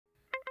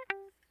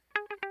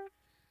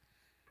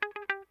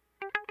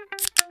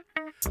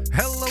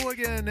Hello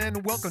again,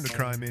 and welcome to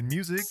Crime in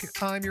Music.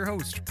 I'm your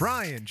host,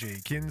 Brian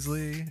J.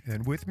 Kinsley,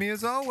 and with me,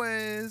 as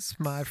always,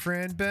 my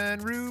friend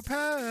Ben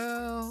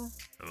Rupel.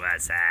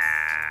 What's up?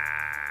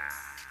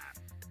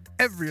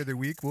 Every other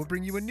week, we'll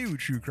bring you a new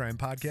true crime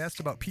podcast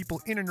about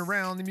people in and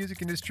around the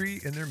music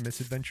industry and their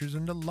misadventures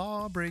into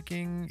law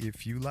breaking.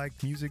 If you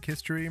like music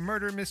history,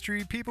 murder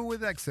mystery, people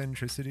with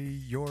eccentricity,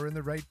 you're in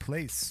the right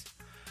place.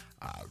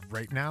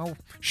 Right now,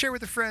 share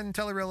with a friend,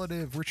 tell a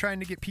relative. We're trying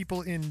to get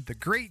people in the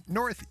great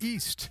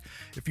Northeast.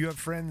 If you have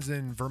friends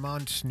in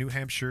Vermont, New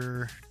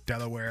Hampshire,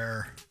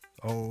 Delaware,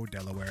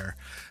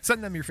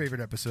 send them your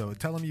favorite episode.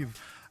 Tell them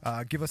you've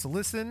give us a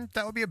listen.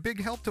 That would be a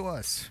big help to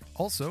us.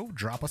 Also,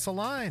 drop us a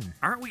line.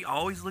 Aren't we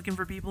always looking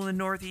for people in the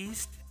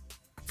Northeast?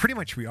 Pretty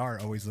much we are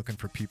always looking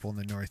for people in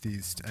the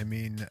Northeast. I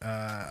mean,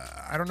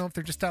 I don't know if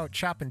they're just out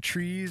chopping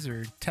trees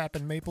or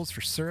tapping maples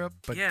for syrup,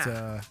 but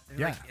yeah.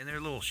 yeah. And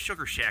their little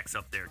sugar shacks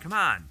up there. Come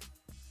on.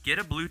 Get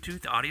a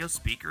Bluetooth audio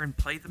speaker and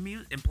play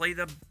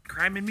the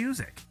crime and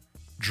music.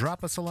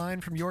 Drop us a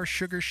line from your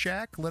sugar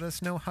shack. Let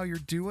us know how you're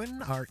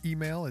doing. Our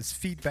email is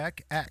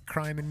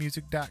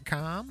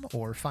feedback@crimeandmusic.com,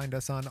 or find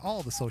us on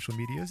all the social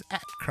medias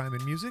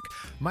 @crimeandmusic.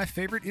 My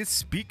favorite is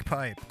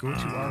SpeakPipe. Go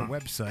to our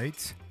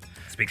website.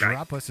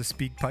 Drop us a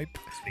SpeakPipe.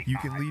 You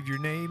can leave your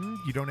name.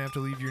 You don't have to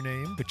leave your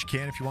name, but you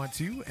can if you want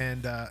to.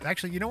 And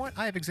actually, you know what?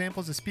 I have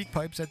examples of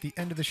SpeakPipes at the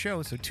end of the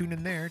show, so tune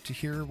in there to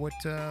hear what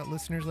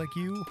listeners like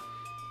you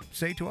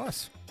say to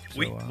us.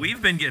 So,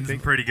 we've been getting some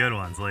pretty good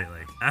ones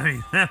lately. I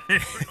mean,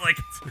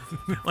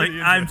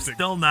 I'm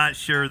still not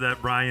sure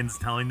that Brian's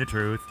telling the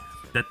truth,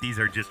 that these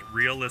are just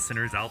real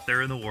listeners out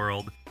there in the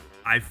world.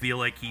 I feel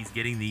like he's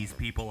getting these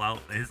people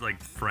out, his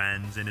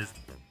friends and his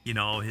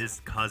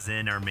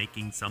cousin are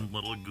making some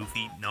little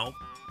goofy. No,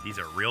 these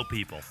are real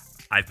people.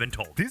 I've been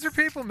told. These are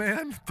people,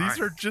 man.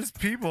 These are just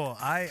people.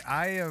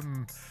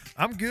 I'm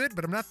good,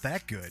 but I'm not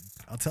that good.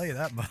 I'll tell you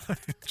that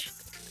much.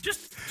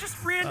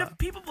 Just random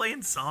people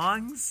playing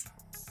songs,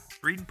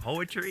 reading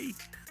poetry.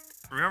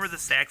 Remember the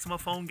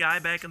saxophone guy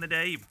back in the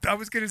day? I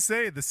was going to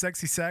say, the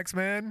sexy sax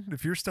man.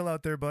 If you're still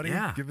out there, buddy,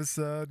 yeah. Give us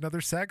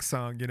another sax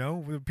song,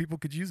 people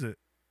could use it.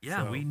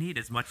 Yeah, we need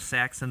as much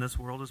sax in this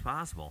world as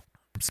possible.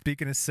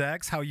 Speaking of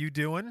sax, how you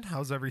doing?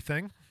 How's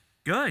everything?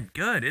 Good.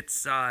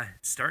 It's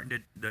starting to,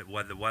 the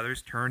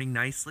weather's turning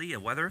nicely,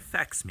 and weather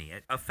affects me.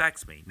 It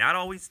affects me. Not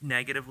always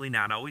negatively,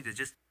 not always.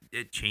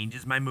 It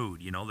changes my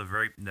mood,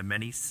 the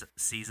many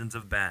seasons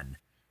have been.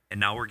 And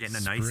now we're getting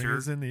a nicer... Spring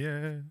is in the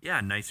air. Yeah,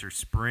 nicer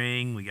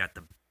spring. We got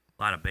a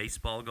lot of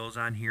baseball goes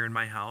on here in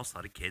my house. A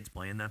lot of kids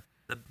playing the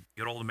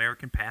good old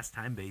American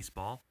pastime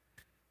baseball.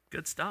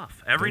 Good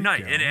stuff. Every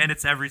night. And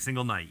it's every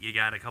single night. You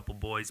got a couple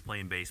boys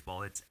playing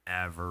baseball. It's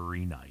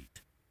every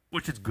night.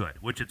 Which is good.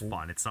 Which is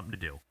fun. It's something to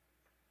do.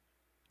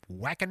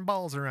 Whacking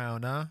balls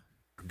around, huh?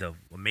 The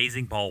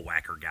amazing ball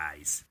whacker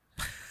guys.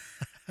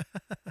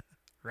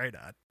 Right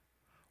on.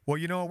 Well,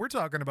 you know what we're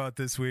talking about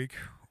this week?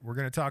 We're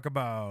going to talk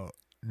about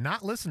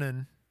not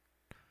listening,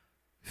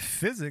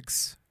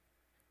 physics,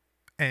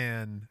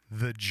 and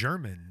the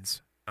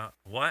Germans.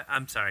 What?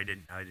 I'm sorry, I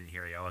didn't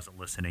hear you. I wasn't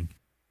listening.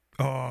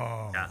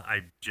 Oh, yeah,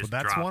 I just.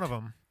 Well, that's dropped. one of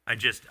them. I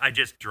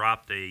just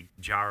dropped a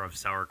jar of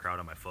sauerkraut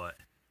on my foot.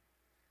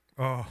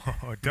 Oh,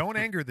 don't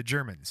anger the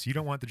Germans. You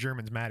don't want the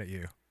Germans mad at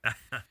you.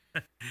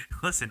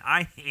 Listen,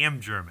 I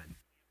am German.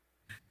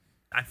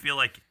 I feel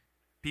like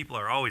people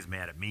are always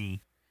mad at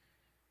me.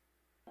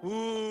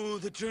 Ooh,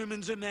 the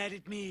Germans are mad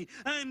at me.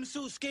 I'm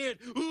so scared.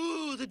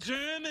 Ooh, the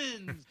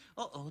Germans.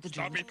 The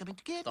Germans are coming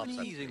to get me.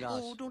 Easy, guys.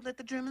 Oh, don't let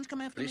the Germans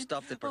come after me. Please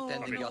stop the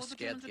pretending you're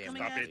scared the game.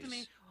 Germans are coming after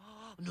me.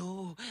 Oh,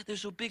 no, they're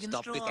so big and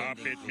Stop strong. it, Oh, Mr.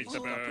 Burns.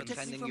 protect me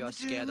Pretending from you're the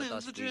scared of Germans,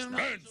 us, the please,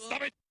 Germans. Burns,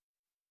 stop it.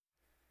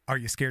 Are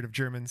you scared of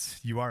Germans?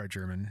 You are a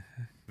German.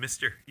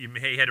 You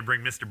may had to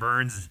bring Mr.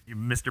 Burns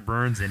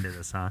into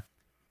this, huh?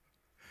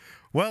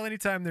 Well,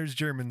 anytime there's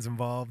Germans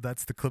involved,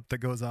 that's the clip that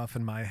goes off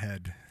in my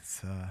head.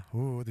 It's,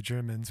 the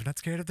Germans. We're not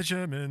scared of the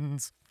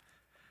Germans.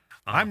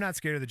 I'm not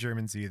scared of the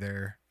Germans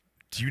either.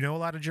 Do you know a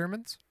lot of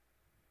Germans?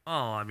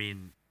 Oh, I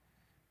mean,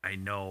 I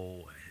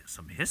know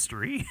some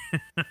history.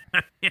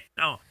 I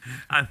know.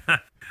 I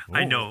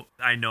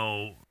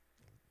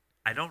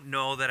don't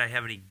know that I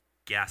have any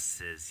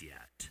guesses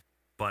yet,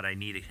 but I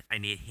need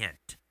a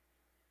hint.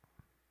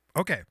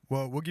 Okay,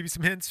 well, we'll give you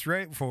some hints,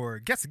 right, for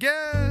Guess the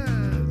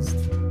Guest.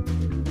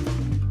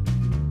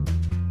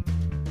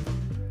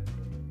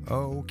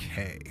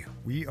 Okay,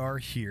 we are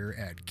here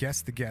at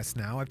Guess the Guest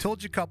now. I've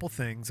told you a couple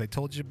things. I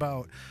told you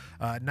about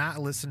not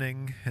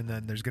listening, and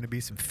then there's going to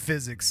be some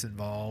physics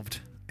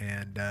involved,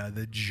 and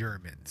the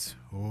Germans.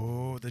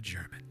 Oh, the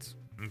Germans.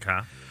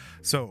 Okay.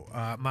 So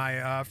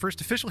my first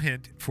official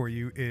hint for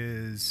you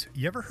is,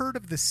 you ever heard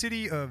of the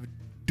city of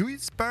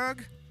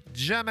Duisburg,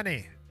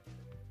 Germany?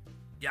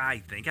 Yeah, I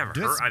think I've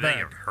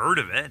heard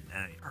of it.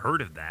 I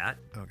heard of that.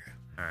 Okay.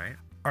 All right.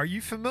 Are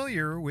you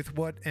familiar with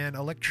what an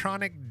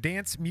electronic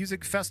dance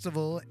music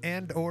festival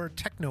and or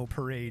techno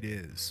parade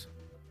is?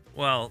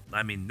 Well,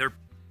 I mean, they're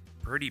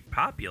pretty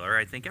popular.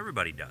 I think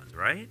everybody does,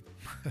 right?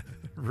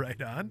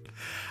 Right on.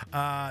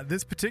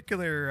 This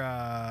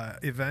particular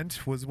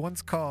event was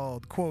once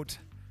called, quote,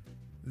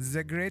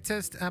 the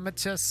greatest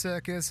amateur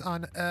circus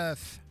on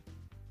earth.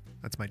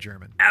 That's my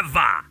German.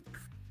 Ever.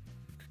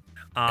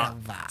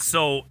 Ever.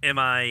 So am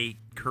I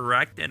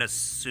correct in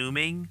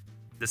assuming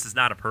this is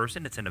not a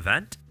person, it's an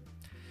event?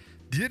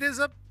 It is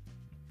a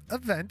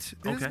event.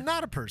 It is Okay.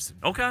 not a person.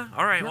 Okay,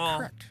 all right, You're well,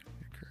 correct.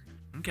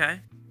 You're correct.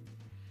 okay.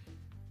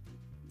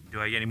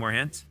 Do I get any more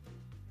hints?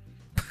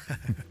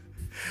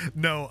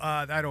 No,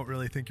 I don't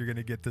really think you're going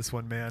to get this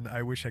one, man.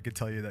 I wish I could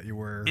tell you that you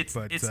were. It's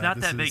but not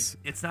this that big. is-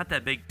 It's not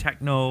that big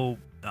techno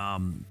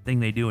thing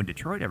they do in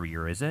Detroit every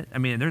year, is it? I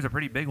mean, there's a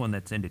pretty big one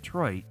that's in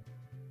Detroit.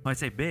 When I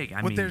say big,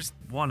 I Well, mean there's-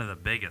 one of the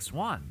biggest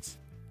ones.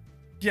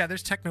 Yeah,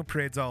 there's techno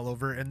parades all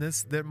over, and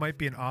there might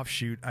be an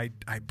offshoot.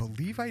 I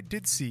believe I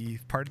did see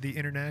part of the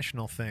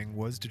international thing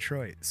was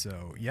Detroit.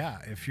 So yeah,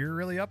 if you're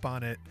really up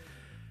on it,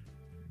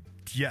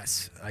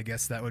 yes, I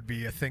guess that would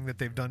be a thing that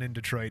they've done in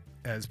Detroit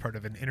as part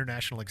of an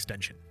international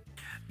extension.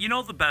 You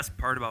know the best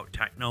part about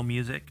techno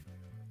music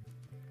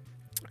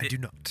I do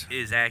not.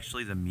 is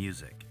actually the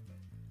music.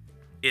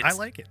 I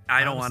like it.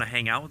 I don't want to honestly.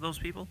 hang out with those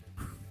people.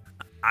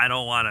 I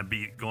don't want to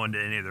be going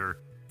to any of their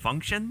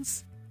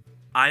functions.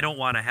 I don't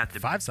want to have to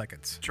 5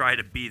 seconds. try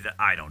to be the.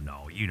 I don't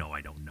know. You know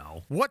I don't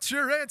know. What's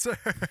your answer?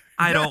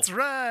 I don't- That's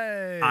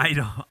right.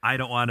 I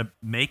don't want to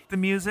make the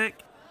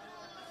music.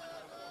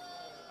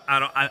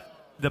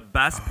 The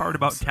best part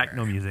about sorry.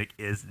 techno music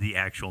is the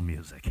actual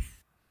music.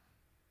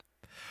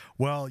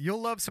 Well, you'll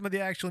love some of the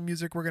actual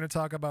music we're going to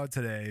talk about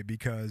today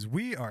because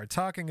we are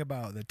talking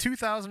about the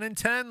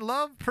 2010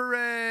 Love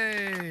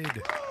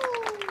Parade.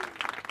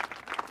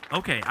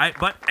 Okay,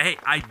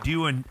 I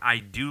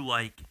do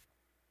like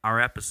our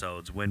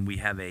episodes when we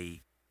have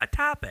a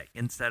topic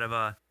instead of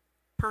a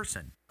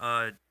person,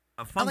 a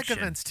function. I like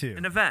events too.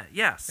 An event,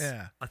 yes.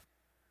 Yeah.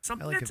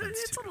 Something I like it's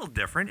events a too. little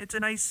different. It's a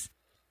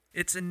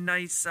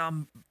nice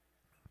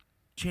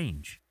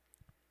change.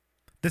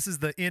 This is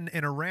the in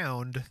and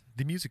around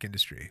the music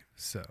industry.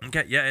 So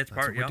Okay, yeah, it's That's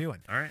part what we're yeah. doing.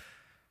 All right.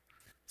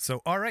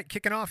 So, all right,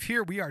 kicking off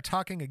here, we are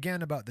talking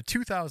again about the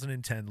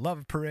 2010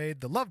 Love Parade.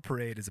 The Love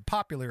Parade is a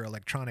popular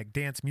electronic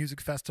dance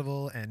music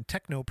festival and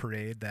techno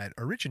parade that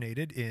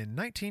originated in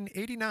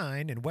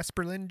 1989 in West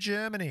Berlin,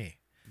 Germany.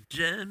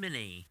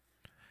 Germany.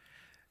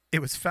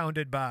 It was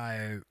founded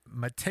by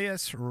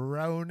Matthias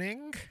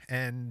Rauning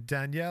and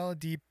Danielle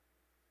Di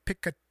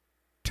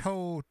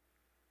Picotto.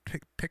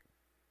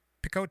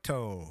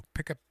 Picotto.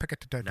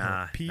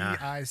 Nah,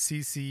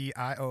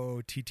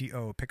 Picciotto.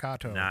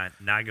 Picotto.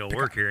 Not gonna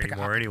work here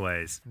anymore,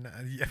 anyways. No,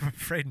 yeah, I'm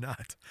afraid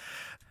not.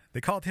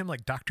 They called him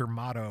like Dr.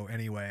 Motto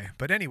anyway.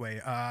 But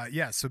anyway,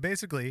 yeah, so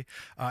basically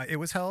it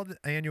was held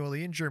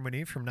annually in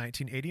Germany from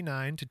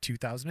 1989 to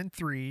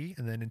 2003,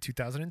 and then in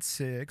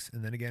 2006,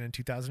 and then again in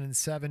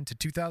 2007 to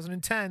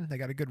 2010. They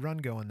got a good run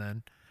going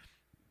then.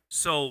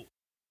 So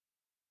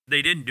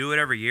they didn't do it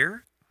every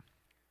year?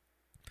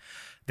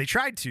 They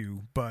tried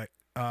to, but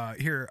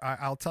here,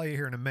 I'll tell you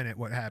here in a minute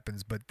what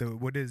happens. But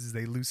what is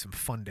they lose some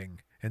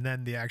funding, and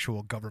then the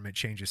actual government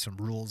changes some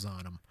rules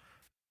on them.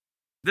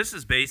 This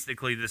is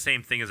basically the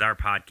same thing as our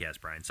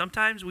podcast, Brian.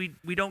 Sometimes we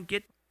don't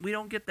get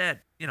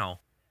that,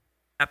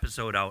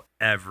 episode out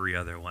every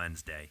other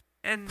Wednesday.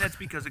 And that's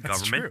because of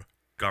That's true.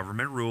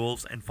 government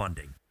rules and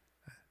funding.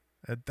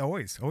 It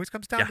always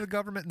comes down Yeah. to the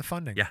government and the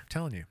funding. Yeah. I'm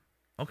telling you.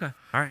 Okay.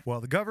 All right.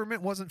 Well, the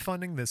government wasn't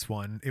funding this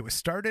one. It was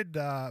started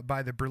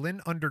by the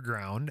Berlin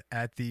Underground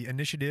at the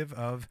initiative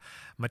of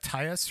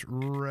Matthias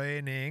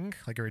Rauning.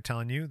 Like I was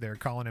telling you, they're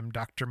calling him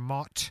Dr.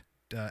 Mott,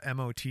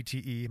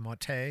 M-O-T-T-E,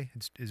 Motte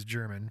is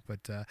German,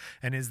 but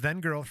and his then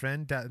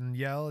girlfriend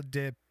Danielle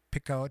de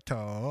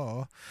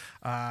Picotto.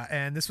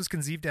 And this was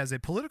conceived as a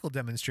political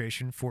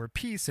demonstration for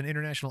peace and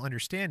international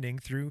understanding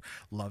through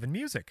love and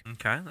music.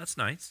 Okay. That's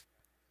nice.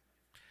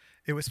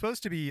 It was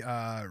supposed to be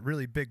a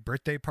really big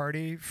birthday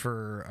party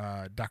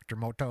for Dr.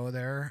 Moto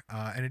there,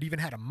 and it even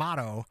had a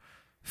motto,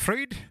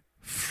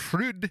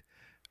 Freude,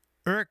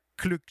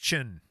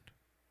 Erklüchen,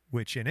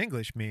 which in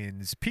English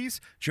means peace,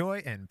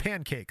 joy, and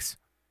pancakes.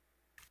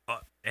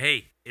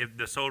 Hey, if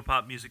the Soda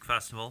Pop Music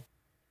Festival,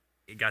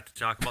 you got to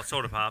talk about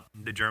soda pop,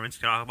 the Germans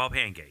talk about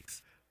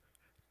pancakes.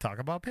 Talk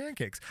about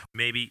pancakes.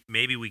 Maybe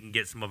we can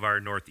get some of our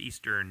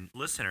northeastern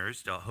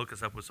listeners to hook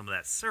us up with some of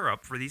that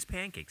syrup for these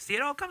pancakes. See,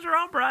 it all comes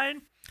around,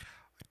 Brian.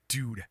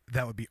 Dude,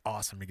 that would be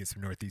awesome to get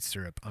some Northeast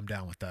syrup. I'm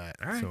down with that.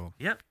 All right. So,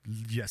 Yep.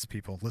 yes,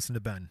 people, listen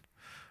to Ben.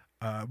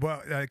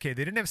 Okay,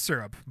 they didn't have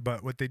syrup,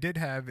 but what they did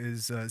have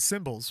is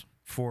symbols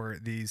for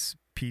these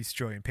peace,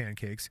 joy, and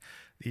pancakes.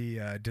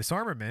 The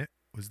disarmament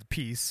was the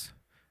peace,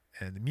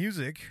 and the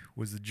music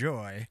was the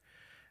joy,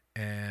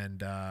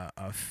 and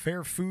a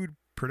fair food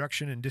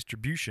production and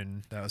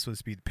distribution, that was supposed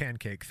to be the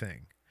pancake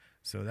thing.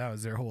 So that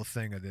was their whole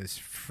thing of this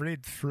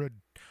Fried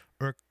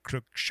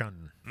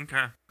Erklüchen.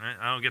 Okay.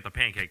 I don't get the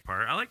pancake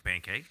part. I like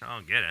pancakes. I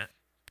don't get it.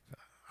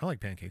 I like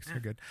pancakes. They're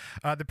good.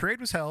 The parade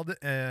was held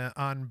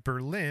on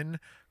Berlin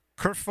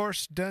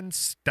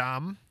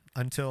Kurfürstendamm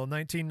until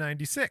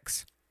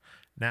 1996.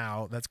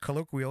 Now, that's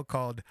colloquial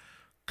called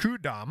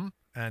Kudamm,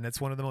 and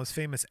it's one of the most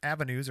famous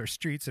avenues or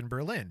streets in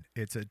Berlin.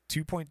 It's a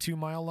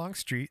 2.2-mile long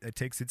street that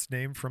takes its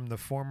name from the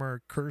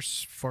former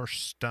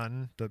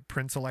Kurfürsten, the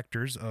prince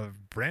electors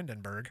of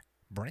Brandenburg.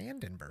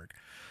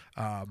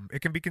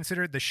 It can be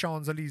considered the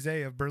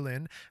Champs-Élysées of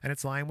Berlin, and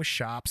it's lined with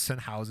shops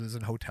and houses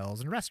and hotels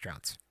and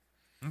restaurants.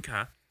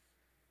 Okay.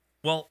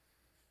 Well,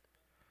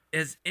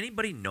 has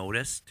anybody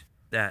noticed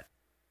that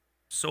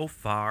so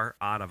far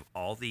out of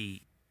all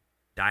the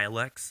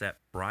dialects that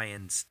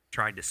Brian's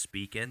tried to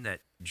speak in, that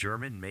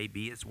German may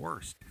be his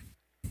worst?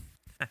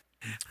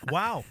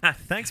 Wow.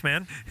 Thanks,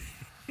 man.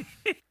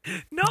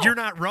 No. You're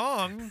not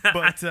wrong,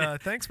 but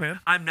thanks, man.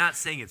 I'm not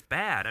saying it's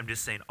bad. I'm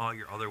just saying all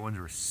your other ones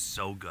were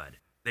so good.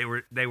 They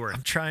were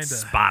I'm trying to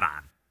spot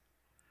on.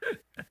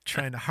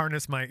 trying to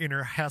harness my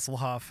inner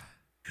Hasselhoff.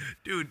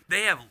 Dude,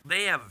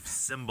 they have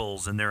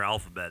symbols in their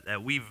alphabet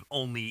that we've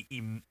only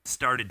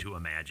started to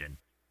imagine.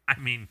 I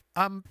mean,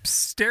 I'm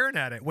staring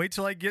at it. Wait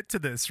till I get to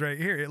this right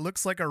here. It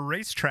looks like a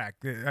racetrack.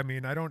 I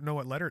mean, I don't know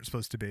what letter it's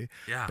supposed to be.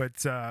 Yeah.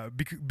 But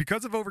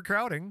because of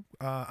overcrowding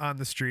on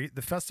the street,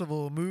 the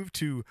festival moved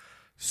to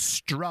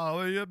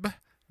Straub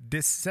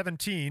des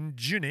 17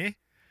 Juni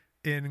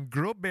in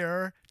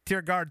Grobbeer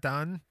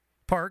Tiergarten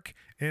Park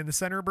in the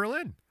center of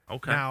Berlin.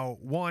 Okay. Now,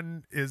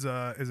 one is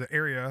an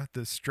area,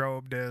 the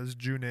Straub des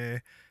Juni.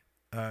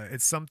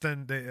 It's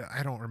something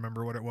I don't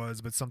remember what it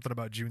was, but something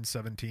about June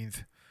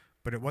 17th.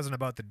 But it wasn't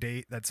about the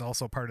date. That's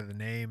also part of the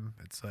name.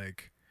 It's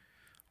like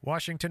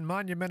Washington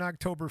Monument,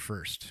 October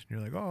 1st. You're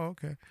like, oh,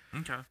 okay.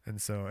 Okay.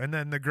 And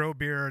then the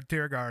Grobbeer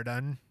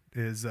Tiergarten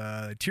is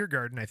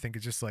Tiergarten. I think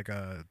it's just like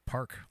a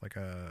park, like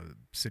a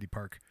city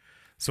park.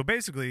 So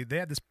basically, they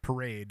had this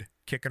parade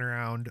kicking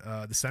around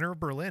the center of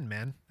Berlin.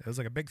 Man, it was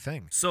like a big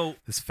thing. So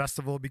this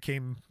festival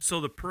became.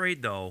 So the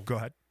parade, though. Go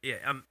ahead.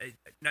 Yeah.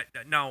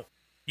 Now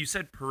you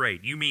said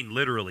parade. You mean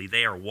literally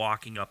they are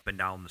walking up and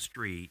down the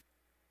street.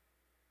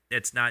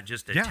 It's not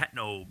just a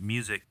techno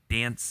music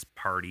dance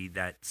party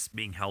that's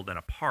being held in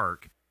a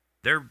park.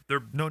 They're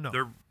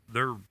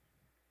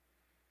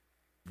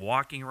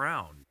walking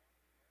around,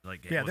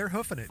 like they're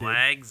hoofing it.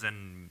 Flags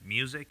and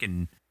music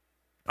and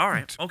all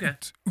right, okay.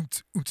 You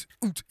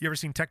ever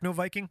seen Techno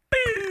Viking?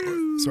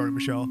 Sorry,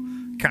 Michelle.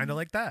 Kind of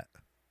like that.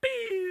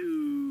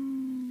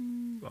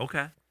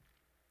 Okay.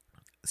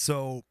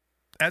 So,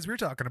 as we were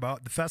talking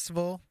about, the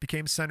festival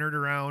became centered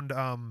around.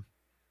 God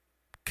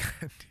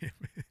damn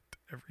it.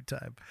 Every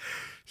time.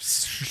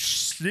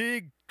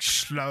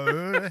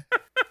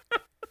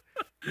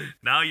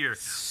 Now you're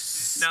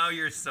so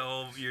you're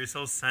saying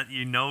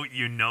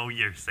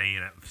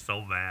it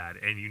so bad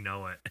and you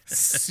know it.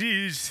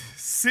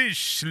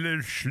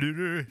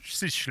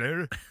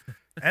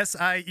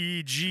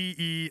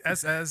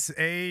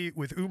 SIEGESSA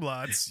with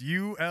umlauts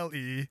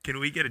ULE. Can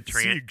we get a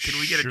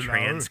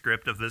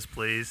transcript of this,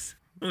 please?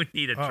 We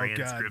need a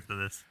transcript of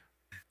this.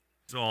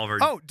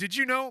 Oh, did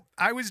you know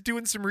I was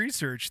doing some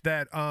research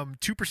that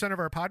 2% of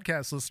our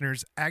podcast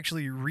listeners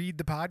actually read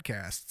the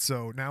podcast.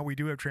 So now we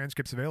do have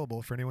transcripts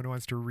available for anyone who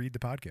wants to read the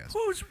podcast.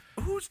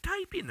 Who's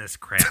typing this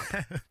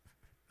crap?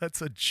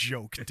 That's a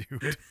joke,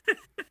 dude.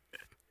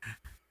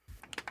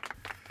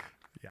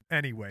 Yeah.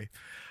 Anyway,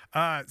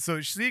 so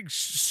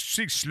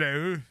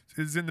Siegschlau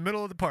is in the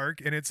middle of the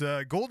park, and it's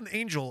a golden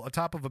angel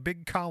atop of a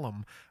big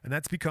column, and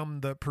that's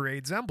become the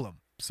parade's emblem.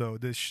 So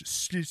this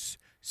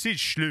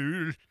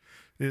Siegschlau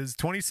is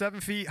 27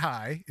 feet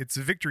high. It's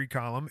a victory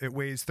column. It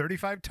weighs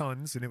 35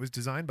 tons, and it was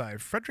designed by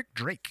Frederick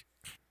Drake.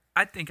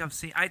 I think I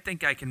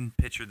can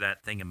picture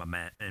that thing in my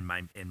mind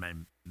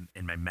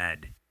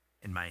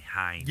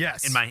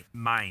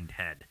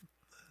head.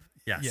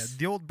 Yes. Yeah,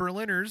 the old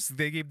Berliners,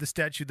 they gave the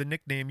statue the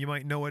nickname. You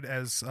might know it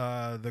as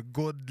the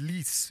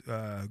Godlies.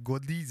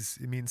 Godlies,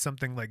 it means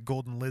something like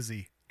Golden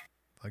Lizzie.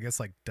 I guess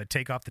like to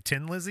take off the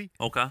Tin Lizzie.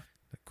 Okay.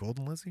 The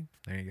Golden Lizzie?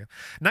 There you go.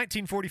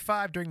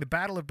 1945, during the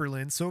Battle of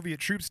Berlin,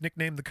 Soviet troops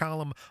nicknamed the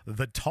column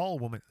the Tall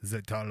Woman.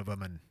 The Tall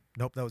Woman.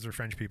 Nope, those are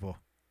French people.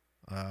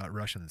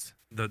 Russians.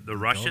 The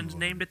Russians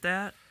named it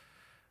that?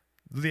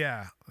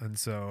 Yeah. And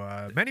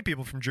so many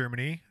people from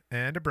Germany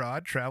and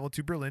abroad traveled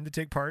to Berlin to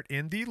take part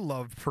in the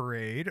Love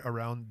Parade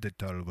around the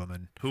Tall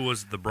Woman. Who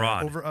was the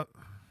broad?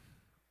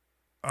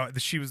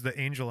 She was the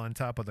angel on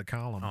top of the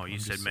column. Oh, you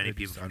said many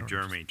people from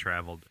Germany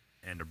traveled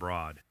and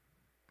abroad.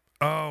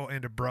 Oh,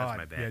 and abroad.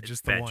 That's my bad. Yeah,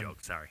 just bad the one.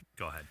 Joke. Sorry.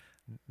 Go ahead.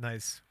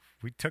 Nice.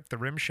 We took the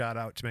rim shot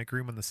out to make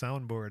room on the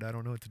soundboard. I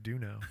don't know what to do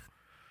now.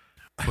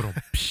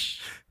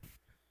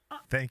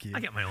 Thank you. I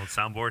got my own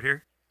soundboard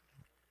here.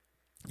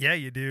 Yeah,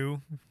 you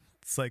do.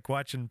 It's like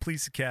watching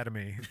Police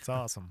Academy. It's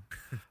awesome.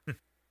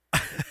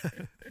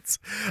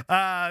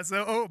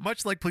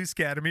 Much like Police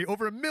Academy,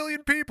 over 1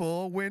 million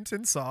people went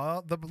and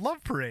saw the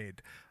Love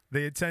Parade.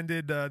 They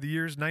attended the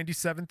years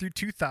 97 through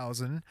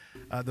 2000.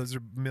 Those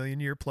are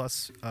million-year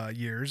plus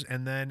years.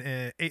 And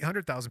then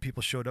 800,000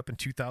 people showed up in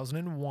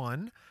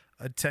 2001.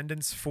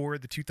 Attendance for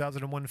the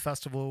 2001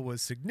 festival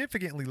was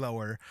significantly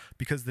lower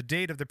because the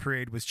date of the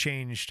parade was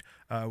changed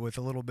with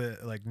a little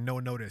bit like no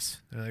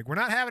notice. They're like, we're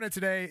not having it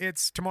today.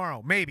 It's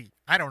tomorrow. Maybe.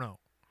 I don't know.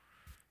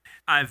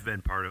 I've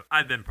been part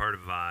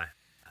of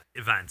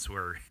events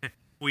where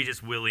we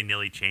just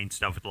willy-nilly change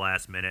stuff at the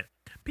last minute.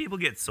 People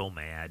get so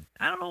mad.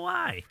 I don't know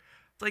why.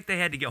 It's like they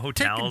had to get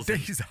hotels,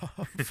 taking days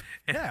off.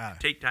 Yeah,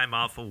 take time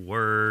off of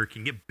work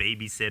and get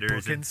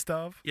babysitters and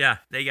stuff. Yeah,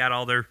 they got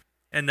all their,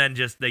 and then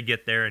just they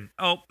get there and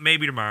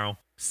maybe tomorrow.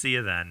 See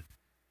you then.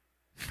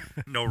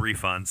 No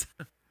refunds.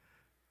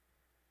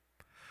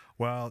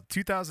 Well,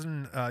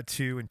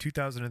 2002 and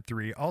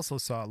 2003 also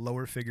saw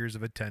lower figures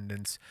of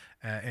attendance.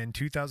 In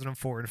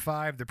 2004 and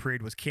 5, the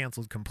parade was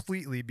canceled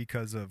completely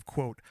because of,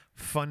 quote,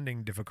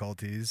 funding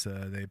difficulties.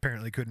 They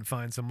apparently couldn't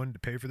find someone to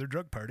pay for their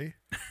drug party.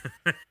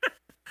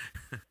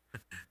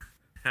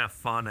 Have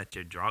fun at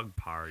your drug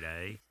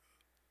party.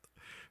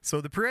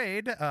 So the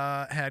parade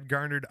had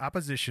garnered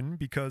opposition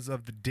because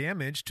of the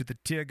damage to the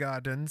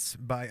Tiergardens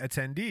by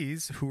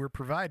attendees who were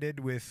provided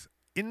with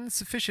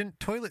insufficient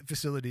toilet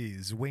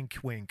facilities. Wink,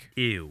 wink.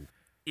 Ew.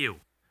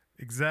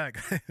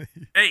 Exactly.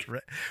 Hey.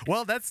 Right.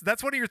 Well, that's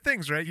one of your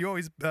things, right? You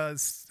always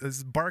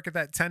bark at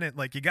that tenant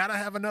like you gotta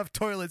have enough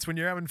toilets when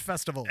you're having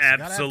festivals. Absolutely. You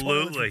gotta have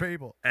toilets for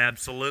people.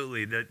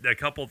 Absolutely. The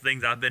couple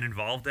things I've been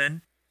involved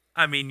in.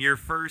 I mean, your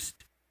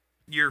first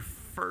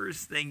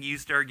thing you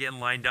start getting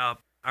lined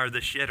up are the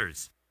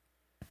shitters.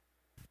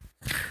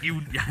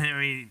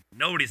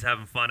 Nobody's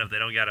having fun if they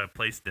don't got a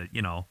place to,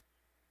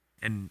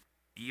 and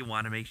you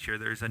want to make sure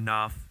there's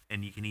enough,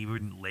 and you can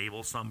even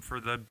label some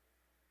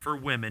for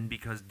women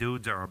because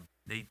dudes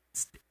they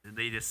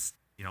just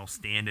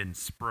stand and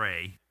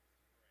spray.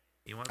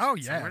 You want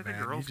somewhere the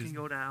girls can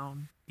go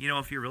down.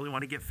 If you really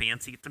want to get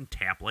fancy, get some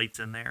tap lights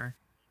in there.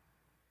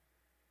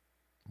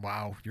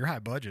 Wow, you're high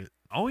budget.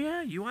 Oh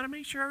yeah, you want to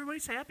make sure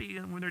everybody's happy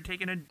when they're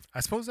taking I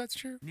suppose that's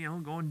true.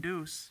 Going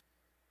deuce.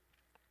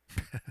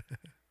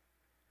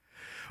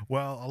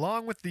 Well,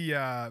 along with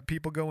the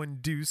people going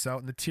deuce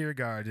out in the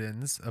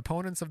Tiergardens,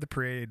 opponents of the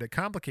parade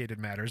complicated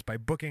matters by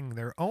booking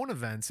their own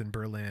events in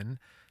Berlin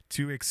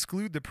to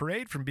exclude the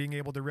parade from being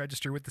able to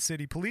register with the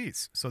city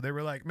police. So they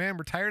were like, man,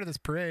 we're tired of this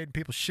parade,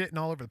 people shitting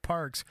all over the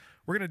parks.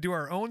 We're going to do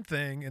our own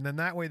thing, and then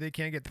that way they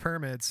can't get the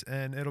permits,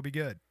 and it'll be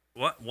good.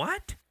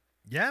 What?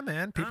 Yeah,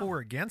 man, people were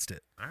against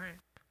it. All right.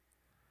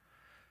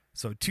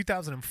 So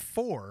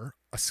 2004,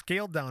 a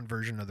scaled-down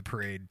version of the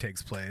parade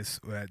takes place.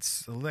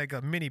 It's like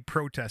a mini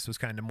protest was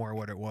kind of more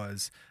what it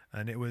was.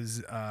 And it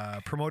was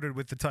promoted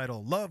with the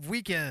title, Love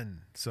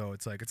Weekend. So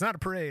it's like, it's not a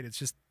parade, it's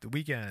just the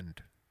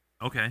weekend.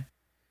 Okay.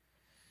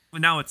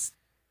 Well, now it's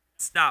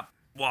stop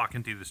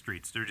walking through the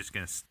streets. They're just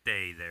going to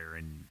stay there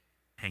and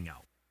hang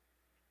out.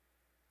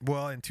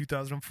 Well, in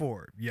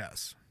 2004,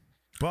 yes.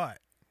 But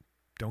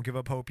don't give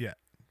up hope yet.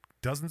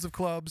 Dozens of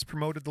clubs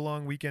promoted the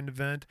long weekend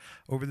event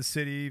over the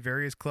city.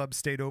 Various clubs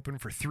stayed open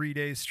for 3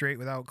 days straight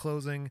without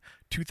closing.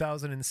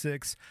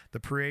 2006, the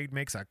parade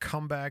makes a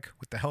comeback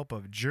with the help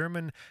of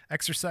German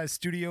exercise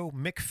studio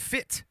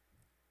McFit.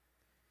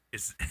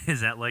 Is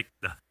that like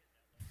the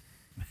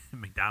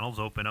McDonald's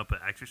open up an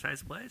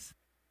exercise place?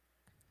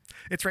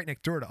 It's right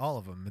next door to all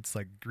of them. It's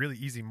like really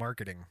easy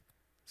marketing.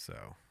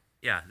 So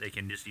yeah, they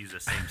can just use the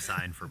same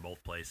sign for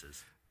both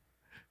places.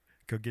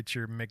 Go get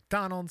your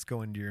McDonald's,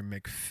 go into your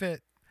McFit.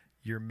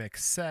 Your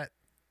mix set,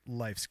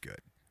 life's good.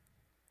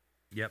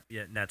 Yep,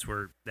 yeah, and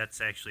that's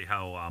actually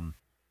how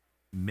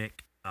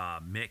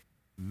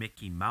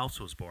Mickey Mouse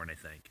was born, I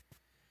think.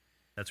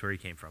 That's where he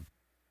came from.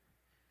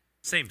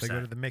 Same they set. Go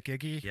to the Mick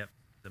Iggy? Yep,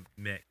 the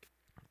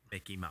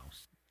Mickey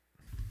Mouse.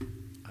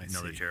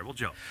 Another terrible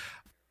joke.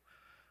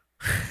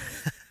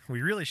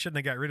 We really shouldn't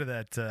have got rid of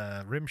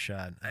that rim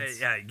shot.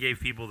 It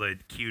gave people the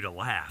cue to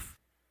laugh.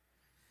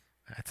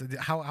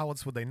 How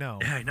else would they know?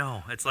 Yeah, I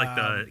know. It's like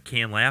the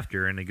canned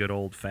laughter in a good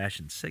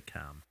old-fashioned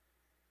sitcom.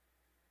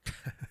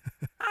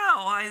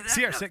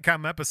 See our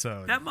sitcom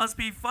episode. That must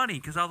be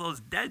funny because all those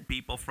dead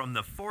people from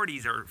the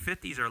 40s or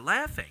 50s are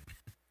laughing.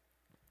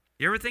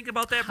 You ever think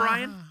about that,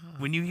 Brian?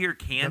 When you hear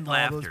canned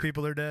laughter. All those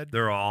people are dead?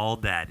 They're all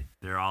dead.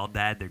 They're all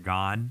dead. They're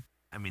gone.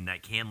 I mean,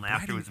 that canned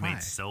laughter was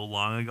made so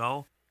long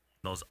ago.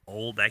 Those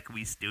old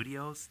echoey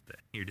studios,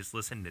 you're just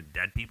listening to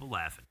dead people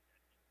laughing.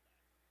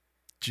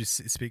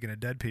 Speaking of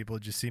dead people,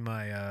 did you see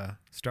my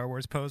Star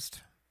Wars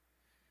post?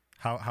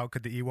 How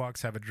could the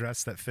Ewoks have a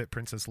dress that fit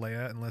Princess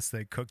Leia unless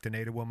they cooked an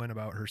Ada woman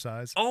about her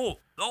size?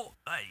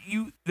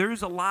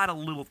 There's a lot of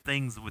little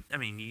things with. I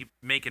mean, you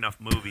make enough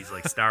movies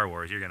like Star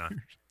Wars, you're gonna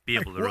be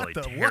able to really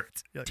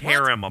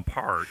tear them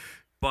apart.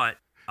 But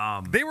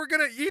they were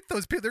gonna eat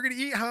those people. They're gonna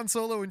eat Han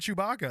Solo and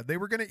Chewbacca. They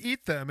were gonna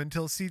eat them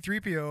until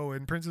C-3PO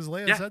and Princess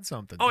Leia said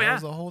something. That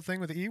was the whole thing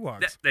with the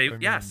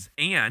Ewoks.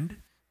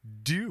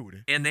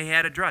 Dude. And they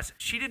had a dress.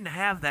 She didn't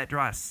have that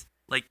dress,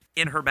 like,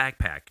 in her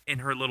backpack, in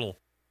her little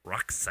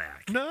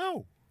rucksack.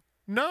 No.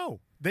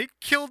 They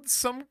killed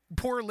some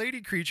poor lady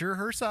creature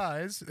her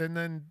size and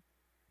then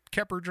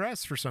kept her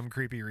dress for some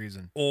creepy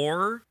reason.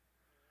 I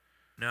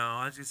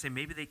was going to say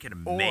maybe they could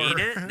have made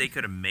it. They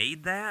could have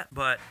made that,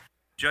 but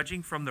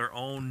judging from their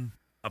own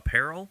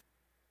apparel,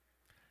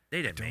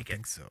 they didn't make it. I don't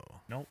think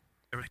so. Nope.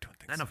 I don't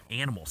think not enough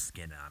animal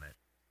skin on it.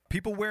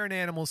 people wearing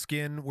animal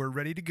skin were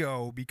ready to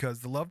go because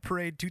the Love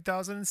Parade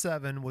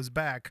 2007 was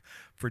back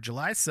for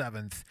July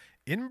 7th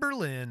in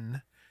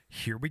Berlin.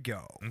 Here we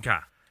go. Okay.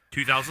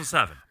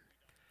 2007.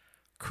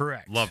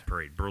 Correct. Love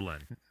Parade,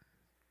 Berlin.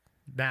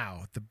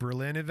 Now, the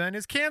Berlin event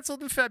is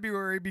canceled in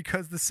February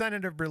because the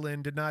Senate of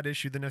Berlin did not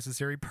issue the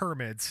necessary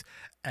permits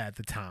at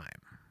the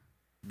time.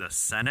 The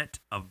Senate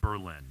of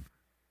Berlin.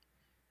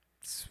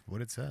 That's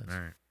what it says. All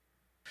right.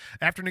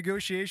 After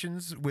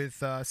negotiations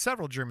with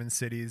several German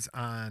cities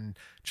on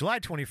July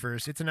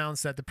 21st, it's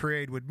announced that the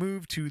parade would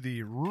move to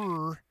the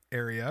Ruhr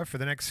area for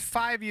the next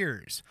 5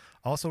 years,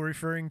 also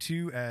referring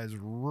to as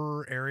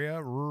Ruhr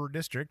area, Ruhr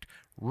district,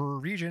 Ruhr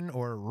region,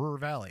 or Ruhr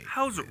Valley.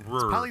 How's Ruhr?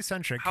 It's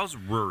polycentric. How's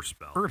Ruhr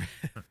spelled?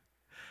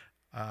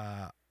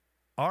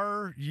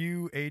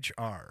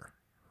 R-U-H-R.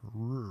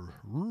 Ruhr.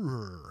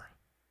 Ruhr.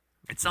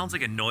 It sounds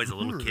like a noise a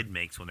little kid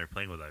makes when they're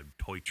playing with a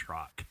toy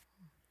truck.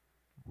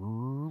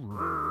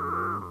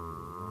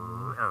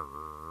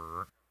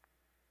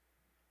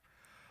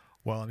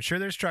 Well, I'm sure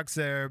there's trucks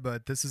there,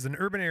 but this is an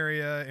urban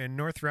area in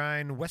North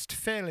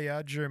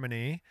Rhine-Westphalia,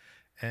 Germany,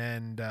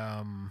 and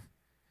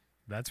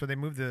that's where they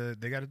moved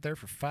they got it there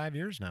for 5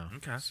 years now.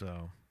 Okay.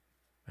 So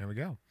there we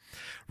go.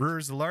 Ruhr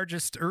is the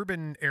largest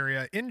urban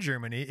area in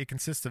Germany. It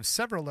consists of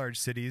several large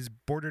cities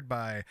bordered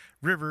by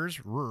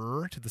rivers,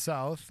 Ruhr to the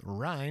south,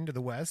 Rhine to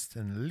the west,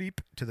 and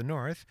Lippe to the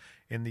north.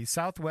 In the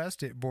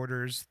southwest, it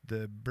borders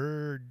the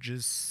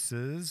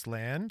Burgesses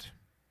land.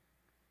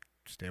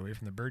 Stay away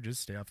from the Burgess.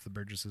 Stay off the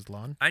Burgesses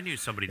lawn. I knew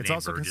somebody It's named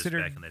also Burgess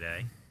considered- back in the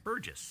day.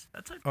 Burgess.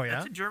 That's Oh, yeah?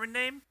 That's a German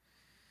name?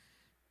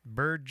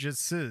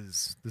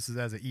 Burgesses. This is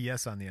has an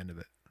ES on the end of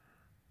it.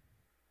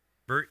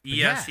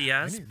 E-S-E-S?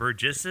 Yeah, I knew-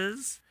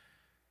 Burgesses?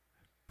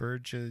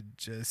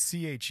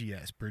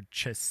 C-H-E-S.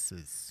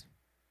 Burgesses.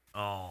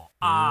 Oh.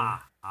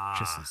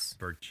 Burgesses.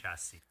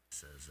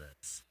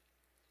 Burgesses.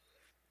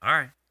 All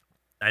right.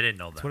 I didn't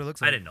know that. That's what it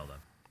looks I like. didn't know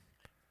that.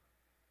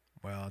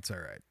 Well, it's all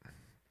right.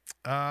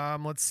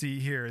 Let's see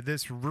here.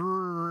 This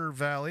Ruhr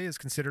Valley is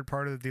considered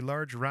part of the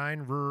large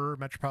Rhine-Ruhr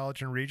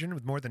metropolitan region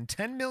with more than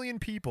 10 million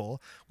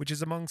people, which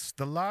is amongst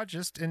the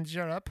largest in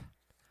Europe.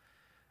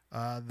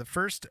 The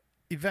first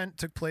event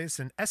took place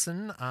in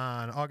Essen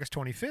on August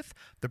 25th.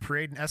 The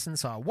parade in Essen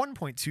saw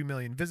 1.2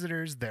 million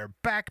visitors. They're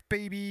back,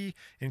 baby,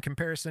 in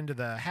comparison to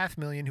the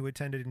 500,000 who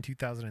attended in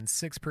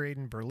 2006 parade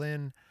in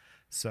Berlin.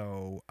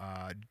 So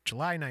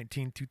July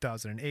 19th,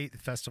 2008, the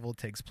festival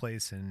takes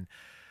place in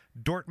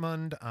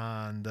Dortmund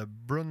on the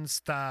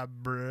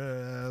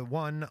Brunstab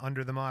 1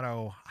 under the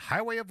motto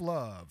Highway of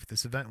Love.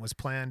 This event was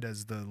planned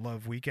as the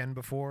Love Weekend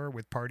before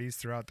with parties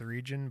throughout the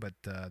region, but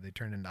they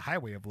turned into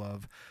Highway of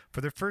Love. For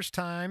the first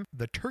time,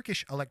 the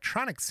Turkish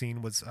electronic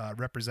scene was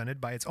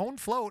represented by its own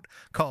float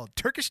called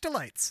Turkish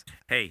Delights.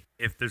 Hey,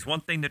 if there's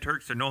one thing the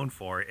Turks are known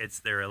for, it's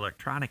their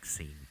electronic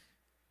scene.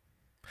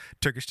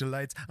 Turkish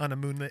Delights on a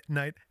moonlit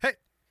night. Hey!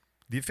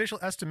 The official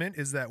estimate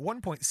is that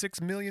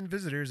 1.6 million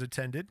visitors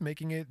attended,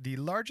 making it the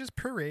largest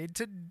parade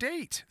to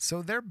date.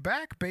 So they're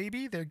back,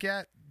 baby. They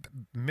got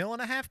 1.5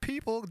 million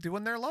people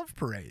doing their love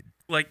parade.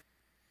 Like,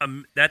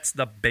 that's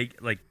the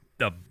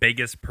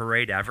biggest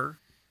parade ever.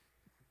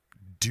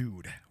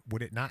 Dude,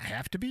 would it not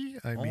have to be?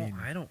 I mean,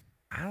 I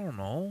don't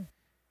know.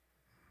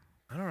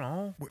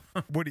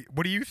 what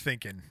are you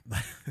thinking?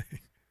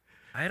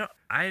 I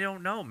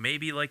don't know.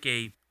 Maybe like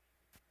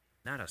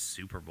not a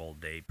Super Bowl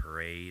day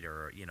parade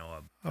or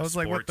I was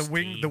like, what, the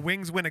team.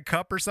 Wings win a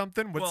cup or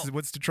something?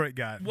 What's Detroit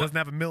got? Doesn't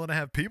have 1.5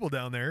 million people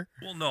down there.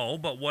 Well, no,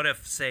 but what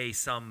if say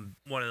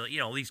one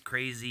of these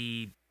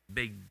crazy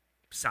big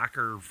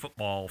soccer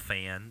football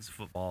fans,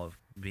 football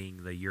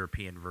being the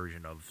European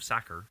version of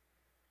soccer,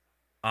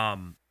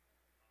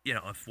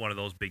 if one of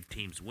those big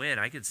teams win,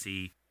 I could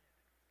see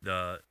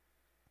the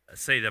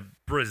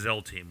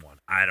Brazil team won.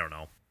 I don't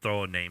know.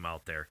 Throw a name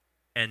out there.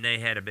 And they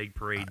had a big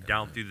parade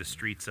down through the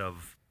streets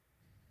of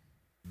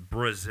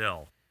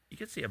Brazil. You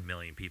could see 1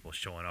 million people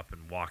showing up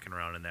and walking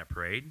around in that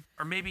parade.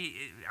 Or maybe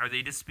are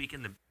they just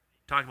talking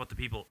about the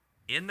people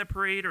in the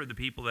parade or the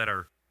people that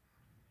are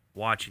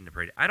watching the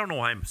parade? I don't know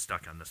why I'm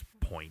stuck on this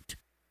point,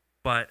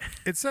 but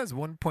it says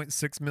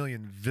 1.6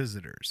 million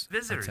visitors.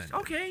 Attended.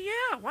 Okay,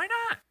 yeah, why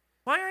not?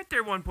 Why aren't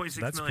there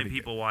 1.6 million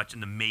people good.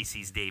 watching the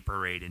Macy's Day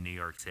Parade in New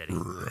York City?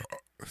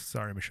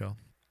 Sorry, Michelle.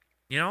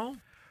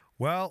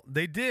 Well,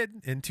 they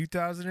did in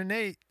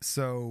 2008,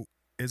 so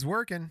it's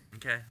working.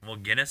 Okay. Well,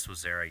 Guinness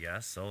was there, I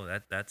guess, so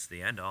that's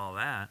the end of all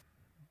that.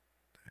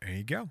 There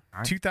you go. All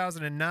right.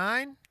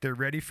 2009, they're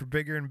ready for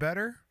bigger and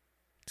better.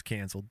 It's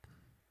canceled.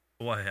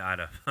 What, out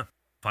of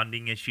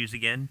funding issues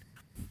again?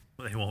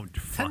 They won't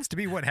fund. Tends to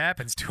be what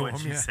happens to them.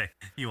 What'd you say?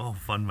 You won't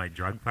fund my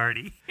drug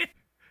party?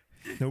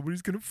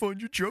 Nobody's going to fund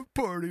your drug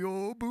party.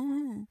 Oh,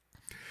 boo.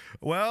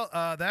 Well,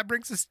 that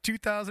brings us to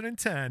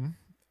 2010.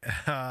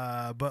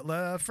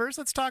 But first,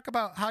 let's talk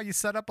about how you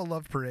set up a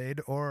love parade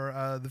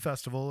or the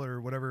festival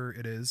or whatever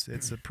it is.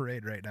 It's a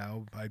parade right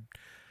now.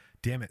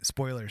 Damn it,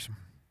 spoilers.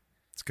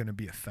 It's going to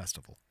be a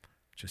festival,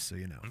 just so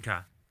you know. Okay.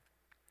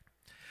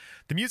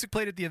 The music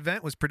played at the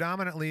event was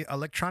predominantly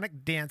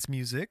electronic dance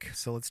music,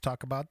 so let's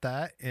talk about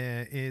that.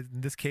 In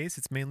this case,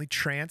 it's mainly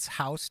trance,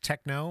 house,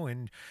 techno,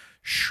 and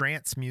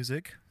trance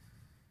music.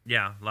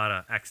 Yeah, a lot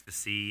of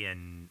ecstasy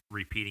and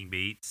repeating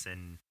beats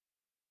and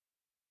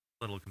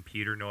little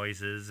computer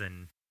noises,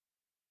 and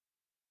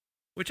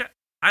which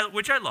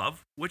I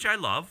love.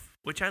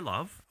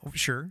 Oh,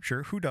 sure.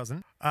 Who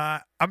doesn't?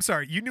 I'm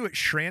sorry, you knew what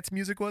trance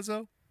music was,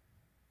 though?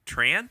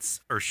 Trance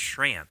or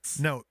Shrance?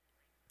 No,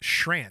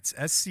 trance.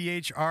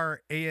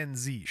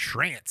 SCHRANZ.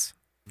 Trance.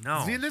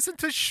 No. Do you listen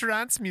to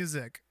trance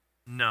music?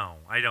 No,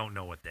 I don't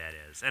know what that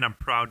is, and I'm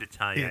proud to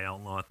tell you I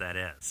don't know what that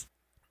is.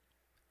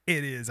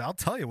 It is. I'll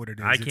tell you what it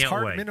is. I It's can't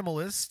hard wait.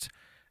 minimalist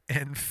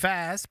and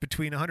fast,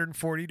 between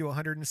 140 to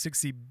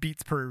 160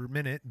 beats per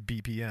minute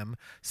 (BPM)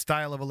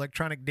 style of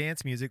electronic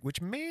dance music, which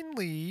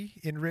mainly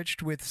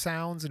enriched with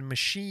sounds and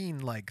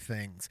machine-like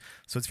things.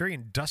 So it's very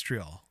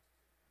industrial.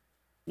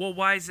 Well,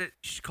 why is it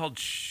called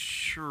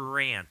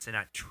Shrance and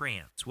not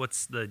Trance?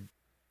 What's the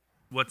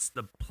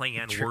play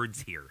on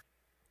words here?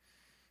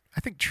 I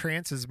think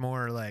trance is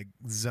more like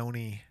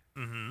zony,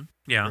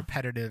 Yeah.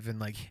 repetitive, and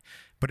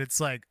but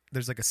it's like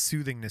there's like a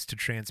soothingness to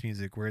trance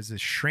music, whereas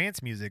this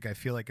trance music, I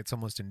feel like it's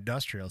almost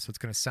industrial, so it's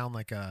gonna sound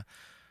like a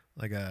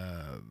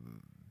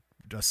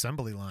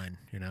assembly line,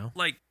 you know?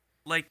 Like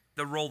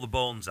the Roll the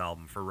Bones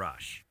album for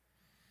Rush.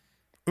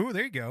 Ooh,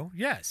 there you go.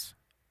 Yes.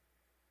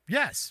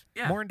 Yeah.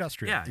 More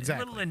industrial. Yeah,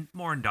 exactly. a little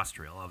more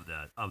industrial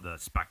of the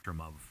spectrum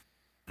of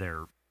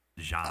their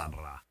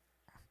genre.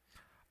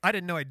 I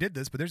didn't know I did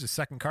this, but there's a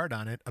second card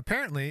on it.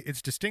 Apparently,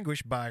 it's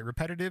distinguished by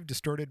repetitive,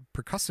 distorted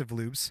percussive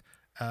loops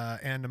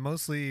and a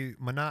mostly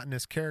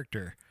monotonous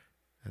character.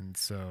 And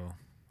so,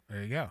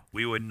 there you go.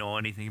 We wouldn't know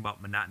anything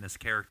about monotonous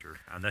character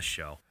on this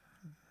show.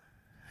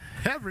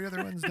 Every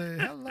other Wednesday.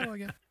 Hello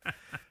again.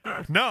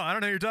 No, I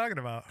don't know what you're talking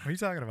about. What are you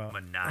talking about?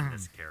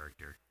 Monotonous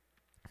character.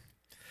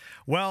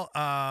 Well,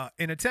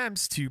 in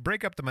attempts to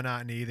break up the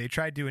monotony, they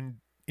tried to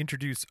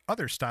introduce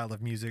other style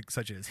of music,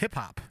 such as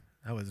hip-hop.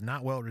 That was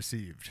not well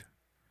received.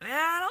 Yeah,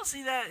 I don't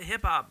see that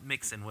hip hop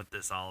mixing with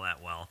this all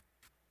that well.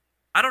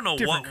 I don't know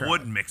Different what crowd.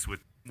 would mix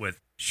with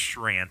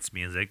trance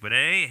music, but it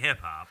ain't hip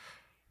hop.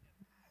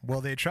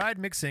 Well, they tried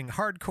mixing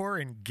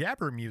hardcore and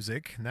gabber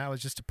music, and that was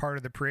just a part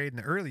of the parade in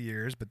the early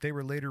years, but they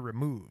were later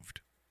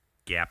removed.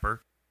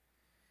 Gapper.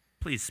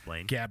 Please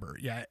explain. Gabber,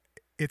 yeah.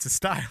 It's a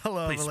style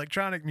of Please.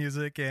 electronic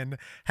music and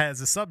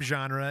has a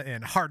subgenre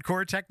in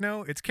hardcore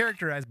techno. It's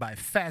characterized by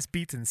fast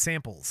beats and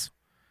samples.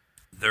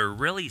 They're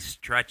really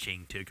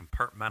stretching to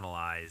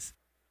compartmentalize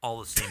all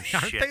the same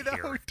Aren't shit they, though?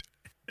 here.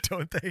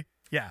 Don't they?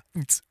 Yeah.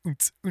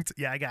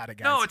 Yeah, I got it,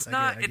 guys. No, it's I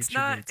not. get It's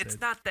your not. boots It's in.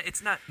 not that.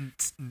 It's not.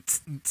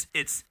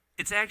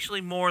 It's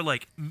actually more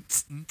like.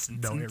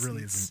 No, it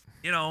really isn't.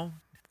 You know,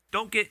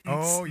 don't get.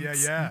 Oh,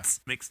 yeah.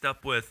 Mixed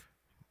up with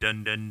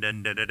dun dun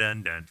dun dun dun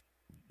dun dun.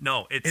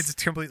 No, It's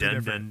completely dun,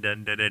 different.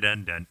 Dun dun dun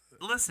dun dun.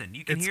 Listen,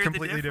 you can It's hear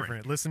completely the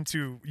difference.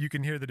 different. You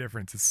can hear the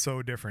difference. It's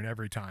so different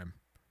every time.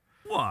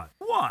 What?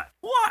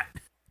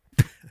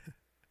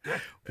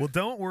 Well,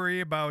 don't worry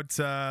about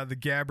the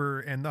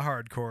gabber and the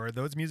hardcore.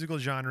 Those musical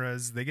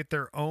genres, they get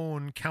their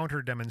own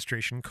counter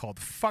demonstration called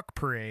Fuck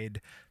Parade.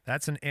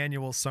 That's an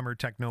annual summer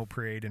techno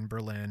parade in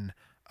Berlin.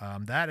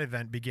 That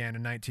event began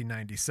in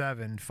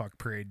 1997, Fuck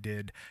Parade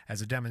did,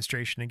 as a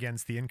demonstration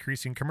against the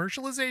increasing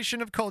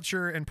commercialization of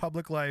culture and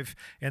public life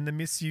and the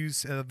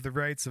misuse of the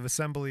rights of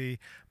assembly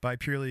by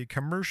purely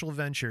commercial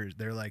ventures.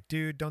 They're like,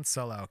 dude, don't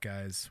sell out,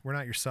 guys. We're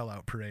not your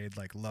sellout parade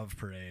like Love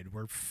Parade.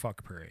 We're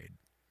Fuck Parade.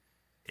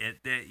 All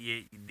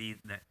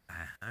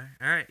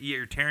right,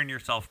 you're tearing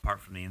yourself apart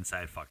from the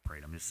inside. Fuck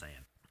parade. I'm just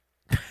saying.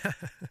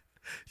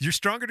 You're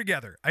stronger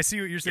together. I see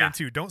what you're saying, Yeah.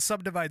 too. Don't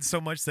subdivide so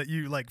much that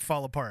you,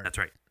 fall apart. That's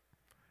right.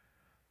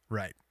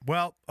 Right.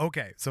 Well,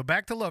 okay. So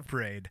back to Love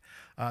Parade.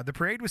 The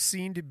parade was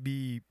seen to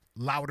be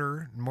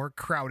louder, more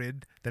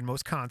crowded than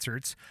most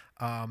concerts.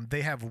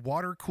 They have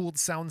water-cooled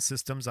sound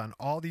systems on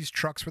all these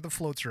trucks where the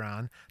floats are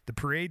on. The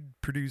parade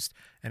produced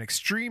an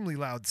extremely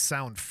loud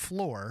sound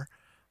floor.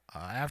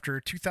 After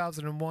a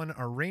 2001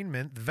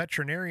 arraignment, the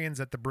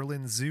veterinarians at the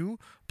Berlin Zoo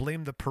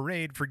blamed the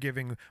parade for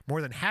giving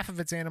more than half of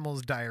its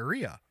animals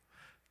diarrhea.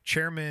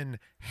 Chairman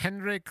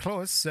Henry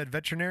Kloss said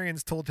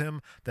veterinarians told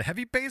him the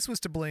heavy bass was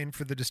to blame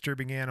for the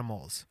disturbing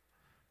animals.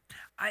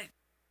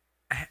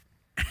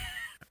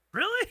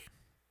 Really?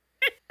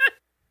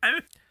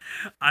 I'm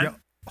Yeah,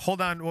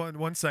 hold on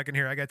one second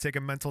here. I got to take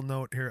a mental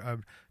note here.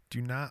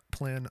 Do not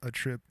plan a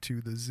trip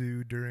to the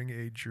zoo during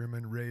a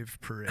German rave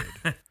parade.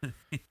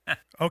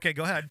 Okay,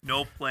 go ahead.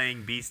 no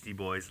playing Beastie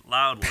Boys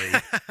loudly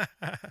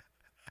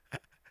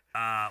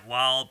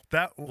while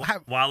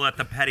at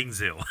the petting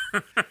zoo.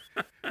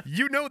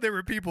 You know there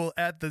were people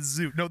at the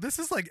zoo. No, this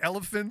is like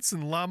elephants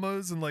and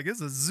llamas and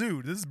it's a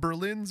zoo. This is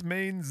Berlin's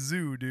main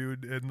zoo,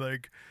 dude. And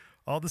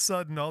all of a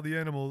sudden, all the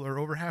animals, or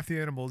over half the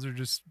animals, are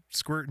just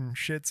squirting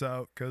shits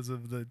out because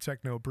of the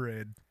techno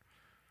parade.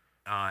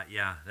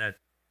 Yeah.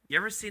 You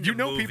ever seen the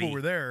movie? People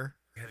were there.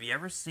 Have you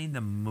ever seen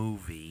the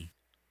movie?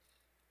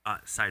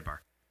 Sidebar.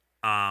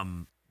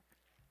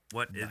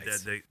 What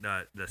Nice.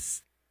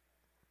 the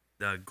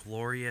the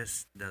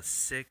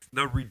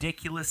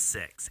Ridiculous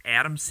Six.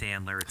 Adam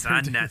Sandler. It's on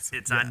on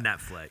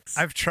Netflix.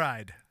 I've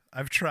tried.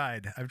 I've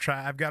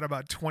got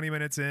about 20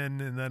 minutes in,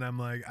 and then I'm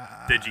like,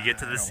 did you get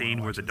to the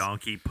scene where the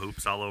donkey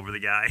poops all over the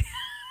guy?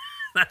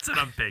 That's what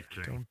I'm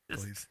picturing.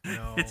 Please.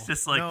 No. It's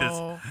just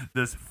like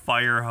this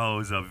fire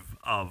hose of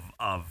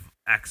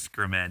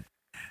excrement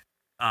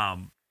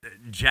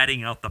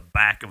jetting out the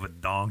back of a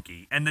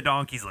donkey, and the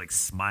donkey's like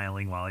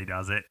smiling while he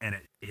does it, and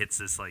it hits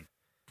this like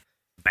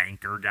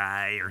banker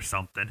guy or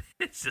something.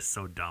 It's just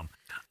so dumb.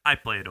 I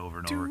play it over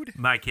and over.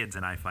 My kids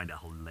and I find it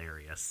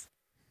hilarious.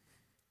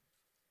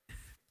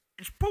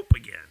 It's poop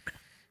again.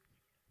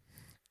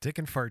 Dick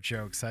and fart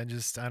jokes. I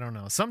don't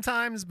know.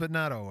 Sometimes, but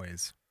not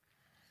always.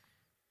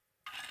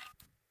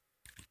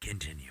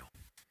 Continue.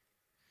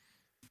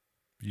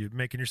 You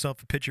making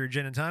yourself a pitcher of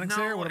gin and tonics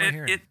there? What am I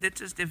hearing? It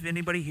just, if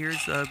anybody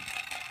hears a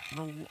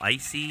little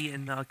icy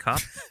in the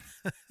cup,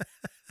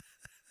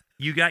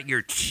 you got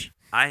your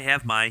I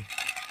have my.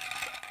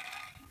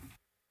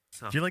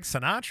 So, you're like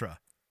Sinatra.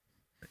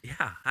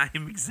 Yeah, I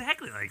am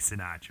exactly like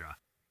Sinatra.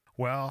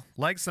 Well,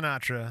 like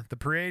Sinatra, the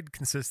parade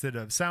consisted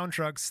of sound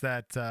trucks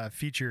that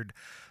featured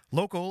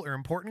local or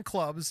important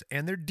clubs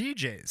and their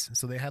DJs.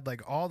 So they had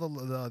like all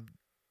the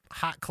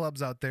hot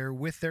clubs out there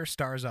with their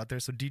stars out there.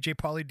 So DJ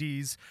Pauly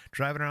D's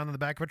driving around in the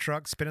back of a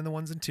truck, spinning the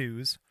ones and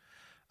twos.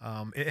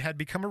 It had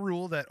become a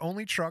rule that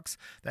only trucks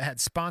that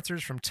had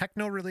sponsors from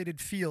techno-related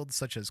fields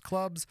such as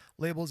clubs,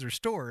 labels, or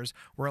stores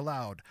were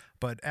allowed.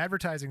 But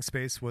advertising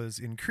space was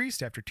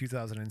increased after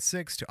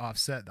 2006 to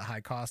offset the high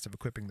cost of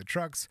equipping the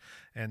trucks,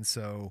 and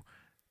so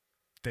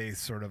they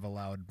sort of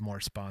allowed more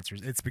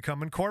sponsors. It's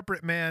becoming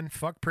corporate, man.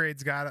 Fuck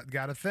parade's got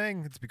a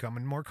thing. It's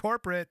becoming more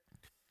corporate.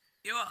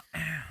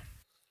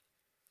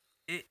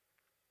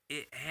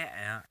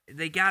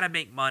 They gotta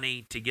make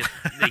money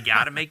they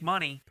gotta make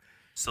money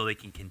so they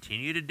can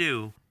continue to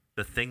do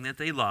the thing that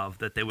they love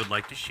that they would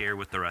like to share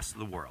with the rest of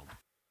the world.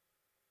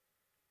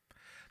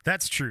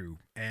 That's true.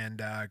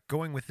 And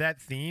going with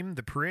that theme,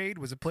 the parade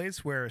was a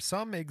place where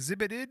some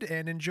exhibited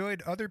and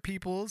enjoyed other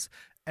people's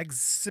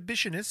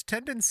exhibitionist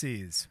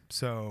tendencies.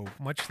 So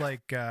much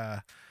like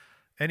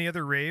any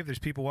other rave, there's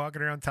people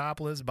walking around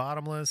topless,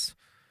 bottomless,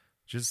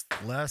 just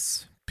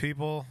less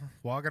people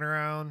walking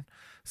around.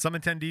 Some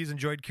attendees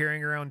enjoyed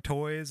carrying around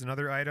toys and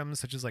other items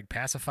such as like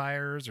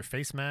pacifiers or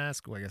face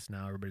masks. Well, I guess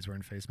now everybody's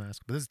wearing face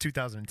masks, but this is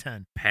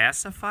 2010.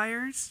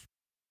 Pacifiers?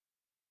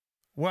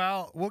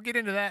 Well, we'll get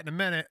into that in a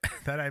minute.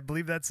 That I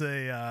believe that's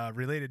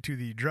related to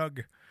the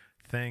drug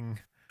thing.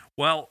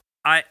 Well,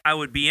 I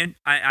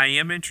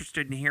am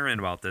interested in hearing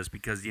about this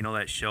because you know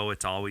that show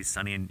It's Always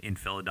Sunny in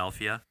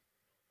Philadelphia?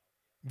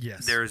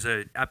 Yes. There's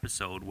an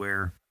episode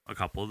where a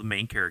couple of the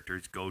main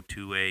characters go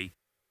to a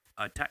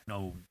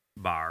techno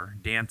bar,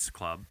 dance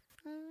club,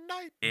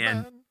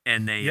 and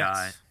they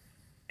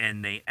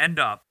end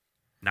up,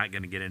 not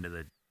going to get into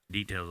the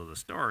details of the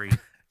story,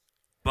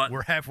 but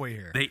we're halfway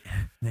here.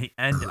 They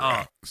end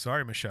up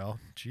sorry, Michelle.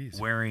 Jeez.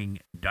 Wearing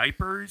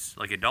diapers,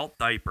 like adult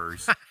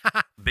diapers,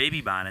 baby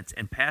bonnets,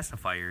 and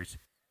pacifiers,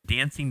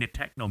 dancing to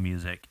techno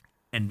music,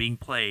 and being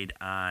played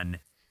on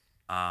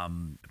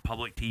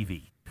public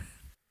TV.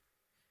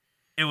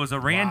 It was a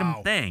random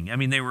thing. I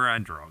mean, they were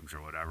on drugs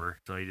or whatever,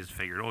 so he just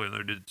figured, oh,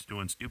 they're just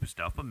doing stupid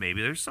stuff, but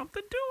maybe there's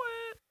something to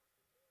it.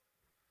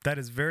 That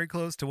is very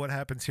close to what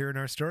happens here in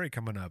our story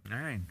coming up. All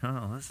right.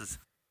 Oh,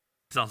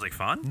 sounds like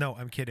fun. No,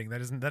 I'm kidding.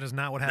 That is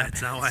not what happens.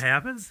 That's not what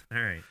happens?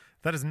 All right.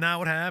 That is not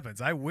what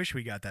happens. I wish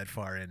we got that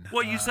far in.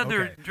 Well, you said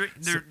their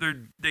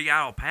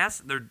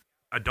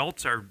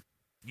adults are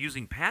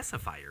using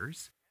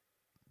pacifiers.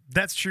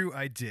 That's true.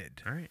 I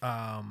did. All right.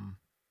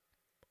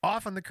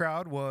 Often the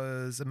crowd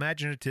was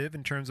imaginative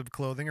in terms of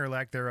clothing or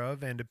lack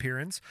thereof and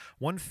appearance.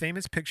 One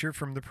famous picture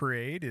from the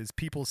parade is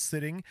people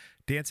sitting,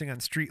 dancing on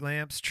street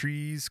lamps,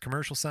 trees,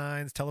 commercial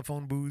signs,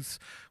 telephone booths,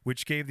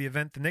 which gave the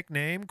event the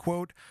nickname,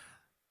 quote,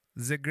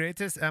 the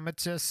greatest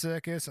amateur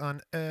circus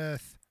on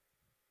earth.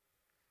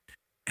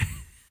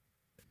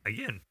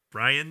 Again,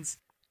 Brian's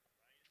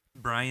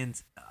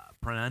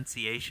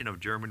pronunciation of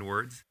German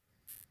words,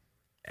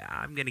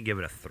 I'm going to give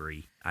it a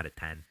 3 out of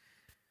 10.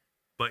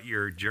 But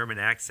your German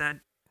accent,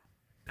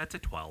 that's a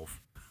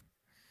 12.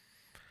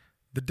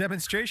 The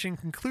demonstration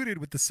concluded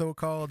with the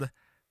so-called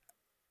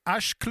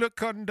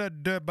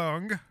Ashklukunda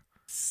Debung,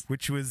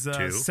 which was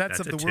sets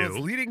of the world's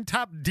leading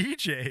top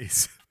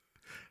DJs.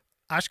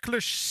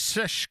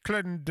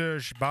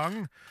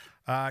 Ashklukundebung.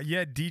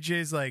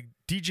 DJs like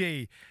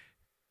DJ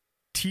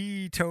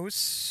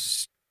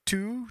Tiesto,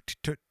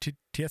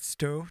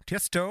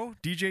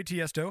 DJ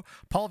Tiesto,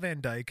 Paul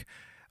Van Dyke,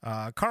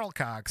 Carl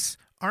Cox,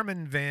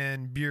 Armin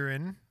van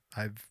Buren.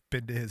 I've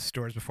been to his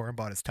stores before and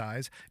bought his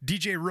ties.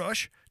 DJ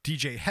Rush,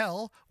 DJ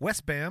Hell,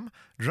 West Bam,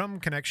 Drum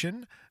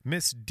Connection,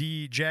 Miss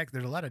D Jack.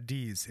 There's a lot of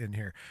D's in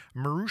here.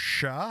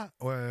 Marusha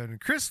and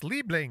Chris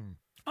Liebling.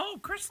 Oh,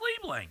 Chris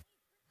Liebling.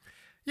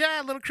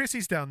 Yeah, little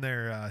Chrissy's down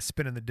there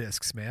spinning the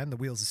discs, man. The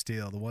wheels of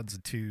steel, the ones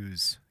and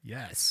twos.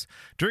 Yes.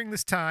 During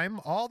this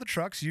time, all the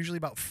trucks, usually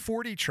about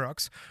 40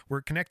 trucks,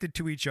 were connected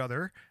to each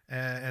other,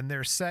 and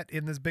they're set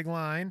in this big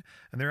line,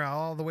 and they're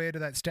all the way to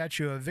that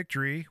Statue of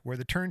Victory where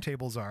the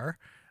turntables are.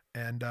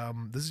 And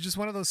this is just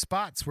one of those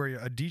spots where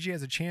a DJ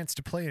has a chance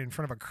to play in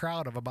front of a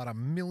crowd of about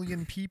 1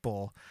 million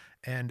people.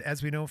 And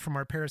as we know from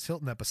our Paris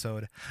Hilton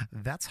episode,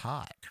 that's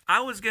hot.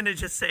 I was going to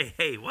just say,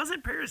 hey,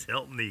 wasn't Paris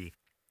Hilton the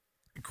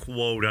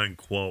quote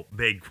unquote,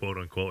 big quote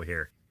unquote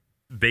here,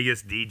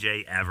 biggest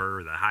DJ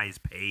ever, the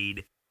highest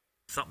paid,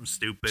 something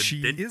stupid?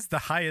 She is the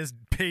highest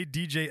paid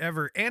DJ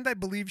ever, and I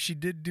believe she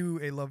did do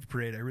a Love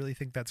Parade. I really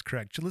think that's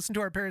correct. You listen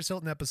to our Paris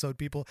Hilton episode,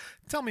 people.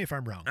 Tell me if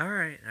I'm wrong. All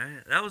right,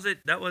 that was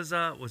it. That was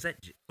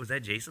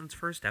that Jason's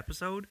first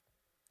episode?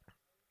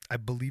 I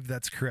believe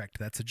that's correct.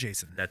 That's a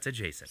Jason. That's a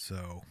Jason.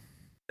 So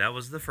that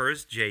was the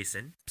first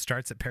Jason.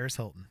 Starts at Paris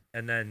Hilton.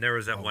 And then there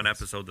was that one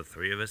episode the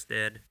three of us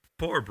did.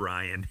 Poor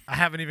Brian. I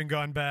haven't even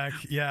gone back.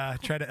 Yeah,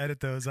 try to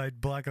edit those.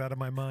 I'd block it out of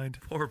my mind.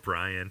 Poor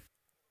Brian.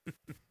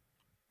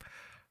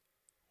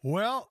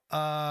 Well,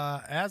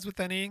 as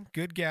with any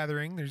good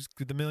gathering, there's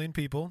the million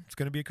people. It's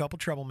going to be a couple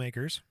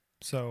troublemakers.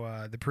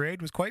 So the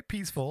parade was quite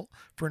peaceful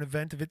for an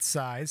event of its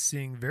size,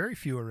 seeing very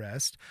few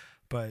arrests.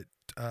 But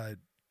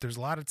there's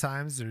a lot of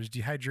times there's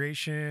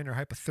dehydration or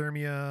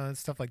hypothermia,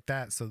 stuff like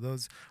that. So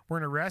those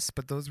weren't arrests,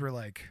 but those were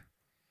like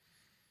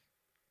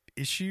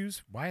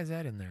issues. Why is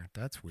that in there?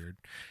 That's weird.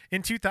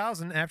 In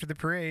 2000, after the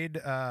parade,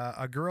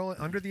 a girl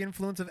under the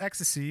influence of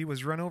ecstasy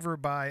was run over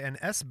by an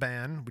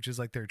S-Bahn, which is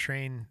like their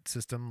train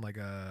system, like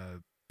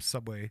a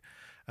subway,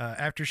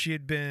 after she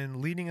had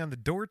been leaning on the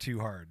door too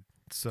hard.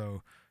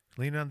 So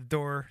leaning on the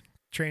door,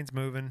 train's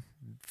moving,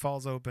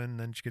 falls open,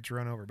 then she gets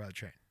run over by the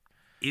train.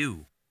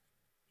 Ew.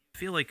 I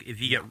feel like if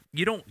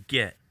you don't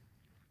get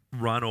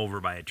run over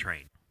by a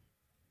train.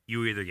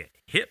 You either get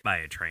hit by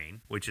a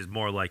train, which is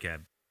more like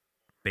a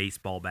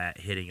baseball bat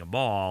hitting a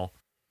ball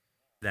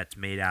that's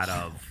made out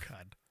of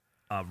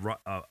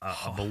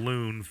a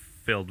balloon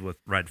filled with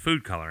red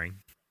food coloring.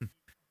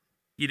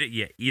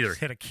 You either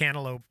hit a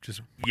cantaloupe,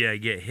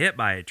 get hit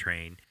by a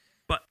train.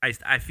 But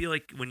I feel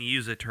like when you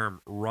use the term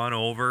run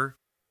over,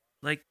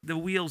 like the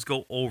wheels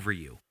go over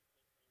you.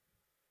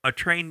 A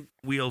train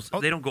wheels,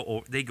 they don't go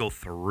over, they go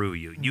through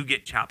you. You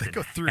get chopped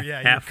in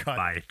half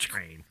by a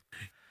train.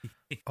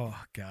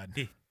 Oh God.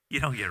 You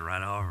don't get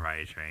run over by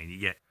a train.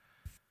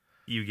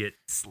 You get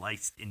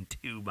sliced in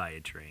two by a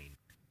train.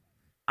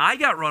 I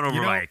got run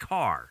over by a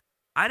car.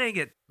 I didn't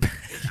get.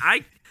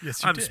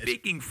 Yes, I'm did.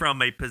 Speaking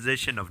from a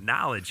position of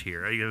knowledge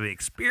here. I have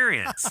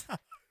experience.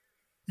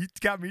 You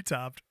got me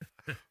topped.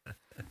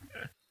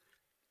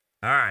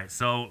 All right,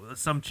 so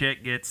some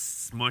chick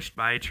gets smushed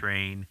by a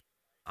train.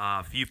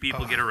 A few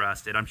people get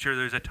arrested. I'm sure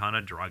there's a ton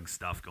of drug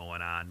stuff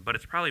going on, but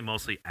it's probably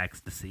mostly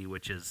ecstasy,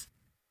 which is,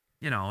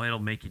 it'll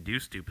make you do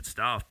stupid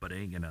stuff, but it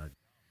ain't gonna.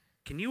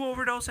 Can you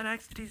overdose on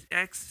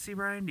ecstasy,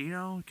 Brian? Do you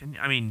know?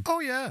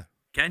 Oh yeah.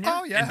 Can you?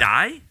 Oh yeah. And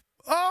die?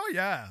 Oh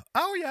yeah.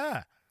 Oh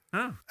yeah.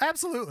 Oh.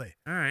 Absolutely.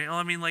 All right.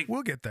 Well,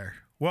 we'll get there.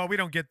 Well, we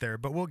don't get there,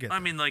 but we'll get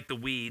there. Like the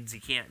weeds, you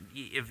can't.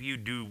 If you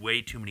do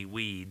way too many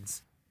weed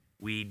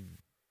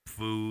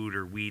food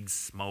or weed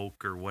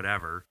smoke or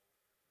whatever,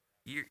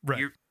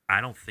 I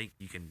don't think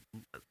you can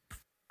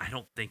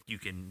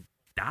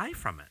die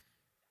from it.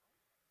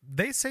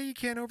 They say you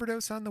can't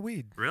overdose on the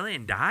weed. Really?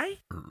 And die?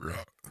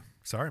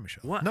 Sorry,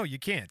 Michelle. What? No, you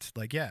can't.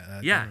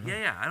 Yeah.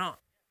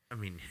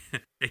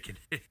 It can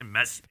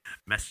mess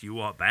you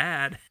up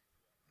bad,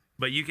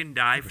 but you can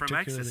die from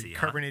ecstasy.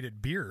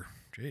 Carbonated beer.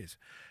 Jeez.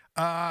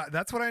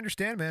 That's what I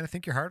understand, man. I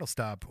think your heart will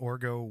stop or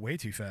go way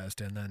too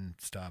fast and then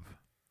stop.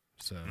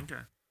 So.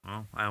 Okay.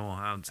 Well, I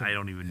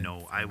don't even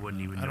know. I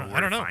wouldn't even know.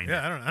 I don't know.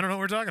 Yeah, I don't know what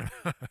we're talking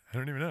about. I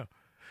don't even know.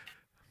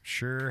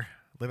 Sure,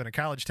 live in a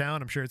college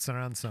town. I'm sure it's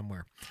around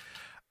somewhere.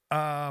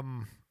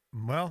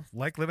 Well,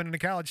 like living in a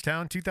college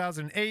town,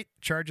 2008,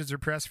 charges are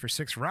pressed for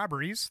 6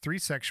 robberies, 3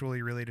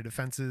 sexually related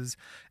offenses,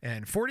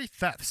 and 40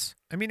 thefts.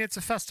 I mean, it's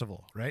a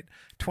festival, right?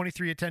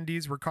 23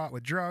 attendees were caught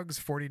with drugs,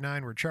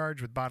 49 were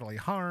charged with bodily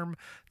harm.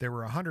 There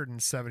were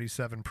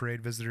 177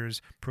 parade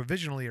visitors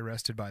provisionally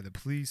arrested by the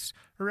police.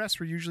 Arrests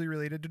were usually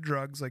related to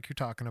drugs, like you're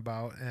talking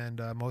about, and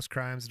most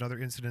crimes and other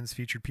incidents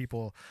featured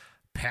people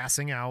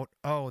passing out.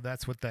 Oh,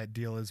 that's what that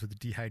deal is with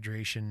the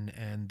dehydration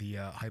and the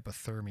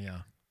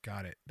hypothermia.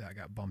 Got it. That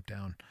got bumped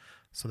down.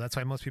 So that's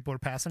why most people are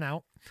passing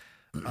out.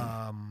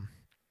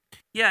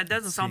 Yeah, it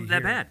doesn't sound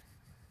that bad.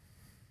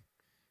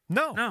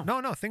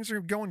 No. Things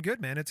are going good,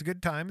 man. It's a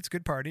good time. It's a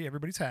good party.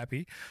 Everybody's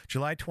happy.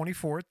 July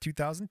 24th,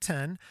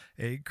 2010,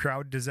 a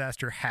crowd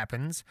disaster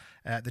happens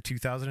at the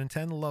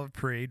 2010 Love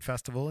Parade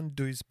Festival in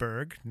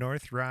Duisburg,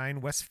 North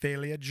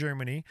Rhine-Westphalia,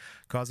 Germany,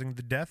 causing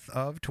the death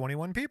of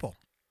 21 people.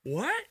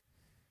 What?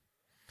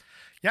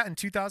 Yeah, in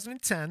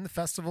 2010, the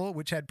festival,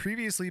 which had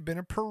previously been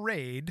a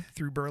parade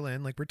through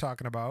Berlin, like we're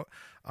talking about,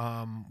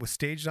 was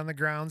staged on the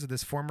grounds of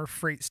this former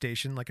freight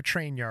station, like a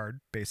train yard,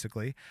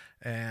 basically.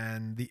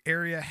 And the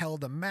area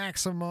held a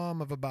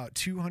maximum of about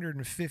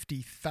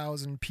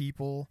 250,000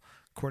 people,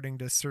 according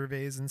to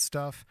surveys and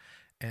stuff.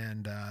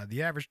 And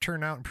the average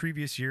turnout in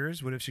previous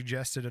years would have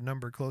suggested a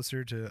number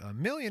closer to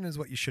 1 million is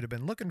what you should have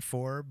been looking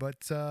for,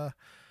 but that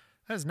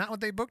is not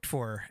what they booked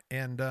for.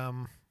 And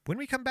when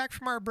we come back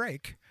from our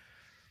break,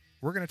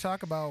 we're going to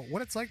talk about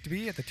what it's like to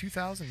be at the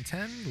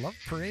 2010 Love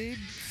Parade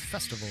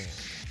Festival.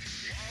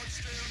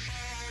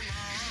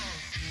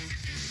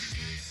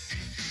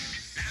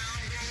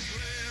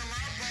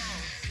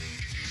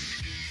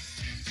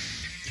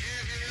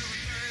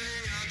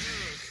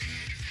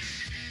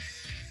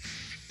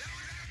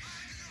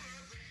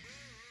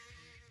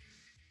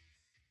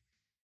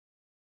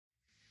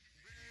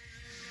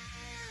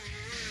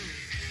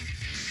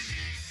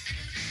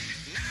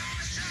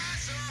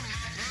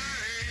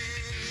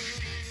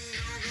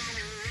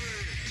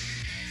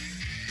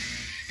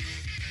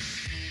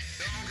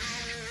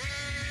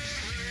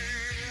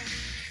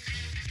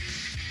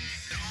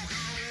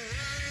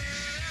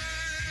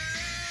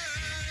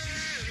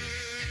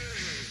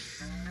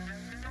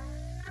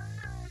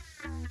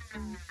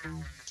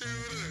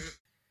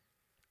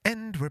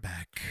 And we're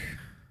back.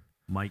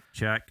 Mic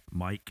check.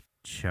 Mic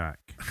check.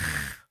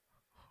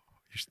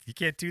 You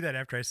can't do that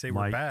after I say Mic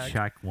we're back.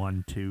 check.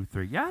 1, 2,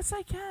 3. Yes,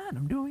 I can.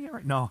 I'm doing it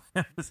right. No,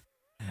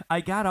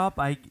 I got up.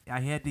 I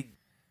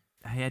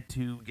had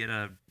to get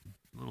a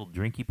little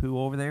drinky poo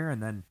over there,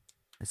 and then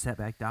I sat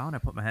back down. I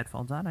put my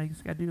headphones on. I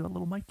just got to do a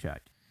little mic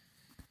check.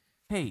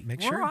 Hey,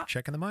 Make sure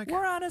checking the mic.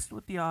 We're honest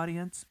with the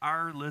audience.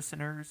 Our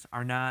listeners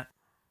are not.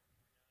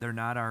 They're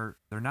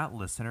not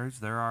listeners.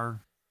 They're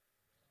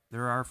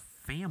our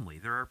family.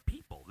 They're our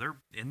people. They're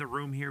in the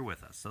room here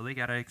with us, so they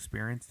got to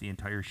experience the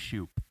entire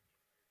shoot.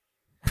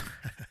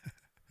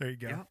 There you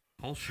go. Yeah,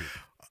 whole shoot.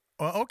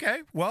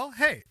 Okay. Well,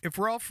 hey, if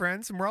we're all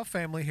friends and we're all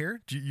family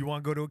here, do you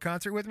want to go to a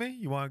concert with me?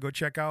 You want to go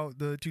check out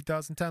the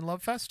 2010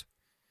 Love Fest?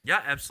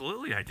 Yeah,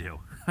 absolutely, I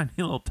do. I need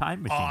a little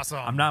time machine. Awesome.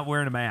 I'm not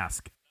wearing a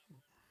mask.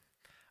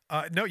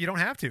 No, you don't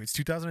have to. It's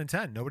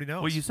 2010. Nobody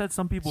knows. Well, you said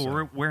some people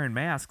were wearing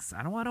masks.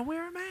 I don't want to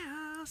wear a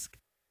mask.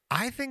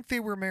 I think they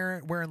were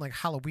wearing like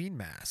Halloween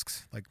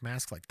masks, like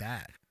masks like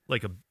that.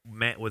 Like a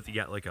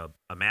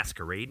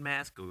masquerade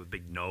mask with a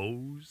big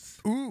nose.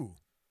 Ooh,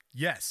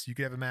 yes. You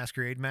could have a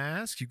masquerade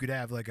mask. You could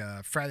have like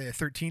a Friday the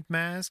 13th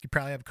mask. You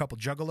probably have a couple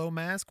Juggalo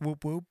masks.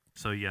 Whoop whoop.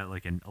 So you got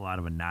like a lot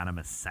of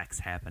anonymous sex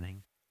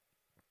happening.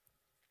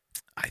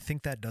 I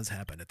think that does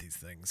happen at these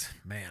things,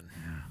 man.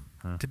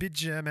 To be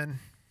German,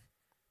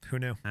 who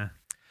knew?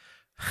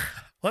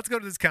 Let's go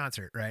to this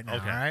concert right now.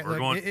 Okay, all right, we're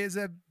going. It is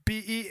a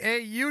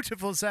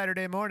beautiful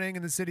Saturday morning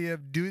in the city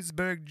of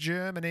Duisburg,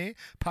 Germany.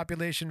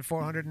 Population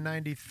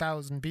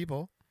 490,000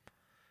 people.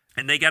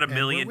 And they got 1 And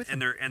million, we're with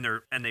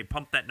and they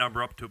pumped that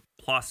number up to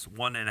plus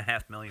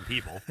 1.5 million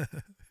people.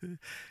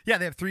 Yeah,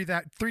 they have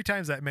three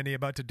times that many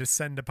about to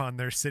descend upon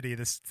their city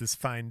this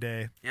fine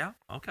day. Yeah.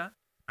 Okay.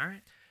 All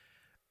right.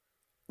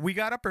 We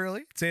got up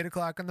early. It's 8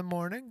 o'clock in the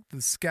morning.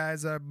 The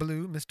skies are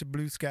blue, Mr.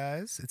 Blue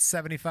Skies. It's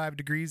 75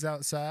 degrees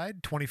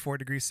outside, 24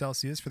 degrees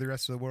Celsius for the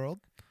rest of the world.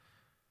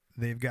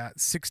 They've got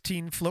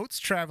 16 floats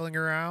traveling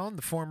around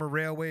the former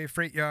railway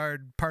freight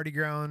yard party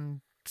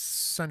ground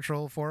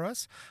central for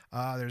us.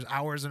 There's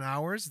hours and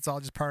hours. It's all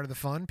just part of the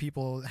fun.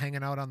 People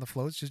hanging out on the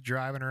floats, just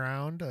driving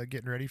around,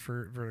 getting ready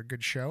for a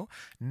good show.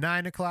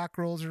 9 o'clock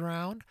rolls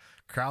around.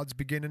 Crowds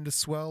beginning to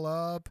swell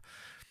up.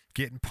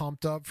 Getting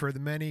pumped up for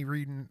the many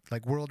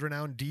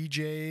world-renowned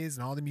DJs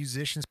and all the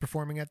musicians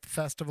performing at the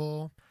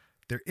festival.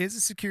 There is a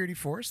security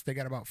force. They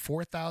got about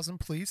 4,000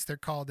 police. They're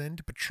called in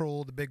to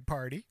patrol the big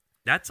party.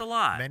 That's a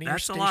lot. Many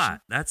That's are a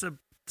lot. That's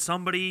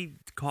somebody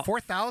called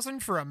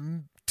 4,000 for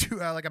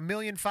like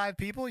 1,000,005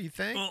 people. You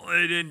think? Well,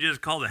 they didn't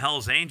just call the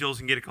Hells Angels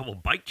and get a couple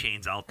bike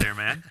chains out there,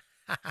 man.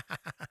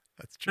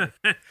 That's true.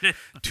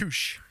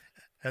 Touche,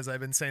 as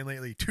I've been saying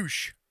lately.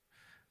 Touche.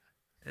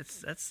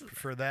 That's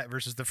For that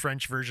versus the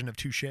French version of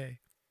touche.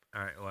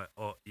 all right.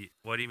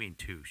 What do you mean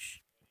touche?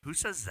 Who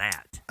says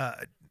that?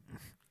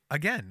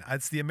 Again,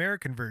 it's the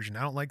American version.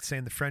 I don't like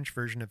saying the French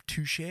version of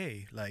touche.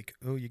 Like,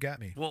 oh, you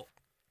got me. Well,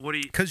 what do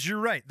you? Because you're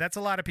right. That's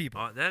a lot of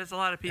people. That is a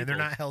lot of people, And they're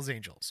not Hells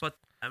Angels. But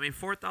I mean,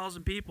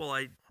 4,000 people.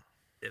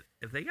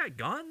 If they got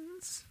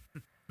guns,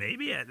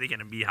 maybe they're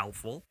gonna be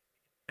helpful.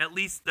 At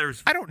least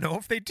there's. I don't know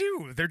if they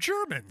do. They're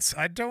Germans.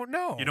 I don't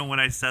know. You know, when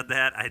I said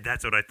that,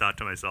 that's what I thought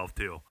to myself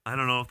too. I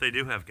don't know if they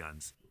do have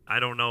guns. I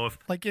don't know if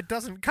Like, it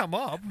doesn't come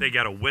up. they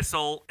got a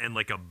whistle and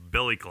like a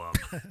billy club.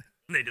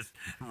 They just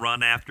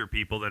run after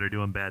people that are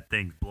doing bad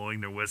things,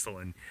 blowing their whistle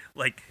and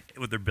like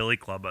with their billy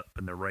club up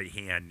in their right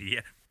hand.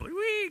 Yeah. Or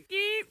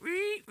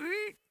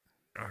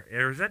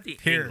is that the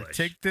Here, English?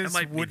 take this that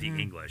might be the wooden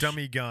English.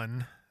 dummy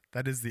gun.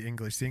 That is the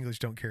English. The English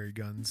don't carry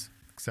guns,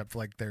 except for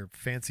like their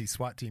fancy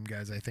SWAT team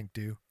guys, I think,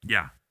 do.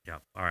 Yeah.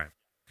 All right.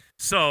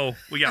 So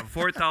we got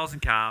 4,000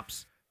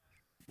 cops.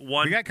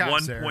 We got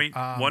cops there.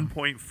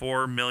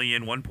 1.4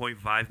 million,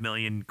 1.5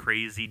 million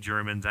crazy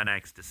Germans on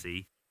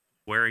ecstasy,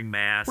 wearing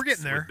masks. We're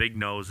getting there. With big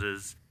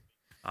noses.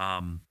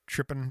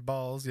 Tripping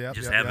balls, yeah.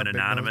 Just having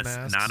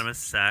anonymous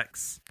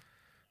sex.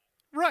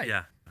 Right.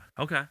 Yeah.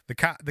 Okay.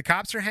 The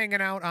cops are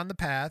hanging out on the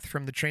path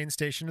from the train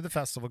station to the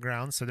festival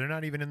grounds, so they're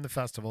not even in the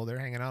festival. They're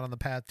hanging out on the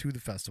path to the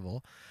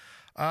festival.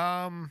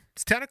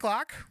 It's 10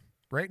 o'clock.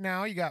 Right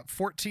now, you got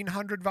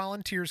 1,400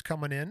 volunteers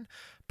coming in.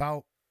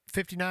 About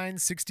 59,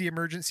 60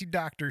 emergency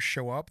doctors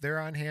show up. They're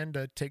on hand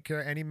to take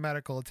care of any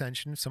medical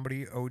attention. If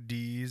somebody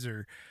ODs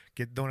or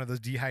get one of those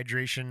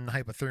dehydration,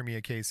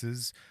 hypothermia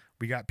cases,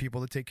 we got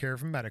people to take care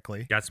of them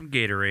medically. Got some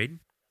Gatorade.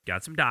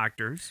 Got some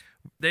doctors.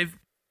 They've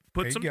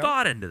put some go.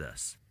 thought into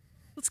this.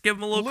 Let's give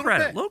them a little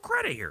credit. bit. Little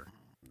credit here.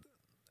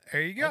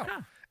 There you go. Okay.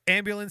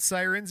 Ambulance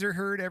sirens are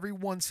heard every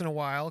once in a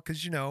while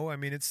because,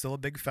 it's still a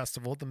big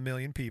festival with 1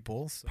 million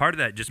people. So. Part of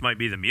that just might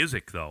be the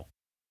music, though.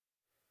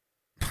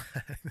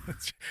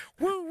 Woo,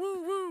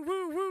 woo, woo,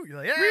 woo, woo. You're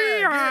like,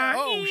 yeah.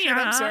 Oh, shit,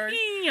 I'm sorry.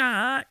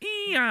 I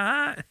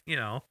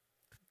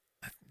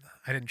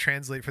didn't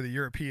translate for the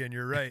European.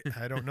 You're right.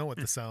 I don't know what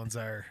the sounds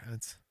are.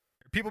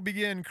 People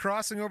begin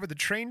crossing over the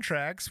train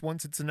tracks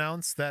once it's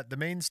announced that the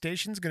main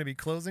station's going to be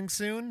closing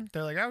soon.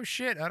 They're like, oh,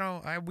 shit,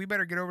 we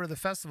better get over to the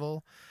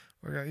festival.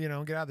 We're going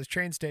to, get out of this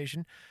train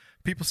station.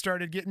 People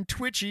started getting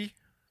twitchy.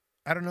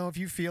 I don't know if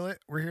you feel it.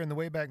 We're here in the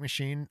Wayback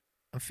Machine.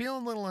 I'm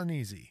feeling a little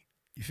uneasy.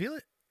 You feel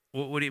it?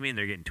 What do you mean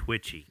they're getting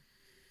twitchy?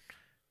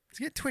 Let's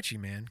get twitchy,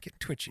 man. Get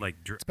twitchy. Like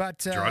it's about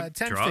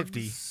 10:50.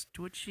 Drugs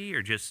twitchy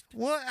or just?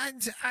 Well,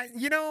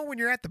 when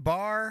you're at the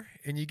bar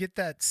and you get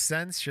that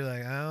sense, you're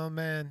like, oh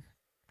man,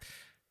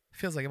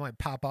 feels like it might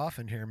pop off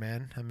in here,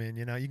 man. I mean,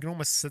 you can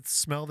almost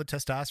smell the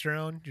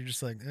testosterone. You're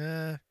just like,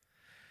 there's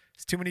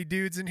too many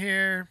dudes in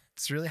here.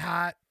 It's really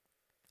hot.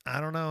 I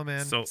don't know,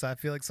 man. So I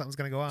feel like something's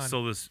gonna go on.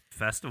 So this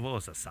festival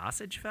is a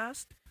sausage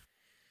fest?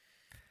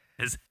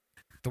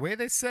 The way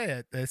they say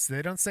it, they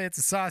don't say it's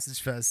a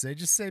sausage fest. They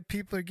just say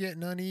people are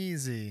getting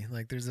uneasy.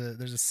 Like there's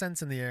a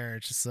sense in the air.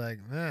 It's just like,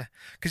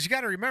 because you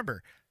got to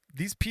remember,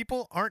 these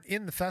people aren't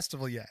in the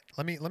festival yet.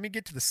 Let me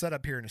get to the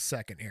setup here in a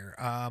second. Here,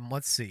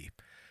 let's see.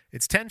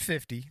 It's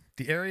 10:50.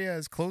 The area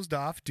is closed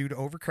off due to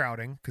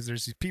overcrowding because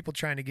there's these people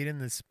trying to get in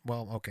this.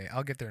 Well, okay,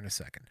 I'll get there in a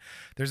second.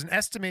 There's an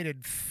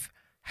estimated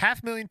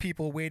 500,000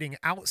 people waiting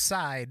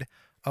outside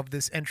of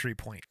this entry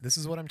point. This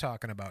is what I'm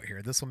talking about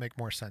here. This will make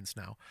more sense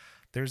now.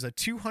 There's a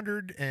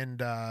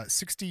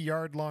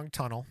 260-yard long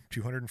tunnel,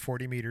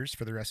 240 meters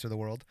for the rest of the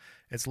world.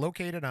 It's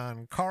located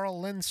on Carl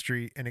Lynn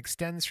Street and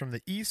extends from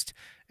the east,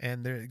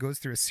 and it goes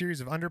through a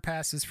series of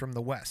underpasses from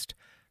the west.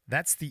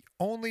 That's the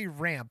only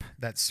ramp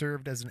that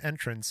served as an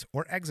entrance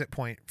or exit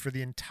point for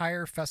the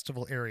entire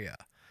festival area.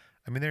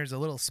 I mean, there's a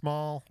little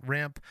small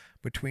ramp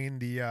between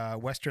the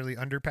westerly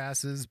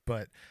underpasses,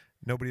 but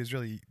nobody is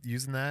really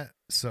using that.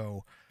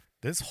 So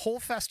this whole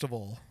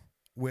festival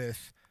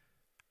with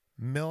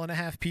 1.5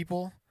 million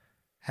people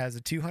has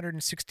a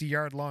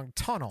 260-yard long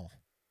tunnel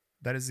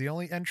that is the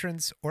only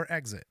entrance or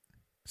exit.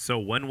 So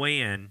one way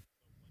in,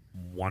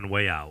 one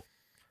way out.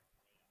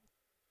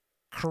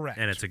 Correct.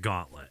 And it's a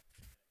gauntlet.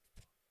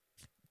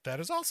 That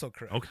is also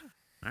correct. Okay.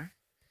 All right.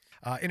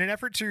 In an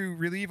effort to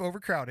relieve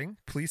overcrowding,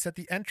 police at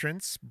the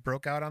entrance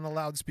broke out on the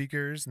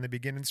loudspeakers and they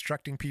began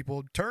instructing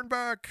people, turn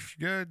back,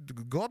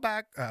 go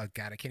back. God,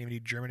 I can't even do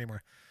German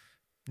anymore.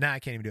 Nah, I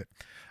can't even do it.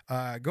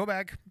 Go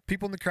back.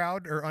 People in the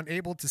crowd are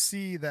unable to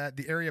see that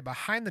the area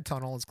behind the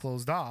tunnel is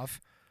closed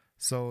off.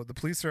 So the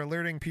police are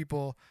alerting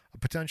people a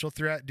potential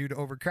threat due to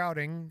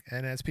overcrowding.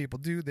 And as people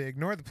do, they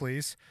ignore the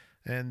police.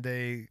 And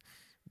the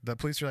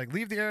police are like,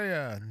 leave the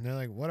area. And they're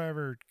like,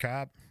 whatever,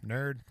 cop,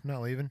 nerd,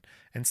 not leaving.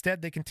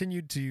 Instead, they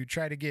continued to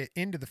try to get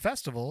into the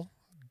festival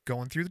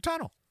going through the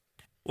tunnel.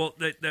 Well,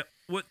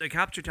 what the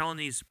cops are telling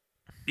these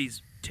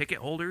ticket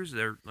holders,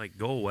 they're like,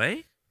 go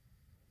away?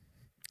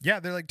 Yeah,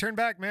 they're like, turn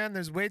back, man.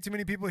 There's way too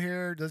many people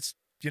here. Let's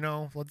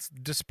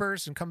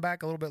disperse and come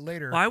back a little bit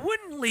later. Well, I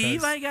wouldn't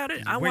leave. I got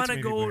it. I want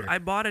to go. I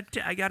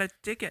got a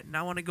ticket, and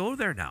I want to go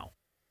there now.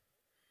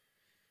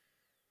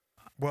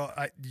 Well,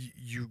 I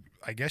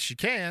guess you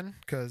can,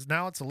 because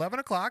now it's 11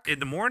 o'clock. In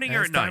the morning or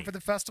at it's time night? for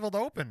the festival to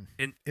open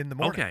in the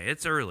morning. Okay,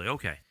 it's early.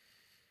 Okay.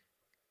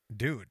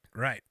 Dude,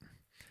 right.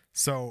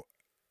 So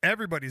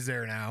everybody's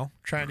there now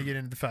trying to get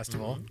into the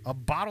festival. Mm-hmm. A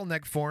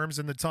bottleneck forms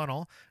in the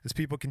tunnel as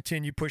people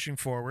continue pushing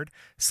forward.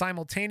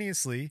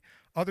 Simultaneously,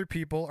 other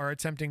people are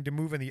attempting to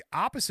move in the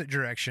opposite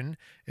direction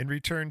and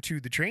return to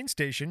the train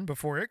station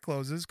before it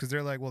closes because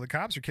they're like, well, the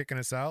cops are kicking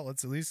us out.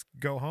 Let's at least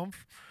go home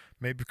for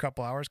maybe a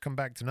couple hours, come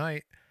back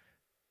tonight.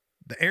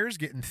 The air's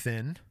getting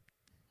thin.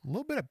 A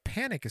little bit of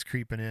panic is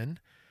creeping in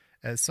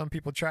as some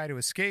people try to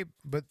escape,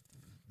 but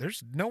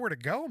there's nowhere to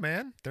go,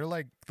 man. They're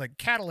like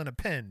cattle in a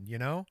pen, you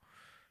know?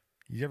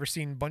 You ever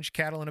seen a bunch of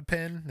cattle in a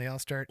pen? They all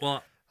start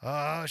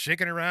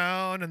shaking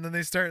around, and then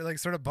they start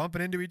sort of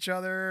bumping into each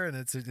other, and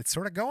it's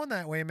sort of going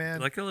that way, man.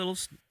 Like a little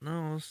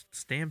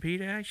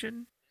stampede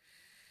action.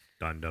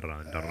 Dun dun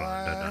dun dun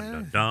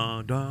dun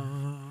dun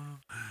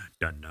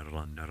dun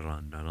dun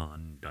dun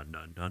dun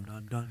dun dun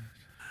dun dun.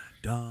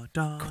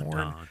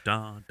 Corn.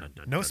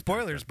 No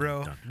spoilers,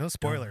 bro. No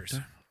spoilers.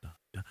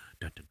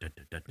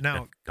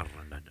 Now,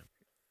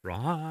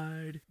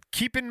 ride.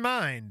 Keep in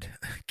mind,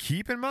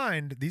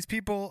 these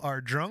people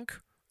are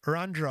drunk or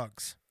on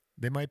drugs.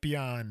 They might be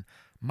on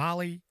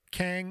Molly,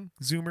 Kang,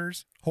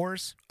 Zoomers,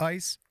 Horse,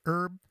 Ice,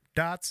 Herb,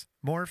 Dots,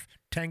 Morph,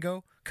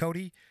 Tango,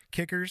 Cody,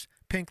 Kickers,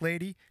 Pink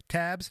Lady,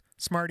 Tabs,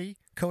 Smarty,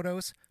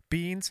 Kodos,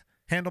 Beans,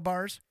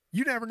 Handlebars.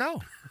 You never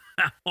know.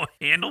 Oh,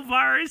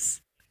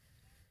 handlebars?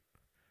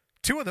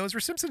 2 of those were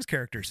Simpsons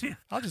characters. Yeah.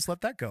 I'll just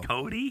let that go.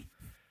 Cody?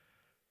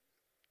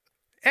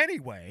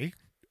 Anyway,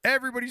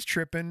 everybody's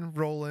tripping,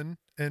 rolling,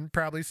 and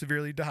probably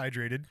severely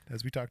dehydrated,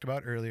 as we talked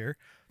about earlier.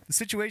 The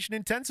situation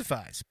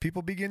intensifies.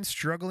 People begin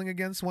struggling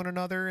against one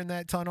another in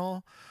that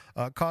tunnel,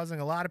 causing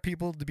a lot of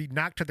people to be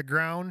knocked to the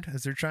ground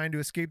as they're trying to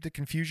escape the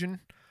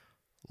confusion.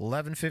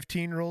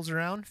 11:15 rolls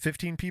around.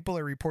 15 people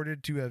are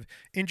reported to have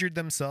injured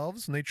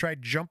themselves when they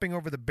tried jumping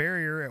over the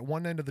barrier at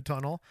one end of the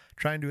tunnel,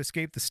 trying to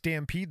escape the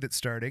stampede that's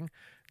starting.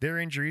 Their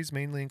injuries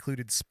mainly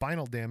included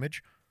spinal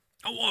damage.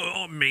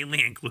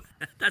 Mainly include.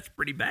 That's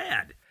pretty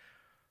bad.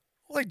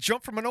 Well, they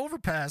jumped from an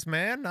overpass,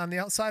 man, on the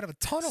outside of a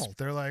tunnel.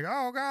 They're like,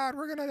 oh, God,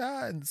 we're going to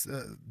die. And,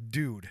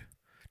 dude,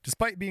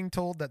 despite being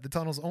told that the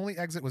tunnel's only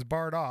exit was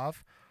barred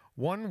off,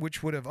 one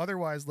which would have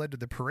otherwise led to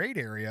the parade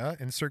area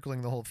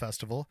encircling the whole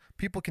festival,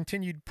 people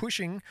continued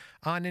pushing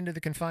on into the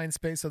confined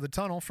space of the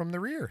tunnel from the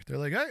rear. They're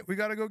like, hey, we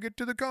got to go get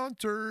to the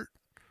concert.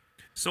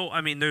 So,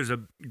 I mean, there's a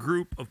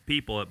group of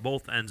people at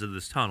both ends of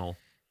this tunnel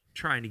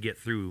trying to get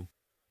through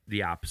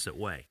the opposite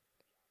way.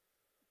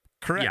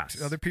 Correct.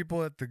 Yes. Other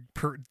people at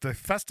the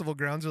festival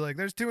grounds are like,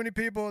 there's too many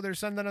people. They're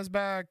sending us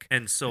back.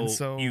 And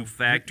so you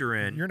factor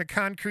in... You're in a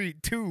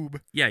concrete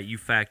tube. Yeah, you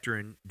factor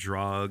in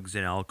drugs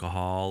and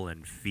alcohol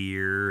and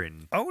fear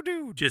and... Oh,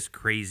 dude. Just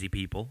crazy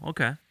people.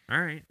 Okay. All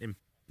right. And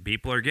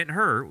people are getting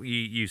hurt,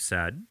 you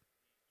said.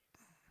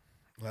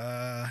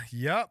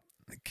 Yep.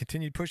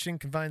 Continued pushing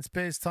confined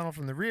space tunnel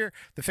from the rear.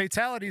 The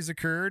fatalities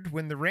occurred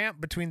when the ramp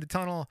between the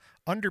tunnel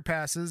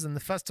underpasses and the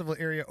festival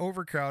area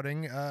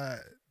overcrowding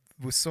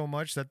was so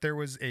much that there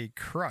was a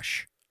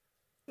crush.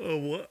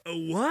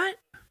 What?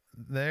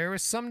 There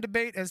was some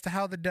debate as to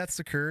how the deaths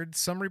occurred.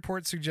 Some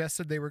reports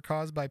suggested they were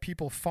caused by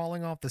people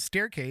falling off the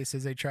staircase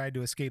as they tried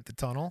to escape the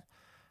tunnel.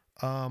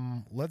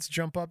 Let's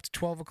jump up to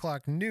 12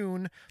 o'clock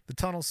noon. The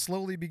tunnel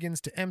slowly begins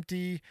to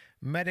empty.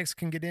 Medics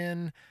can get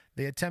in.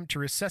 They attempt to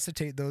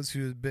resuscitate those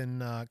who have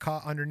been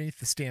caught underneath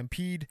the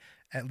stampede.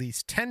 At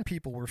least 10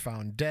 people were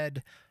found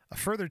dead. A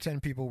further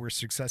 10 people were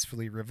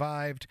successfully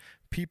revived.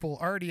 People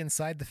already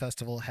inside the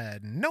festival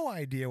had no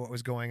idea what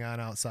was going on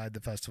outside the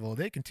festival.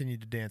 They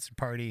continued to dance and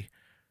party.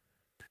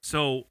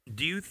 So,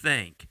 do you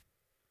think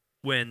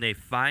when they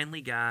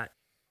finally got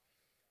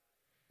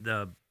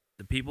the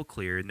people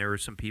cleared and there were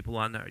some people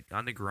on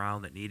the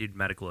ground that needed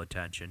medical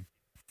attention,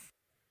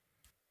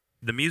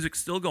 the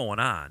music's still going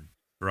on,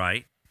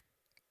 right?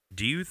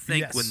 Do you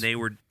think Yes. when they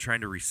were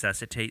trying to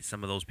resuscitate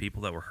some of those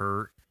people that were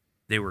hurt,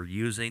 they were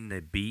using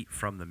the beat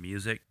from the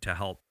music to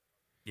help,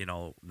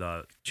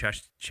 the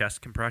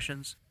chest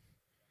compressions?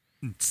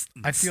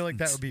 I feel like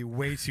that would be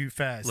way too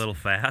fast. A little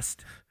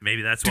fast.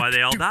 Maybe that's why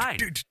they all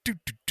died.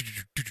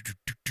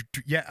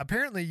 Yeah,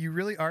 apparently you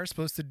really are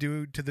supposed to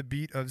do to the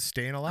beat of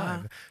Staying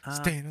Alive.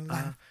 Staying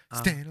alive,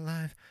 staying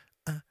alive,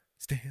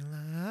 staying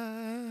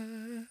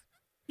alive.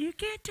 You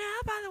can't tell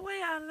by the way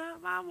I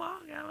love my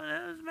walk. I'm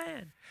a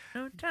man.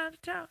 No time to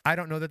tell. I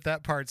don't know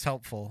that part's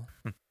helpful.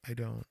 I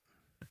don't.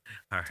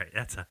 All right,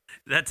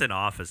 that's an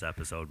Office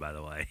episode, by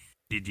the way.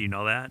 Did you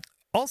know that?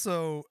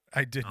 Also,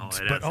 I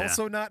didn't, but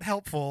also not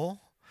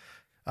helpful.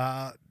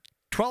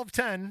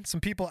 12:10, some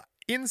people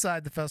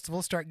inside the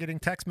festival start getting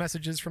text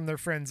messages from their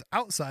friends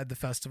outside the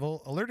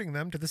festival, alerting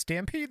them to the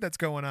stampede that's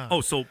going on.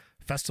 Oh, so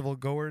festival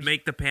goers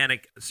make the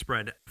panic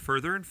spread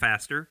further and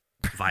faster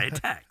via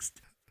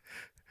text.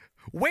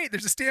 Wait,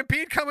 there's a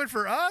stampede coming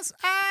for us?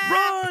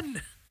 Ah!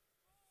 Run!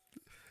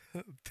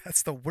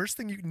 That's the worst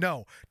thing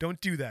No, don't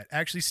do that.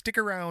 Actually, stick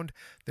around.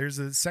 There's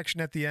a section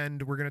at the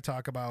end we're going to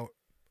talk about.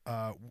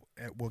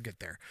 We'll get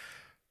there.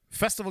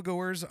 Festival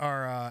goers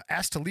are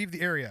asked to leave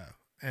the area,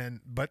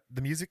 but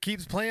the music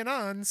keeps playing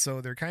on,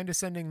 so they're kind of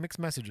sending mixed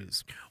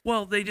messages.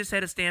 Well, they just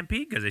had a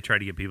stampede because they tried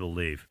to get people to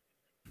leave.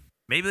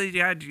 Maybe they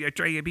tried to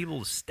try to get people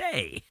to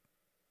stay.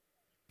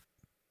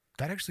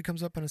 That actually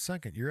comes up in a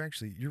second.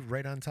 You're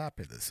right on top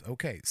of this.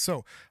 Okay,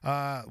 so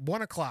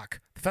 1 o'clock.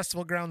 The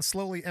festival grounds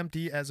slowly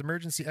empty as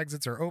emergency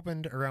exits are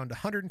opened. Around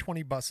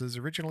 120 buses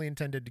originally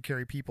intended to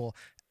carry people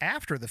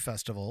after the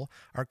festival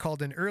are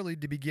called in early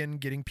to begin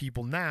getting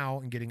people now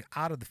and getting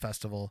out of the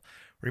festival.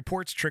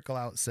 Reports trickle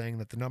out saying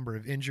that the number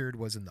of injured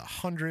was in the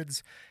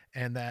hundreds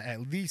and that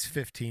at least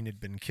 15 had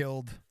been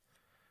killed.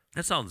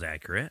 That sounds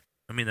accurate.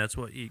 I mean, that's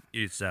what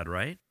you said,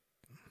 right?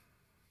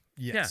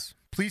 Yes. Yeah.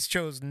 Police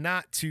chose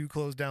not to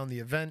close down the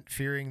event,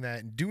 fearing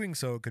that doing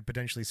so could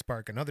potentially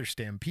spark another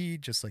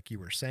stampede, just like you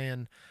were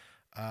saying.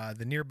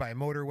 The nearby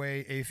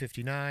motorway,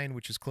 A59,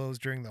 which is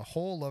closed during the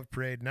whole Love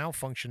Parade, now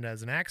functioned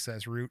as an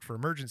access route for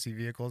emergency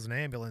vehicles and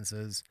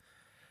ambulances.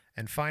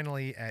 And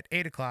finally, at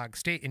 8 o'clock,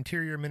 State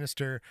Interior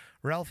Minister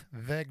Ralph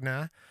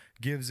Wegener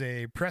gives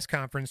a press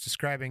conference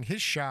describing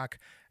his shock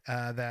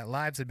that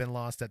lives had been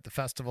lost at the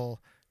festival.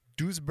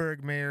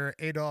 Duisburg Mayor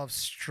Adolf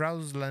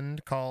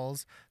Strausland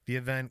calls the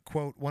event,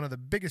 quote, one of the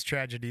biggest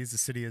tragedies the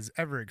city has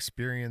ever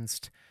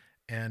experienced.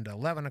 and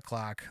 11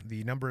 o'clock,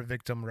 the number of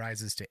victims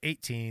rises to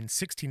 18,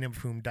 16 of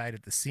whom died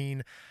at the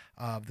scene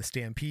of the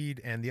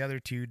stampede, and the other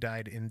 2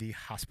 died in the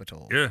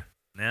hospital. Yeah,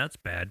 that's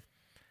bad.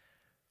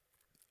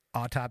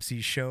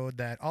 Autopsies showed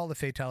that all the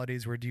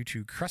fatalities were due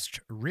to crushed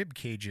rib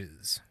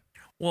cages.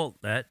 Well,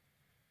 that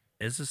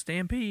is a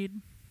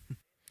stampede.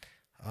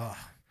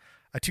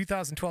 A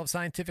 2012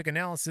 scientific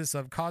analysis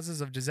of causes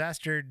of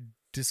disaster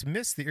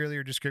dismissed the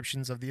earlier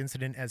descriptions of the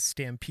incident as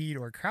stampede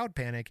or crowd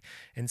panic,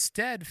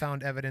 instead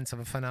found evidence of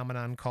a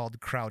phenomenon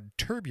called crowd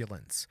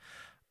turbulence.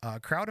 A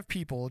crowd of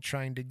people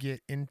trying to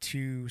get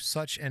into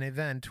such an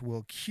event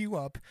will queue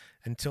up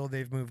until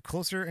they've moved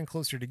closer and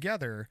closer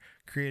together,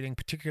 creating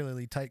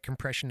particularly tight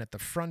compression at the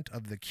front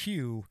of the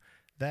queue.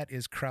 That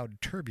is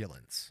crowd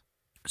turbulence.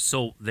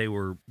 So they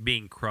were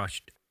being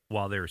crushed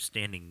while they were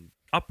standing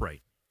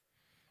upright.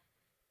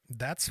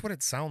 That's what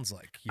it sounds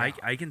like. Yeah.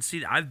 I can see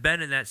that. I've been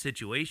in that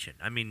situation.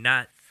 I mean,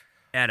 not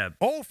at a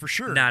for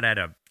sure. Not at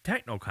a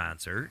techno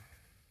concert,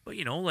 but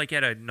like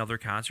at another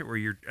concert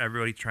where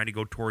everybody's trying to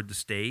go toward the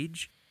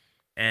stage,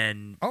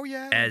 and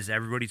as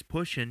everybody's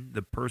pushing,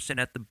 the person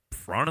at the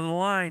front of the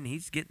line,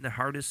 he's getting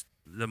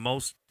the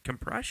most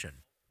compression.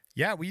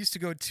 Yeah, we used to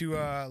go to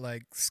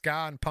like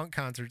ska and punk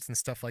concerts and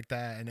stuff like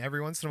that, and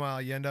every once in a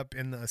while you end up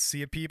in a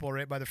sea of people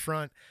right by the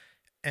front.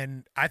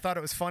 And I thought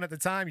it was fun at the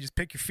time. You just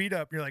pick your feet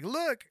up and you're like,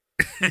 look,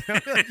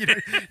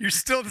 you're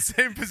still in the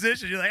same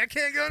position. You're like, I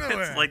can't go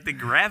nowhere. It's like the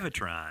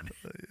Gravitron.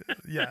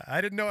 Yeah, I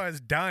didn't know I was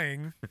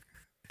dying.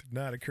 Did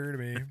not occur to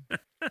me.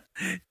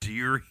 Do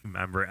you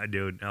remember,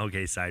 dude?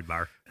 Okay,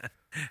 sidebar.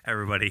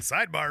 Everybody,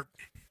 sidebar.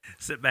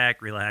 Sit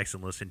back, relax,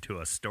 and listen to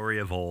a story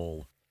of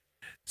old.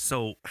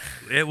 So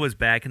it was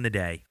back in the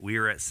day. We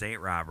were at St.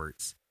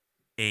 Robert's,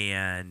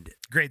 and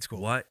grade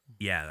school. What?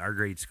 Yeah, our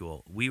grade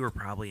school. We were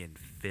probably in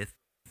fifth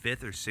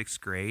or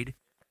sixth grade,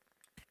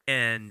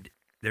 and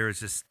there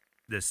was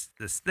this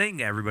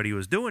thing everybody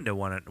was doing to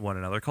one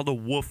another called a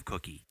wolf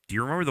cookie. Do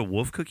you remember the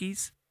wolf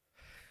cookies?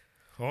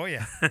 Oh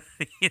yeah.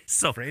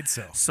 Afraid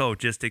so. So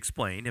just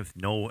explain if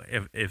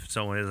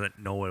someone doesn't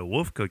know what a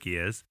wolf cookie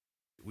is.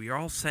 We are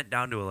all sent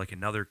down to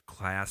another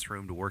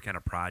classroom to work on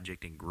a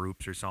project in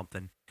groups or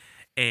something.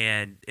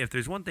 And if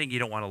there's one thing you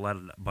don't want to let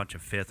a bunch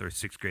of fifth or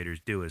sixth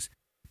graders do is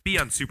be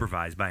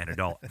unsupervised by an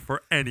adult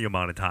for any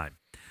amount of time.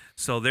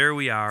 So there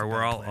we are.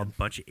 We're all a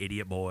bunch of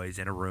idiot boys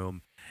in a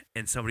room,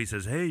 and somebody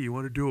says, "Hey, you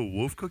want to do a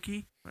wolf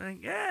cookie?" I'm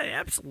like, "Yeah,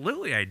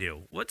 absolutely, I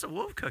do. What's a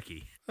wolf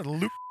cookie?"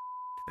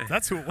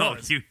 That's who it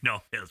was. It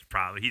was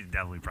probably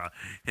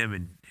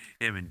him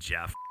and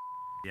Jeff.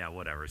 Yeah,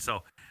 whatever.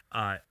 So,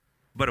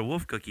 but a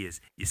wolf cookie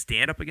is you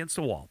stand up against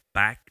the wall,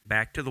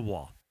 back to the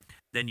wall.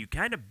 Then you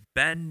kind of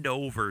bend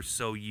over,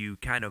 so you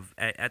kind of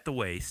at the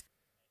waist,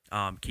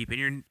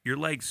 keeping your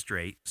legs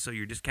straight. So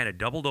you're just kind of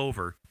doubled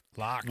over.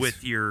 Locked.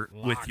 With your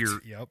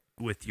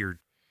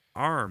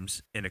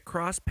arms in a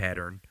cross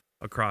pattern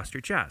across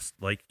your chest,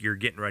 like you're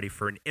getting ready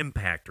for an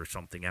impact or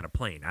something on a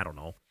plane. I don't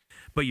know,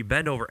 but you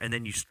bend over and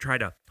then you try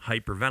to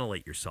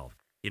hyperventilate yourself.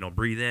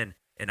 Breathe in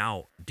and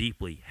out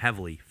deeply,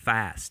 heavily,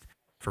 fast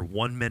for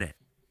 1 minute,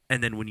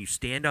 and then when you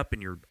stand up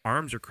and your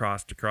arms are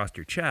crossed across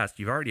your chest,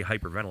 you've already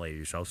hyperventilated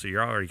yourself, so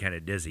you're already kind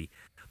of dizzy.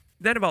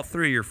 Then about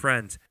 3 of your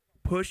friends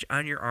push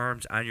on your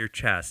arms on your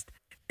chest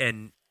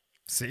and.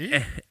 See?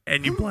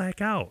 And you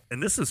black out.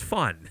 And this is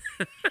fun.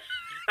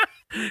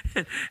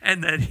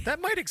 And then that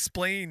might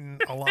explain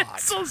a lot.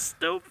 It's so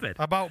stupid.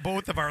 About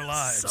both of our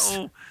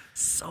lives.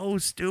 So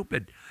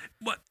stupid.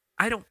 But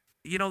I don't,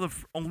 the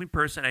only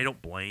person I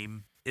don't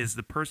blame is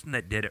the person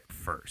that did it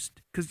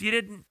first. Because you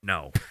didn't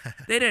know.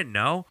 They didn't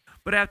know.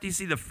 But after you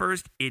see the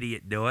first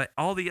idiot do it,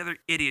 all the other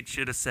idiots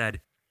should have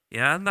said,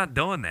 I'm not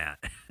doing that.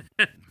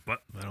 But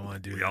I don't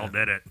want to do that. We all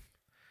did it.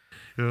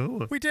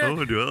 We did. I want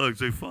to do it. It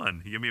looks like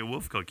fun. Give me a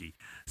wolf cookie.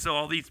 So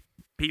all these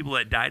people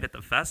that died at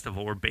the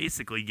festival were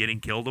basically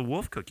getting killed with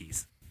wolf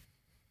cookies.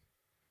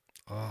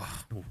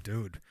 Oh,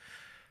 dude.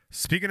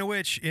 Speaking of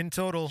which, in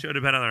total... Should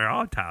have been on their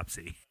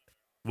autopsy.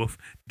 Wolf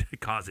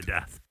cause of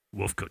death.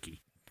 Wolf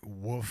cookie.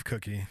 Wolf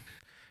cookie.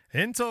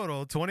 In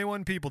total,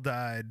 21 people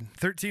died,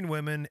 13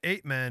 women,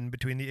 8 men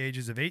between the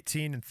ages of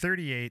 18 and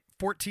 38.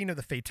 14 of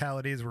the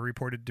fatalities were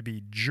reported to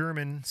be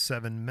German,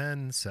 7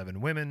 men,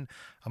 7 women.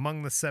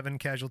 Among the 7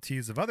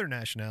 casualties of other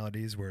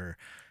nationalities were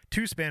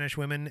 2 Spanish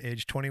women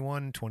aged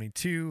 21,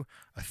 22,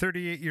 a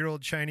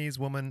 38-year-old Chinese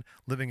woman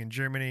living in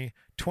Germany,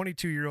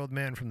 22-year-old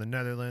man from the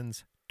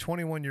Netherlands,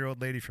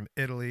 21-year-old lady from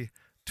Italy,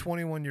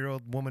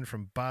 21-year-old woman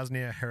from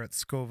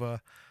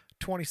Bosnia-Herzegovina,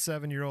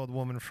 27-year-old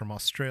woman from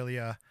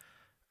Australia,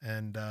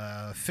 and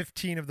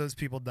 15 of those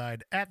people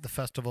died at the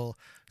festival.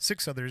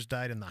 6 others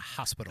died in the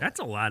hospital. That's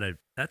a lot of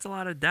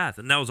death.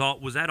 And that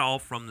was that all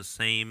from the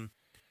same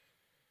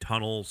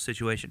tunnel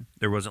situation?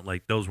 There wasn't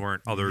those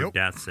weren't other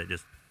deaths that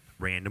just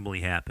randomly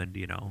happened,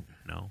 No.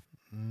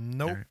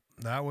 Nope. Right.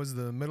 That was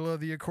the middle of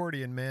the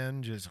accordion,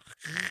 man. Just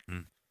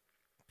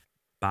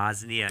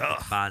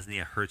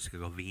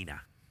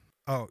Bosnia-Herzegovina.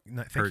 Oh,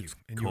 no, thank you.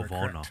 And you are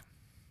correct.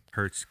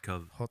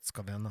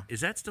 Herzegovina.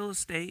 Is that still a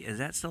state? Is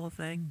that still a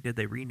thing? Did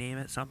they rename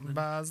it something?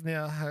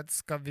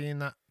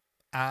 Bosnia-Herzegovina.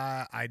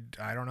 I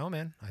don't know,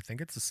 man. I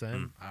think it's the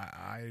same.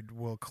 I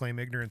will claim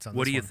ignorance on this.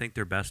 What do you one. think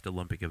their best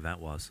Olympic event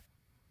was?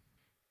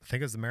 I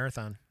think it was the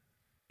marathon.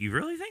 You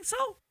really think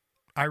so?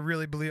 I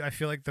really believe. I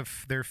feel like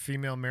their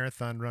female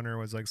marathon runner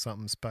was like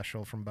something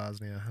special from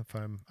Bosnia.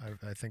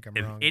 I think I'm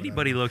If wrong. but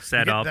anybody looks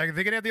that up, are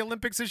they gonna have the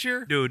Olympics this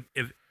year, dude.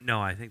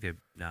 I think they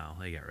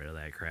got rid of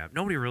that crap.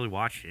 Nobody really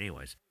watched it,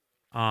 anyways.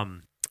 I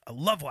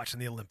love watching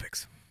the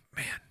Olympics,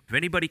 man. If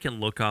anybody can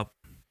look up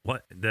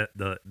what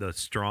the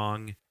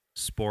strong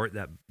sport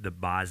that the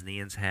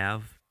Bosnians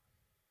have,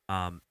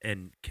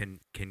 and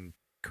can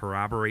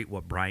corroborate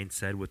what Brian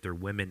said with their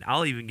women,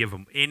 I'll even give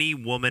them any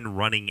woman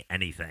running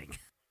anything.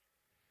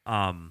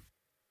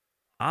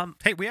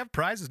 Hey, we have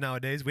prizes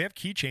nowadays. We have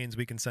keychains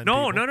we can send.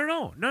 No.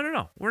 people.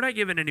 We're not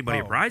giving anybody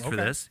a prize for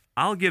okay. this.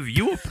 I'll give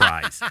you a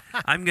prize.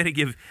 I'm gonna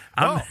give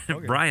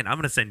okay. Brian. I'm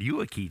gonna send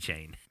you a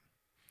keychain.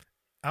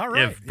 All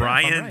right. If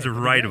Brian's I'm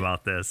right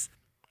about this,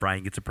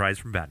 Brian gets a prize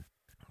from Ben.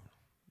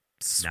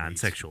 Sweet.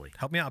 Non-sexually.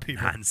 Help me out,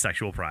 people.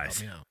 Non-sexual prize.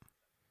 Help me out.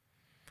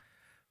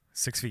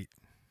 6 feet.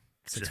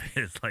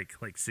 It's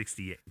like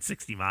 60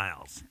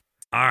 miles.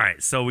 All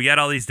right, so we got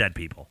all these dead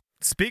people.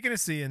 Speaking of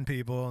seeing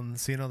people and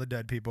seeing all the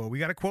dead people, we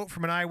got a quote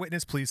from an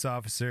eyewitness police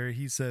officer.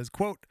 He says,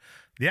 quote,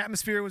 "The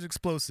atmosphere was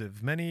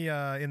explosive. Many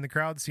in the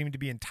crowd seemed to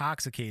be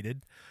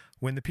intoxicated.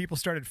 When the people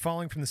started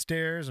falling from the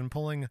stairs and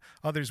pulling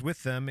others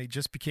with them, it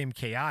just became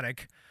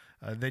chaotic.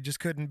 They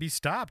just couldn't be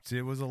stopped.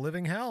 It was a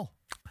living hell."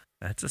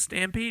 That's a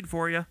stampede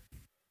for you.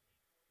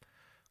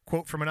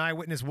 Quote from an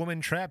eyewitness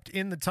woman trapped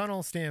in the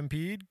tunnel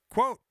stampede,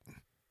 quote,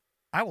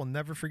 "I will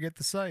never forget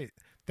the sight.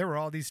 There were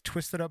all these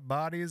twisted up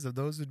bodies of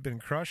those who'd been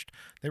crushed.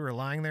 They were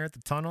lying there at the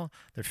tunnel.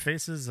 Their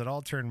faces had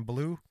all turned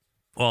blue."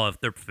 Well,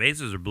 if their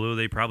faces are blue,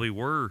 they probably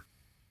were.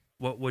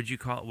 What would you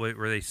call it?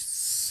 Were they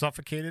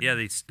suffocated? Yeah,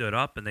 they stood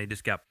up and they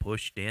just got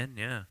pushed in.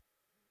 Yeah.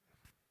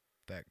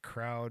 That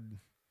crowd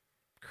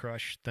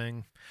crush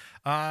thing.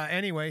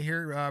 Anyway,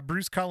 here,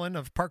 Bruce Cullen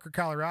of Parker,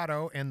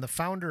 Colorado, and the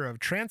founder of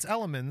Trance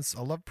Elements,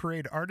 a Love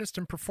Parade artist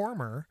and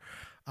performer,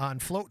 on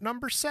float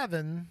number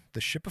 7,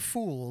 the Ship of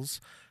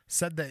Fools,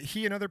 said that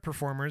he and other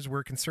performers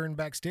were concerned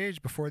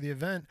backstage before the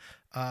event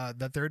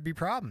that there would be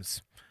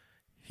problems.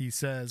 He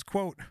says,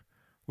 quote,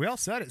 "We all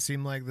said it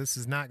seemed like this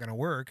is not going to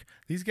work.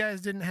 These guys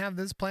didn't have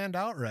this planned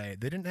out right.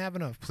 They didn't have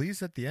enough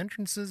police at the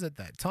entrances at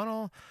that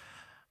tunnel.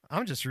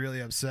 I'm just really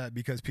upset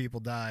because people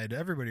died.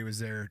 Everybody was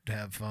there to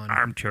have fun."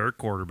 Armchair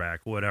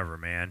quarterback, whatever,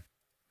 man.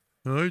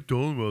 I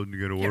told them it wasn't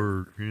going to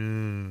work.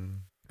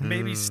 Yeah.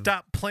 Maybe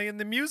stop playing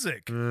the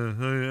music. I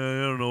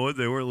don't know what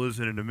they weren't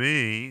listening to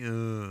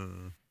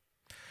me.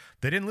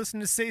 They didn't listen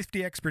to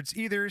safety experts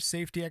either.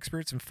 Safety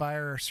experts and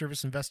fire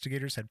service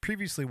investigators had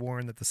previously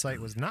warned that the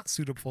site was not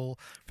suitable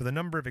for the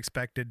number of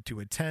expected to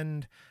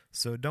attend.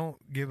 So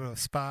don't give a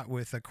spot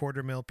with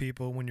 250,000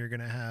 people when you're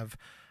going to have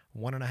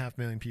 1.5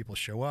 million people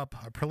show up.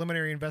 A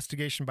preliminary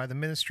investigation by the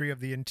Ministry of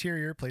the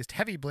Interior placed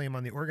heavy blame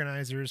on the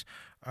organizers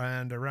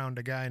and around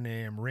a guy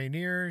named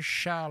Rainier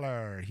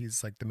Schaller.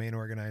 He's like the main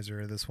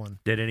organizer of this one.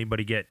 Did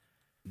anybody get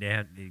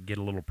a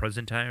little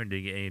prison time? Did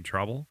he get any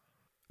trouble?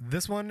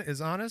 This one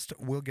is honest.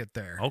 We'll get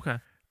there. Okay.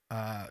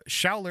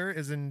 Schauler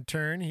is in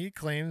turn, he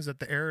claims that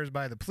the errors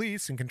by the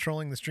police in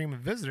controlling the stream of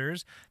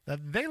visitors,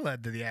 that they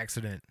led to the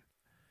accident.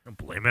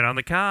 Blame it on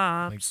the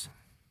cops.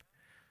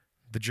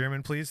 The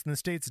German police and the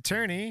state's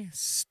attorney,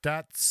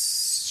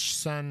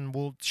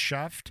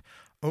 Staatsanwaltschaft,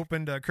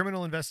 opened a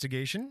criminal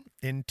investigation.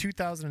 In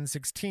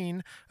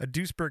 2016, a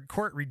Duisburg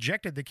court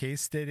rejected the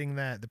case, stating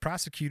that the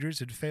prosecutors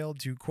had failed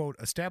to, quote,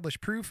 "establish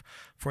proof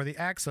for the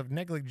acts of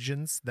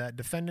negligence that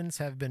defendants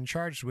have been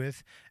charged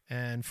with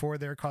and for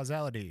their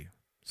causality."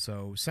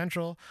 So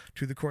central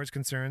to the court's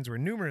concerns were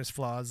numerous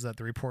flaws that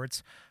the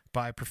reports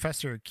by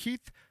Professor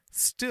Keith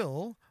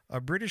Still, a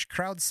British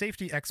crowd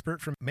safety expert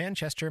from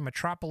Manchester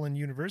Metropolitan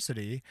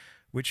University,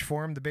 which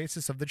formed the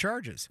basis of the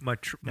charges.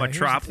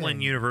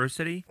 Metropolitan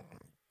University?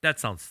 That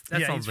sounds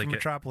he's like from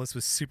Metropolis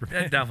with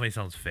Superman. That definitely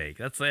sounds fake.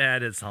 That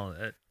sounds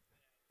a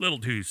little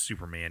too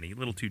Superman-y, a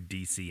little too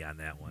DC on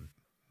that one.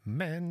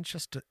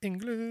 Manchester,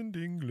 England,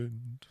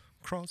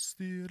 across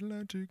the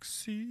Atlantic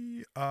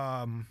Sea.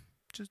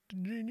 Just a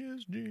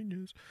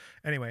genius.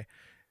 Anyway,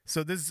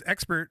 so this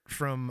expert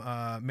from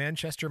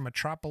Manchester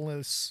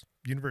Metropolis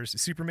University,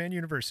 Superman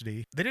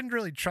University, they didn't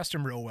really trust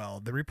him real well.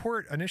 The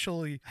report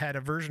initially had a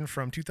version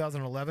from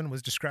 2011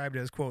 was described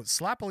as, quote,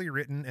 "sloppily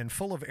written and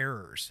full of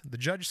errors." The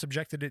judge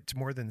subjected it to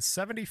more than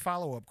 70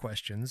 follow-up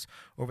questions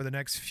over the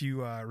next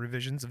few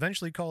revisions,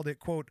 eventually called it,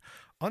 quote,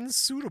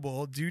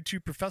 "unsuitable due to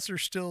Professor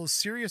Still's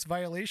serious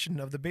violation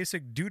of the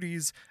basic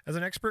duties as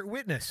an expert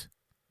witness."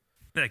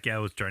 That guy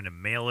was trying to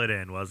mail it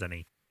in, wasn't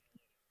he?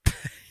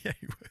 Yeah,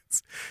 he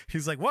was.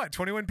 He's like, "What?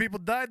 21 people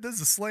died? This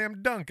is a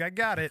slam dunk. I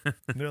got it." And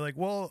they're like,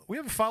 "Well, we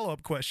have a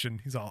follow-up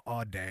question." He's all,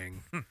 "Aw,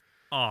 dang."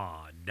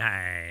 Aw,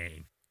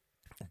 dang.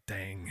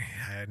 Dang.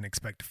 I didn't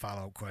expect a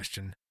follow-up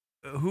question.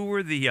 Who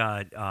were the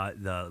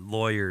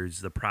lawyers,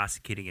 the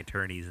prosecuting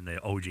attorneys in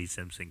the O.J.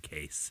 Simpson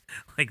case?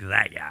 Like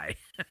that guy.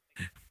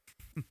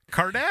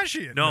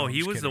 Kardashian. No, I'm he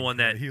just was kidding. the one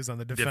that he was on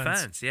the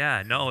defense.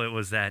 Yeah, no, it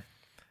was that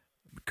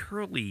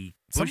curly,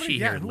 Somebody-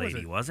 yeah, bushy-haired who was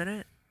lady, it? wasn't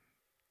it?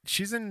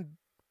 She's in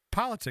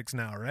politics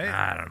now, right?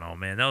 I don't know,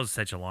 man. That was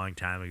such a long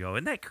time ago.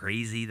 Isn't that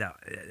crazy that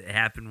it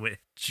happened with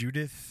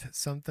Judith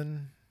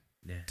something.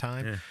 yeah,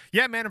 Time. yeah.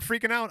 Yeah, man, I'm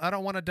freaking out. I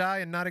don't want to die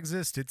and not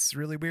exist. It's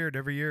really weird.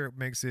 Every year it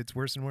makes it's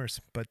worse and worse.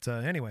 But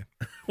anyway,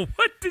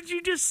 What did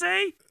you just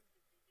say?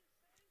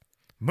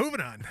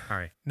 moving on. All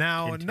right.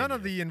 Now, none Continue.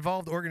 of the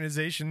involved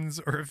organizations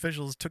or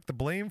officials took the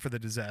blame for the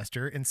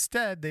disaster.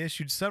 Instead, they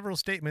issued several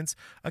statements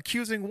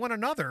accusing one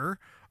another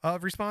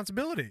of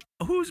responsibility.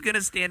 Who's going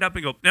to stand up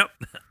and go, nope,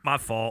 my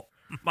fault,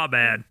 my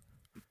bad?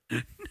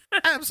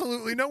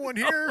 Absolutely no one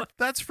here.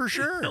 That's for No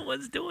sure.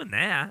 one's doing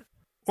that.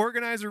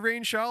 Organizer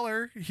Rain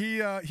Schaller, he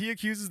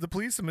accuses the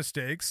police of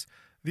mistakes.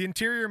 The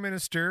Interior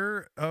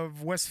Minister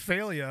of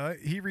Westphalia,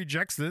 he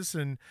rejects this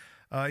and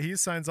he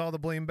assigns all the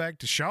blame back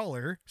to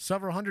Schaller.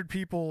 Several hundred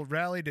people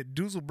rallied at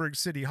Duisburg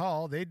City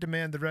Hall. They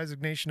demand the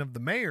resignation of the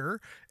mayor,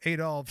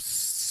 Adolf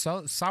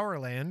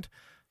Sauerland.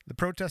 The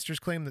protesters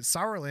claim that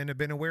Sauerland had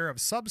been aware of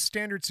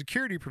substandard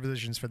security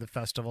provisions for the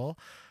festival,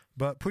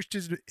 but pushed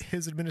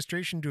his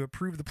administration to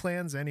approve the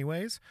plans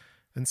anyways.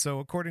 And so,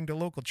 according to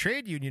local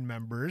trade union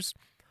members,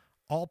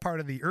 all part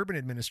of the urban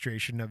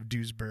administration of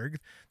Duisburg,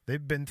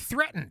 they've been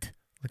threatened.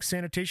 Like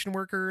sanitation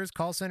workers,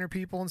 call center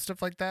people, and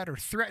stuff like that are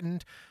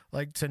threatened,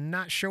 like to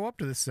not show up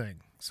to this thing.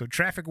 So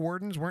traffic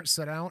wardens weren't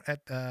set out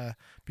at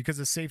because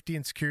of safety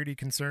and security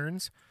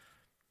concerns.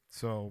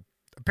 So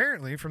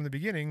apparently, from the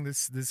beginning,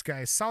 this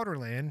guy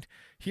Sauerland,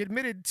 he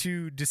admitted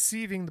to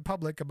deceiving the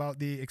public about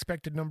the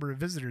expected number of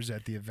visitors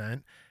at the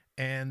event,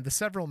 and the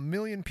several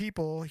million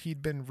people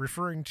he'd been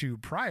referring to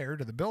prior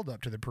to the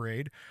build-up to the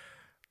parade.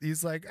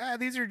 He's like,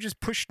 these are just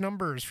push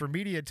numbers for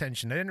media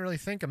attention. I didn't really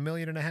think 1.5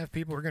 million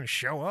people were going to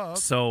show up.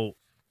 So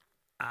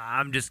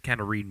I'm just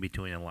kind of reading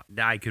between the lines.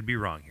 I could be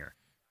wrong here.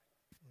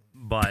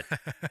 But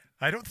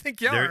I don't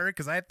think you There- are,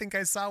 because I think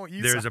I saw what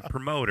you there's saw. a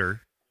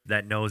promoter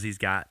that knows he's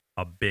got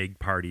a big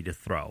party to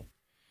throw.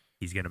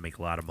 He's going to make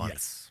a lot of money.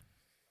 Yes.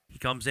 He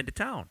comes into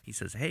town. He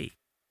says, hey,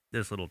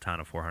 this little town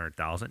of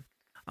 400,000,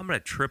 I'm going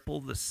to triple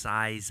the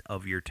size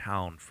of your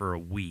town for a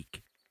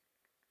week.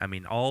 I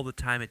mean, all the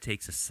time it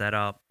takes to set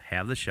up,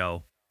 have the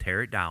show,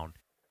 tear it down.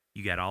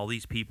 You got all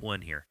these people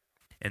in here.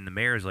 And the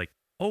mayor's like,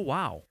 oh,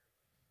 wow,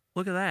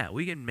 look at that.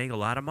 We can make a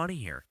lot of money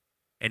here.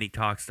 And he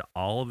talks to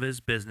all of his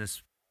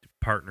business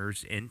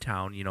partners in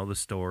town, you know, the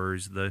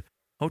stores, the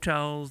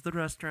hotels, the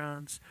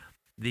restaurants,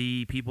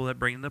 the people that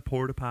bring in the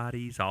porta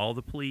potties, all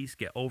the police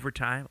get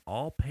overtime,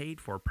 all paid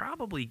for,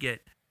 probably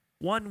get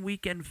one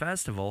weekend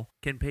festival,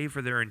 can pay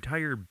for their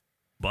entire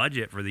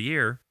budget for the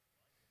year.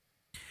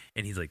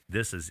 And he's like,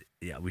 this is,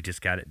 yeah, we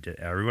just got it.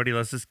 Everybody,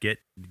 let's just get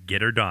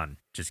her done.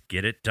 Just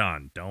get it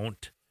done.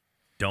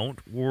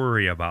 Don't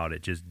worry about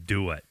it. Just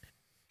do it.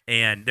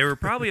 And there were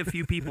probably a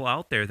few people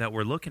out there that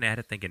were looking at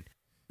it thinking,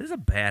 this is a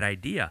bad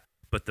idea.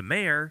 But the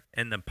mayor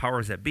and the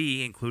powers that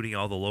be, including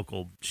all the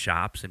local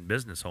shops and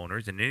business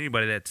owners and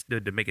anybody that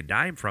stood to make a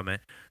dime from it,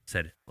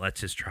 said,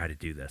 let's just try to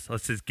do this.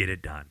 Let's just get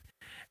it done.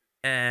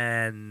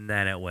 And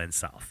then it went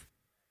south.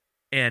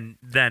 And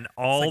then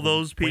all like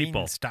those Wayne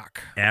people,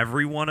 Stock.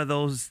 every one of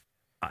those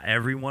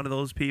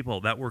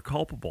people that were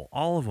culpable,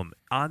 all of them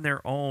on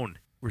their own,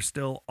 were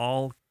still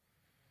all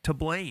to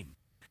blame.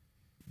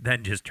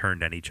 Then just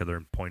turned on each other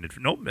and pointed,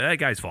 nope, that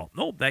guy's fault.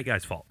 Nope, that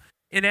guy's fault.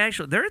 And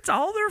actually, it's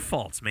all their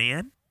faults,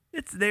 man.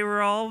 They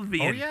were all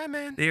being, Oh, yeah,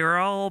 man. they were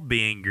all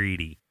being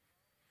greedy.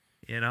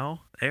 You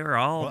know, they were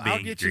all Well, being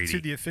I'll get greedy. you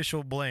to the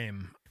official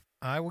blame.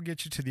 I will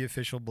get you to the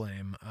official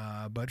blame.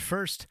 But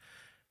first,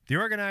 the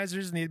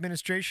organizers and the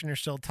administration are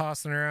still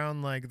tossing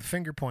around like the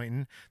finger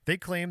pointing. They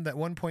claimed that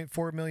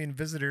 1.4 million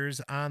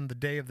visitors on the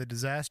day of the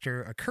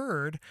disaster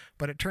occurred,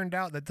 but it turned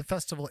out that the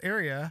festival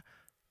area,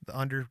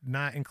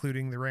 not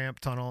including the ramp,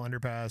 tunnel,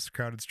 underpass,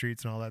 crowded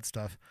streets, and all that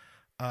stuff,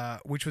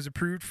 which was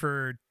approved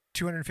for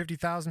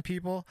 250,000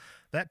 people,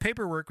 that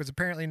paperwork was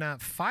apparently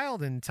not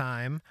filed in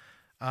time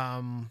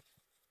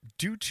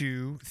due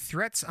to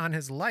threats on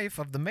his life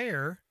of the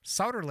mayor.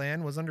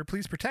 Sauerland was under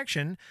police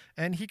protection,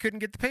 and he couldn't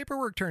get the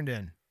paperwork turned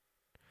in.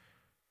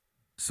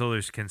 So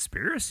there's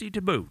conspiracy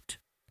to boot.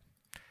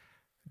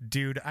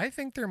 Dude, I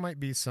think there might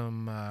be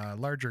some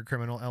larger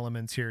criminal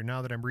elements here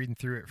now that I'm reading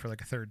through it for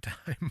like a third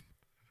time.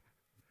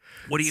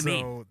 What do you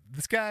mean? So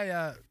this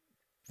guy,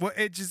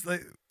 it just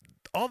like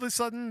all of a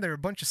sudden there are a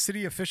bunch of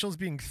city officials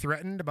being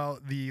threatened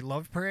about the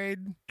love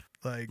parade,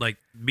 Like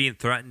being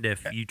threatened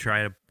if you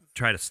try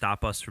to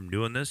stop us from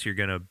doing this, you're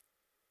gonna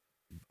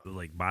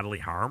like bodily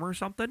harm or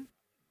something?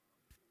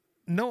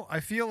 No, I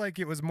feel like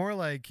it was more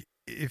like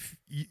if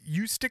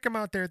you stick them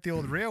out there at the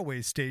old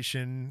railway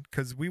station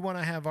because we want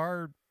to have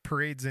our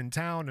parades in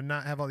town and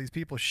not have all these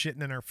people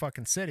shitting in our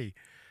fucking city.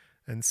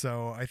 And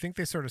so I think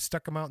they sort of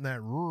stuck them out in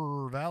that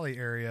rural valley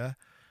area.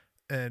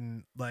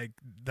 And like,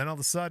 then all of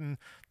a sudden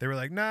they were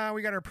like, nah,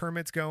 we got our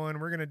permits going.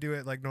 We're going to do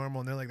it like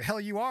normal. And they're like, the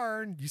hell you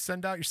are. You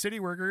send out your city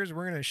workers.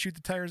 We're going to shoot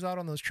the tires out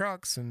on those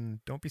trucks,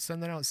 and don't be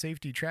sending out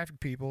safety traffic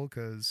people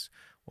because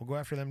we'll go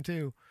after them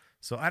too.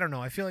 So I don't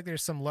know. I feel like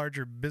there's some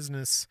larger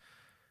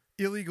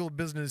illegal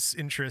business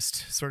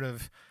interest sort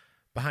of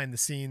behind the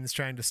scenes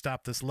trying to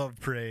stop this love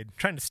parade,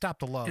 trying to stop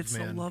the love, it's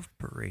man. It's a love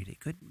parade. It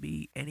couldn't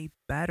be any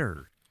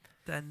better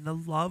than the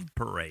love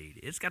parade.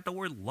 It's got the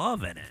word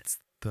love in it. It's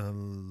the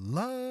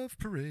love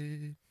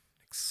parade,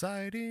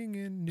 exciting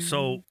and new.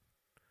 So,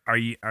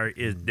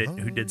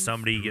 who did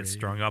somebody get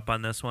strung up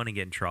on this one and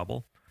get in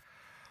trouble?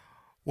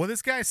 Well,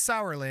 this guy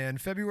Sauerland,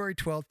 February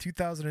 12th,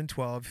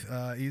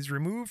 2012, he's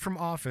removed from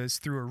office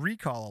through a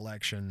recall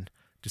election.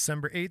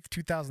 December 8th,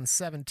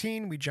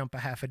 2017, we jump a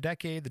half a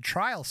decade. The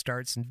trial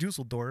starts in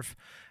Dusseldorf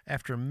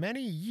after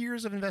many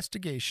years of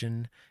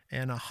investigation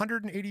and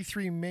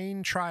 183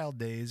 main trial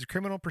days.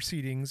 Criminal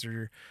proceedings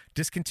are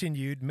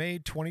discontinued May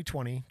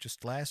 2020,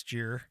 just last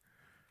year.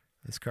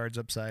 This card's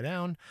upside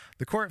down.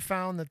 The court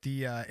found that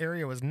the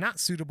area was not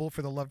suitable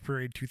for the Love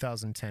Parade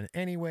 2010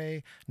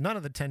 anyway. None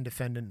of the 10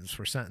 defendants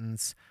were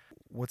sentenced.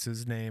 What's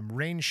his name?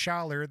 Rain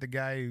Schaller, the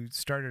guy who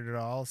started it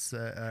all,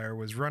 or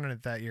was running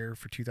it that year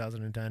for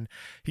 2010,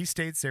 he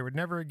states there would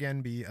never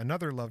again be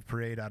another Love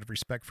Parade out of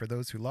respect for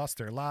those who lost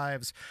their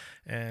lives.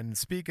 And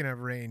speaking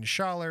of Rain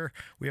Schaller,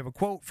 we have a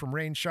quote from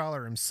Rain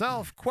Schaller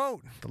himself.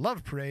 Quote, "The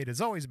Love Parade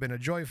has always been a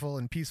joyful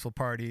and peaceful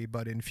party,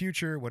 but in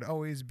future would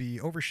always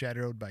be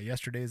overshadowed by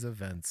yesterday's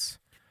events."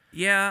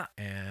 Yeah.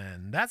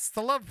 And that's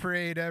the Love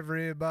Parade,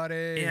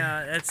 everybody.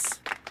 Yeah, that's...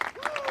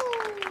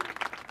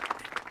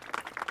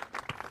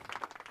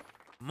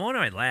 One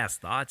of my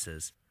last thoughts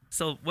is,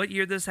 so what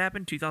year this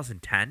happened?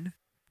 2010?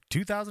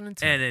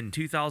 2010. And in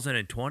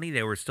 2020,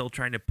 they were still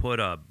trying to put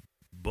a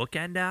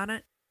bookend on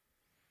it?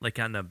 Like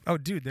on the... Oh,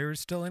 dude, they were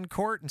still in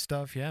court and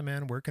stuff. Yeah,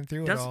 man, working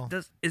through it all.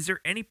 Is there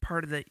any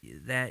part of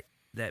that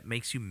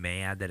makes you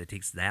mad that it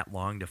takes that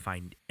long to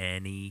find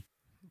any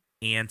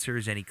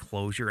answers, any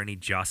closure, any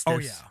justice? Oh,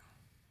 yeah.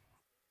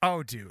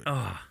 Oh, dude.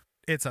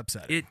 It's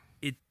upsetting.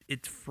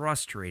 It's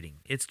frustrating.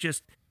 It's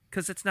just...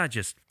 Because it's not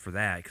just for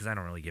that, because I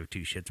don't really give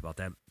two shits about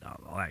that,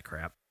 all that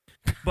crap.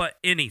 But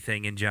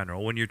anything in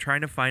general, when you're trying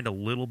to find a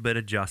little bit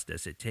of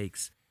justice, it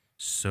takes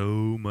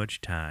so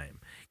much time.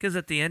 Because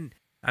at the end,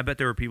 I bet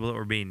there were people that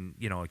were being,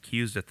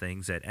 accused of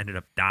things that ended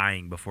up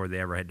dying before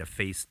they ever had to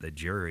face the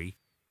jury.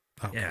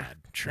 Oh, yeah. God.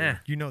 True. Yeah.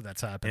 You know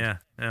that's happened.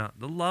 Yeah.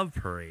 The Love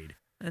Parade.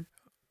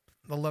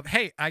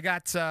 Hey, I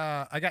got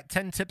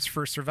 10 tips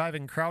for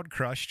surviving crowd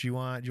crush. Do you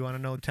want to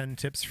know 10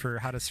 tips for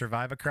how to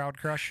survive a crowd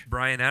crush?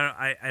 Brian,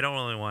 I don't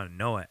really want to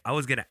know it. I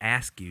was going to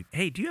ask you,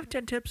 hey, do you have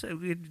 10 tips that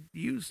we could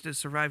use to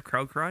survive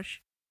crowd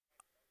crush?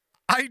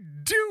 I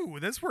do.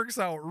 This works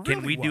out really well.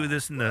 Can we do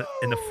this in the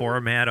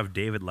format of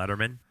David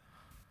Letterman?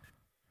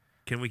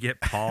 Can we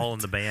get Paul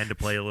and the band to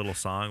play a little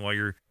song while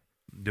you're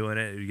doing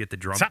it? You get the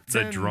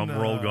drum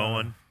roll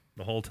going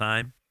the whole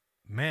time?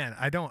 Man,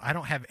 I don't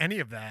have any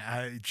of that.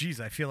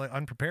 I feel like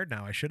unprepared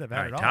now. I should have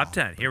had it all. Top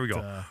 10. Here we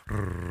go.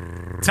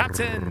 Top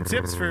 10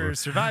 tips for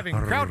surviving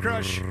crowd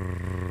crush.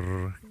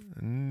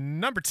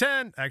 Number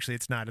 10. Actually,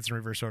 it's not. It's in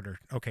reverse order.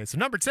 Okay, so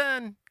number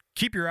 10,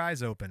 keep your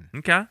eyes open.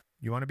 Okay.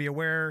 You want to be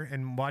aware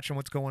and watching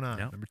what's going on.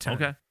 Yep. Number 10.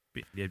 Okay.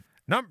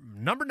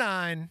 Number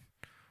 9,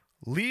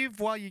 leave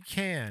while you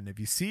can. If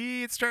you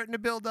see it's starting to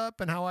build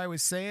up and how I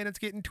was saying it's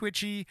getting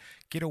twitchy,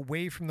 get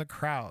away from the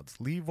crowds.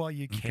 Leave while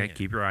you can. Okay,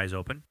 keep your eyes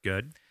open.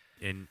 Good.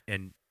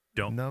 And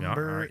don't all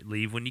right,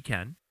 leave when you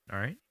can. All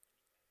right.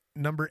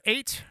 Number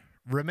 8,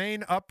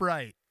 remain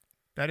upright.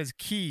 That is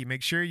key.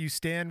 Make sure you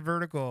stand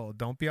vertical.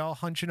 Don't be all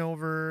hunching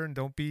over and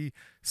don't be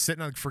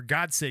sitting on. For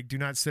God's sake, do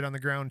not sit on the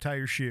ground and tie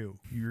your shoe.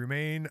 You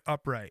remain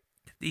upright.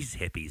 These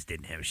hippies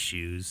didn't have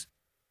shoes.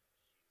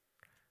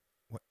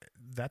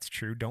 That's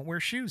true. Don't wear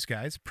shoes,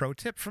 guys. Pro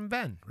tip from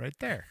Ben right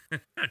there.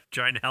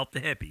 Trying to help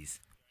the hippies.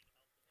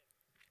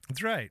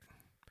 That's right.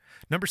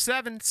 Number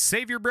 7,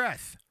 save your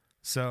breath.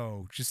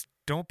 So just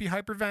don't be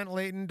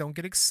hyperventilating. Don't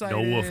get excited.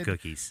 No wolf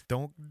cookies.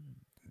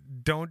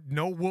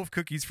 No wolf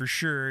cookies for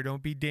sure.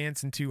 Don't be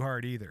dancing too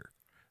hard either.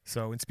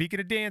 So, and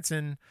speaking of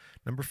dancing,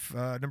 number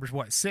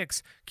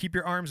 6, keep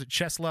your arms at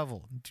chest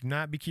level. Do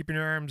not be keeping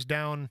your arms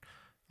down,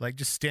 like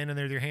just standing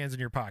there with your hands in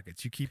your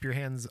pockets. You keep your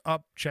hands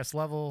up, chest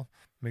level.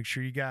 Make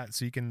sure you got,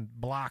 so you can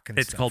block and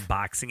stuff. It's called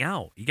boxing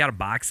out. You got to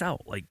box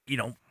out. Like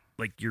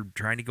you're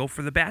trying to go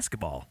for the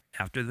basketball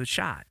after the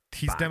shot.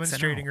 He's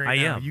demonstrating right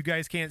now. You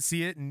guys can't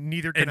see it, and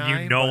neither can I.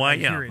 And you know I am.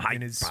 Hear it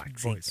in his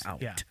voice.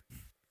 Out. Yeah.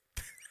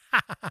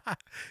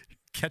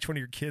 Catch one of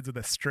your kids with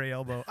a stray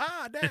elbow.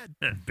 Dad.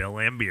 Bill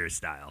Lambier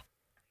style.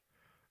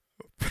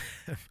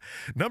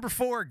 Number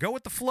 4, go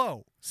with the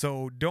flow.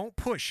 So don't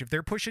push. If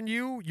they're pushing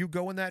you, you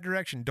go in that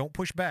direction. Don't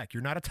push back.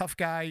 You're not a tough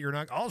guy. You're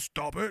not, I'll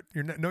stop it.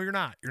 You're not. You're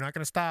not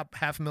going to stop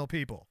 500,000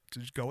 people.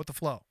 Just go with the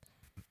flow.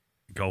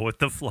 Go with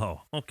the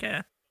flow.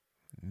 Okay.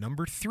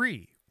 Number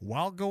 3,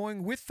 while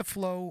going with the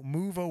flow,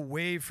 move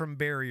away from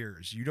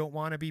barriers. You don't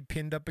want to be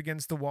pinned up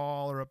against the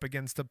wall or up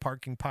against a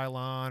parking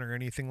pylon or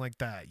anything like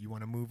that. You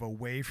want to move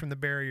away from the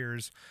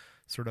barriers,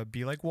 sort of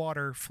be like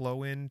water,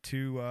 flow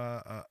into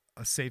a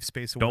safe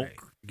space away. Don't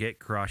get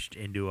crushed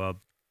into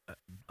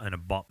an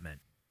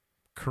abutment.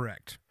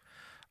 Correct.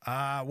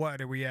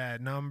 What are we at?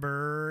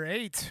 Number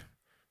 8?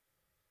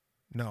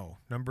 No,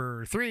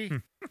 number 3.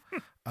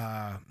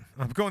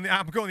 I'm going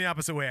the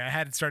opposite way. I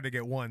had started to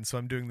get one, so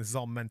I'm doing this is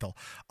all mental.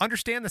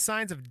 Understand the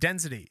signs of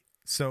density.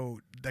 So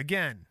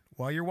again,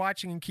 while you're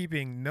watching and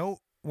keeping, note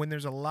when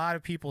there's a lot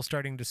of people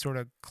starting to sort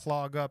of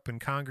clog up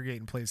and congregate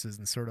in places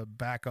and sort of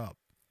back up.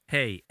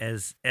 Hey,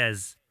 as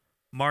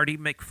Marty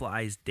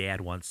McFly's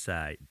dad once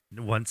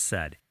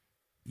said,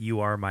 "You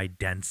are my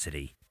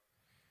density."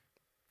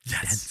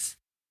 Yes.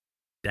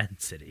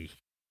 Density.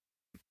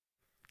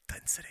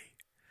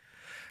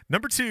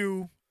 Number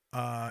 2,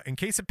 in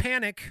case of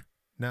panic.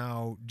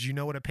 Now, do you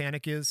know what a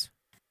panic is?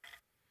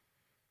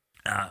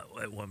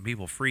 When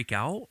people freak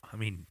out? I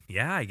mean,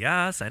 yeah, I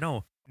guess. I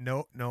know.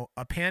 No.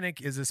 A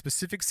panic is a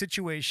specific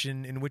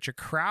situation in which a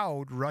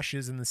crowd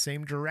rushes in the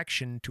same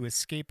direction to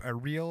escape a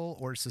real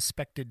or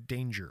suspected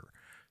danger.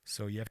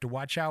 So you have to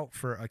watch out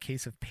for a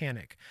case of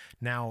panic.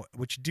 Now,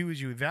 what you do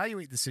is you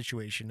evaluate the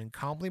situation and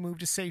calmly move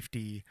to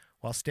safety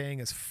while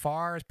staying as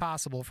far as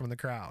possible from the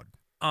crowd.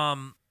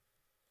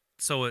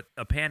 So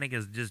a panic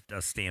is just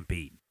a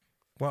stampede.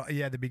 Well,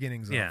 yeah, the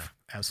beginnings Yeah. of.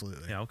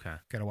 Absolutely. Yeah, okay.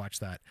 Got to watch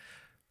that.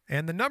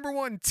 And the number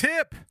 1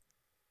 tip,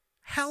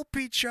 help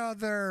each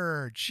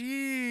other.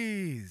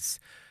 Jeez.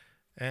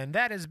 And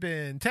that has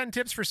been 10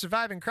 tips for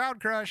surviving crowd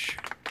crush.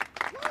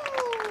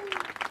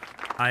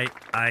 I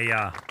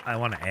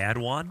want to add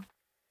one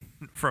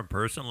from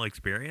personal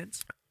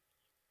experience.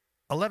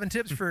 11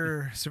 tips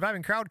for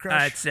surviving crowd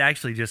crush. It's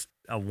actually just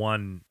a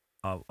one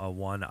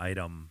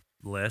item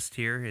list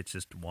here. It's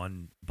just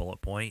one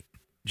bullet point.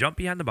 Jump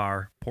behind the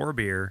bar, pour a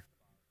beer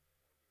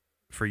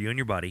for you and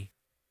your buddy,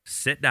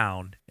 sit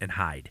down and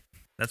hide.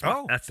 That's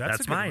a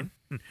good mine.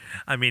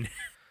 I mean,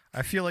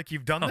 I feel like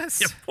you've done this.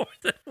 Yeah, more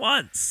than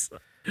once.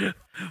 There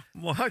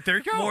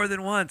you go. More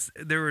than once.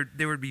 There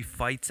would be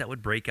fights that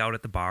would break out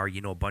at the bar.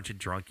 You know, a bunch of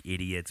drunk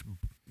idiots,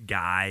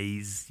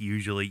 guys,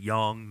 usually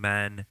young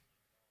men.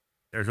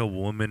 There's a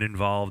woman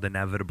involved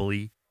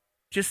inevitably.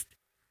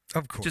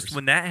 Of course. Just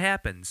when that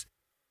happens,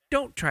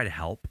 don't try to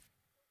help.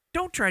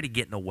 Don't try to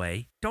get in the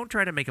way. Don't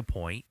try to make a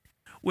point.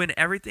 When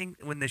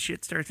the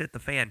shit starts at the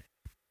fan,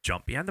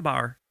 jump behind the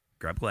bar,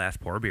 grab a glass,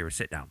 pour a beer,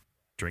 sit down,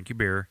 drink your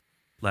beer,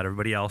 let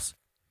everybody else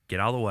get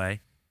out of the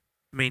way.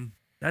 I mean,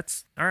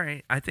 that's all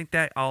right. I think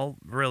that all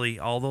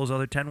those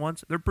other 10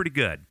 ones, they're pretty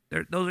good.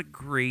 Those are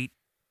great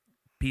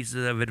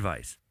pieces of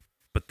advice.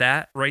 But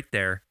that right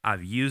there,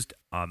 I've used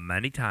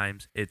many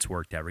times. It's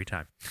worked every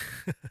time.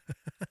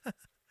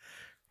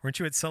 Weren't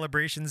you at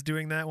celebrations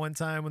doing that one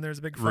time when there was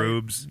a big fight?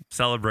 Rubes,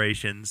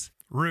 celebrations.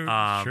 Rubes,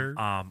 sure.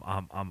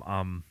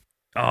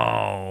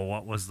 Oh,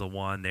 what was the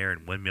one there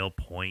in Windmill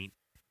Point?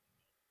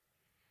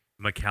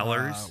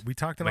 McKellar's. We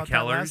talked about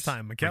that last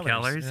time.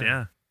 McKellar's,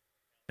 yeah.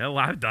 No,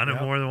 I've done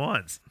it more than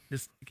once.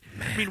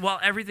 I mean, while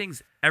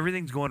everything's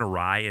going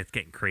awry, it's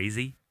getting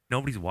crazy.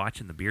 Nobody's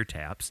watching the beer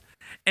taps,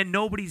 and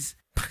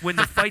when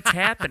the fight's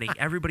happening,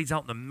 everybody's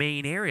out in the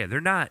main area.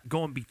 They're not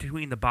going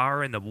between the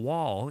bar and the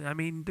wall. I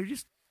mean, they're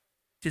just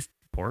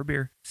pour a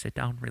beer, sit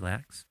down,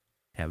 relax,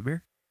 have a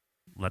beer,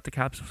 let the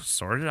cops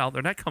sort it out.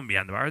 They're not coming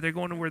behind the bar. They're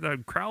going to where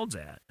the crowd's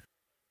at.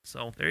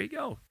 So there you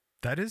go.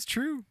 That is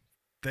true.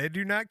 They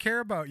do not care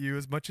about you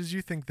as much as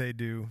you think they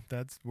do.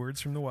 That's words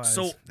from the wise.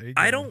 So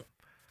I don't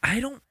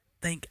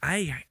think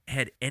I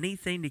had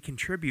anything to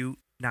contribute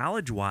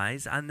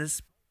knowledge-wise on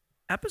this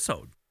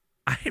episode.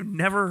 I have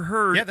never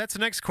heard. Yeah, that's the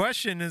next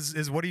question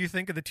is what do you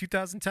think of the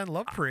 2010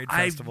 Love Parade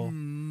Festival? I've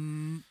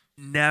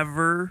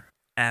never,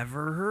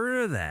 ever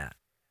heard of that.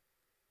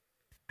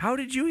 How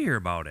did you hear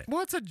about it?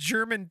 Well, it's a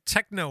German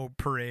techno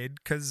parade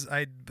because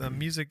I'm a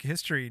music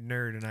history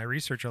nerd and I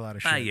research a lot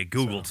of shit. You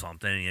Googled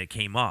something and it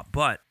came up,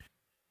 but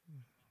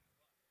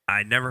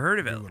I never heard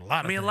of it.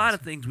 A lot of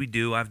things we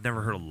do, I've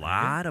never heard a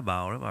lot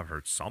about it. I've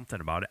heard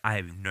something about it. I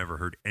have never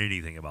heard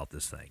anything about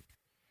this thing.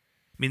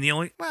 I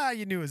mean, well,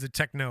 you knew it was a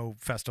techno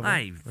festival.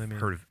 I've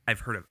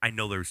heard of. I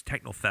know there's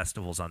techno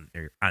festivals on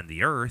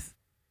the earth.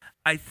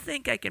 I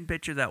think I can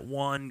picture that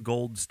one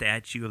gold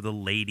statue of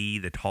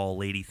the tall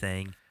lady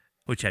thing,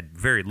 which had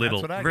very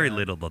little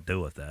to do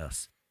with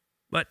this.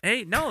 But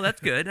hey, no,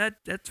 that's good.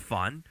 That's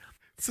fun.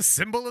 It's a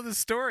symbol of the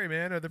story,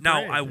 man. Or the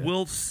now, parade. I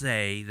will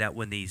say that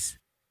when these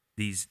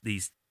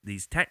the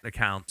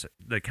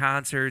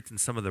concerts and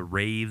some of the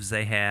raves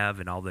they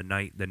have and all the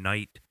night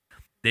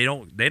they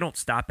don't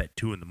stop at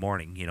 2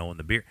 a.m, you know, in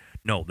the beer.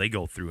 No, they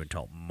go through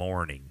until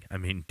morning. I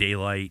mean,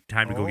 daylight,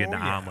 time to go get an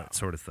omelet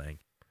sort of thing.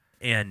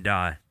 And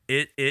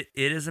it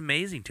is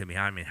amazing to me.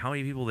 I mean, how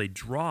many people they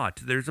draw.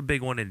 There's a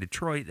big one in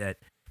Detroit that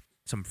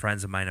some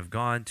friends of mine have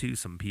gone to,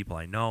 some people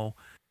I know.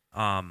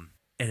 And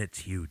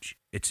it's huge.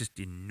 It's just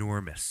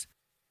enormous.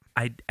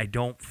 I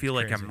don't feel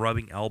like I'm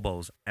rubbing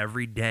elbows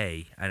every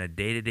day on a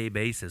day-to-day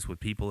basis with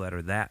people that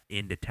are that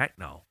into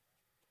techno.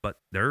 But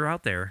they're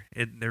out there,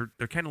 and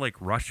they're kind of like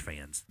Rush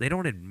fans. They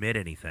don't admit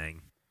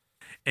anything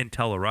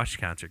until a Rush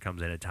concert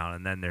comes into town,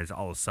 and then there's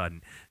all of a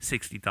sudden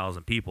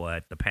 60,000 people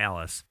at the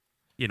Palace,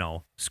 you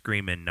know,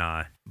 screaming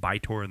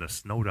Bytor and the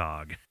Snow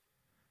Dog.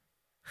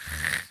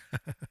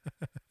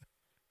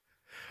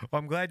 Well,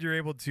 I'm glad you're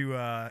able to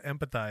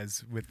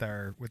empathize with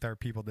our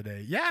people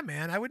today. Yeah,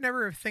 man, I would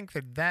never think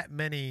that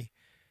many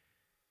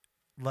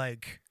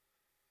like,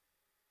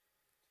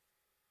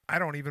 I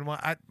don't even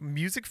want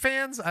music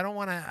fans. I don't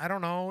want to. I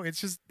don't know.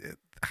 It's just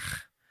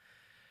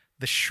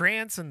the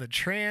shrance and the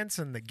trance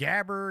and the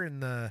gabber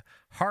and the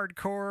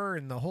hardcore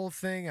and the whole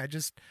thing. I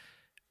just,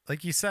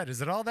 like you said,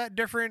 is it all that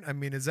different? I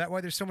mean, is that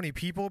why there's so many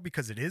people?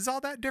 Because it is all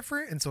that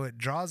different, and so it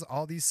draws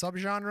all these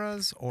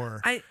subgenres?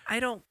 Or I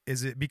don't.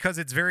 is it because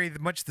it's very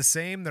much the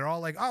same? They're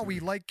all like, oh,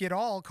 we like it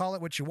all. Call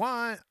it what you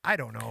want. I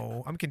don't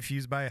know. I'm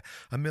confused by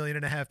 1.5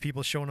 million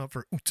people showing up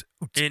for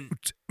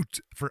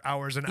for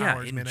hours and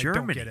hours. Man, Germany.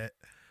 I don't get it.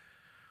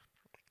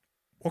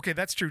 Okay,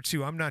 that's true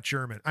too. I'm not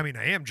German. I mean,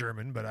 I am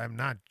German, but I'm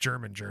not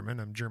German.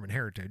 I'm German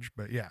heritage.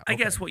 But yeah, I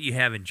guess what you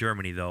have in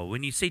Germany, though,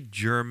 when you say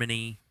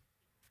Germany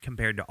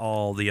compared to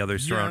all the other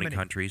surrounding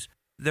countries,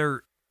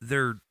 they're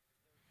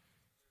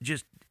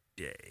just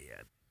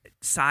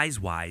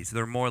size-wise,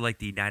 they're more like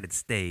the United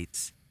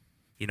States.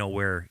 You know,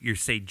 where you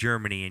say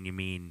Germany and you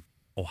mean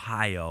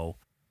Ohio,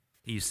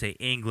 you say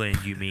England,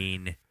 you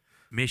mean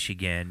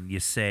Michigan, you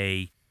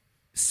say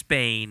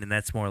Spain, and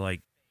that's more like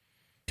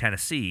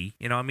Tennessee.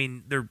 You know, I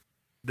mean, they're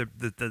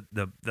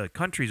the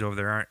countries over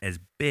there aren't as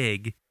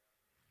big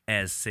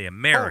as, say,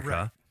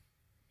 America,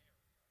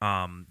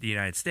 the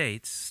United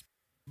States.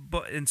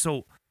 And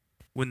so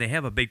when they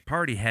have a big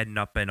party heading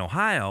up in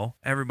Ohio,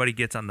 everybody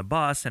gets on the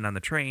bus and on the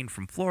train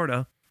from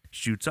Florida,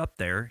 shoots up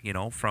there, you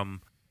know,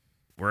 from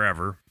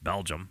wherever,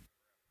 Belgium.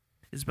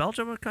 Is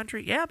Belgium a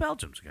country? Yeah,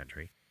 Belgium's a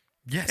country.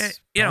 yes,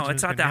 You know,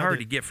 it's not that hard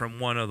to get from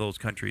one of those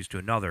countries to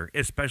another,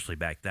 especially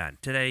back then.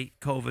 Today,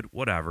 COVID,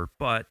 whatever.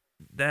 But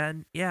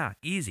then, yeah,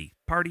 easy.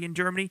 Party in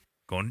Germany,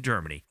 going to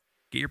Germany.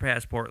 Get your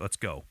passport, let's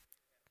go.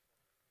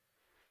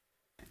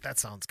 That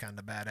sounds kind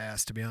of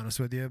badass, to be honest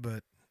with you.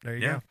 But there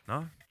you Yeah, go.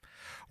 no,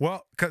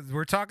 Well, because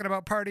we're talking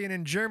about partying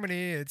in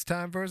Germany, it's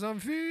time for some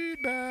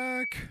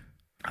feedback.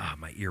 ah,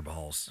 my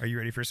earballs. Are you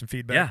ready for some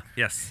feedback? Yeah,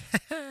 yes.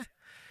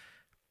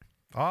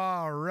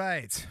 All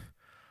right.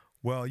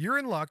 Well, you're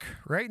in luck.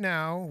 Right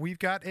now, we've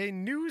got a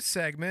new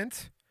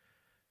segment.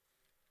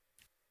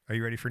 Are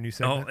you ready for a new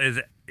segment? Oh, is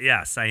it?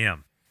 Yes, I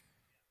am.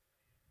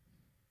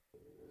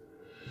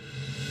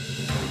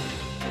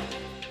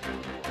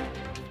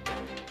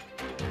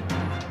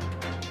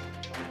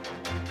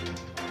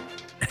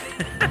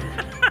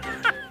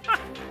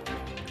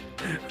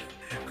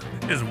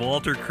 Is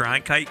Walter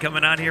Cronkite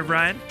coming on here,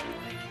 Brian?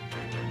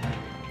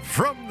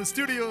 From the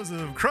studios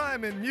of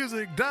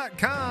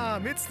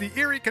crimeandmusic.com, it's the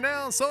Erie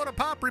Canal Soda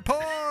Pop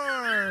Report.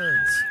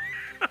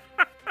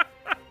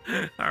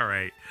 All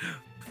right.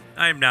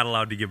 I am not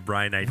allowed to give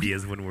Brian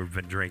ideas when we've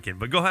been drinking,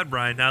 but go ahead,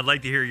 Brian. I'd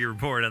like to hear your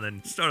report on the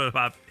Soda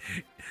Pop,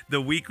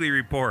 the weekly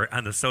report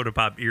on the Soda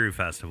Pop Erie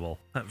Festival,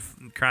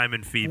 crime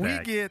and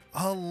feedback. We get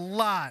a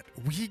lot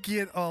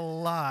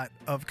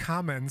of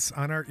comments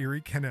on our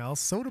Erie Canal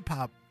Soda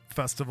Pop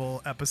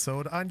Festival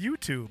episode on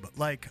YouTube,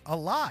 like a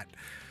lot.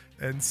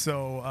 And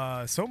so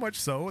much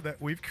so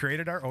that we've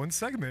created our own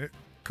segment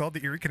called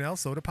the Erie Canal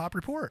Soda Pop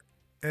Report.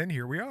 And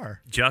here we are.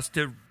 Just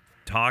to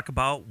talk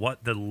about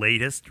what the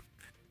latest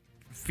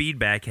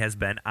feedback has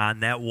been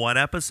on that one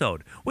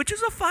episode, which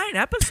is a fine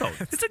episode.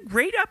 It's a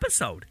great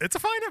episode. It's a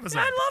fine episode.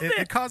 I loved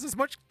it. It causes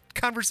much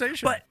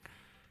conversation. But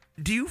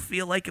do you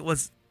feel like it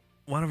was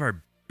one of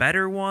our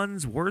better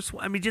ones, worse?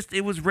 I mean, just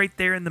it was right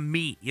there in the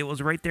meat. It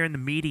was right there in the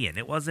median.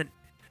 It wasn't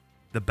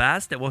the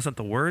best. It wasn't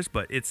the worst,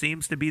 but it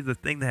seems to be the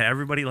thing that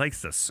everybody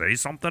likes to say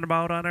something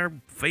about on our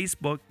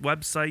Facebook,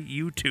 website,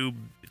 YouTube,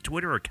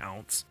 Twitter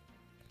accounts.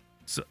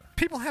 So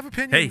people have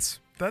opinions.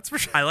 That's for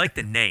sure. I like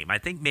the name. I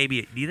think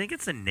maybe. Do you think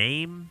it's the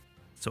name?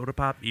 Soda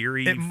Pop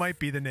Erie. It might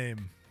be the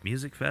name.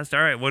 Music Fest.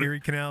 All right. What Erie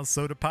Canal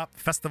Soda Pop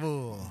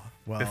Festival.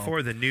 Well,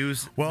 before the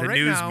news right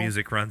news now,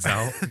 music runs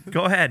out,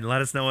 go ahead and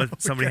let us know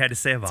what somebody had to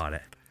say about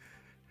it.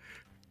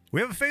 we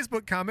have a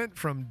Facebook comment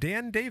from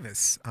Dan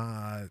Davis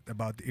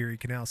about the Erie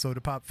Canal Soda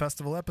Pop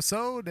Festival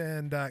episode,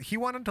 and he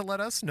wanted to let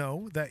us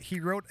know that he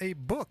wrote a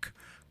book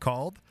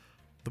called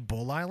The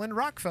Bull Island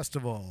Rock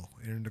Festival.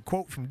 And a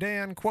quote from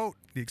Dan, quote,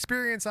 "The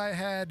experience I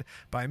had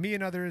by me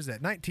and others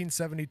at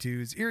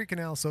 1972's Erie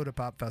Canal Soda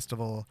Pop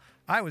Festival.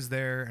 I was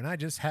there, and I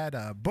just had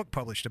a book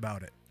published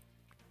about it."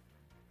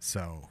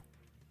 So,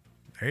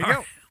 there you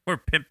go. We're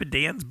pimping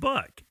Dan's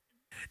book.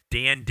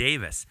 Dan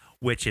Davis,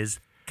 which is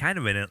kind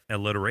of an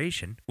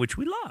alliteration, which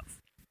we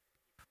love.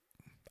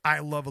 I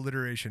love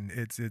alliteration.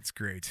 It's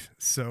great.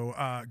 So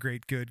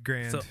great, good,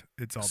 grand.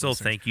 It's all So those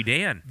things. thank you,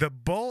 Dan. The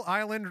Bull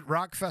Island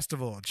Rock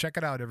Festival. Check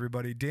it out,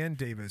 everybody. Dan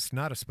Davis,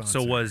 not a sponsor.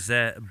 So was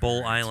that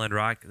Bull Island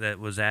Rock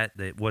was that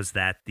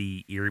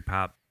the Erie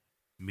Pop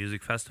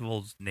Music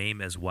Festival's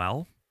name as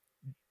well?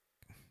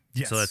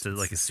 Yes. So that's it's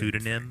like a the same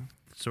pseudonym thing.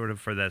 sort of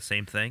for that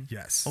same thing?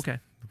 Yes. Okay.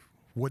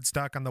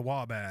 Woodstock on the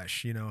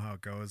Wabash. You know how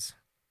it goes.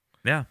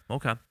 Yeah,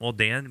 okay. Well,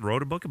 Dan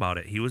wrote a book about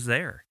it. He was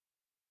there.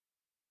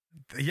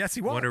 Yes,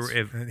 he was.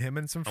 And him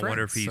and some friends. I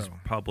wonder if he's so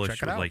published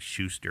check it with out. like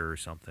Schuster or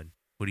something.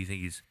 What do you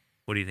think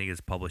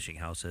his publishing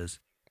house is?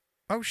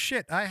 Oh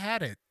shit, I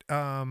had it.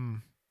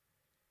 Damn.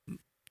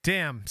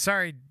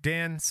 Sorry,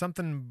 Dan.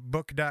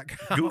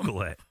 Somethingbook.com.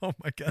 Google it. Oh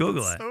my god.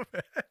 Google it's it. So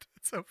bad.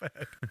 It's so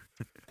bad.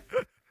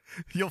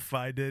 You'll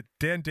find it.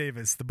 Dan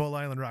Davis, the Bull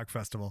Island Rock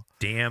Festival.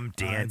 Damn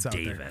Dan it's out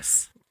there.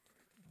 Davis.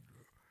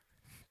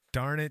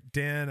 Darn it,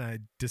 Dan, I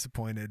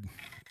disappointed.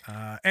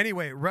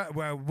 Anyway,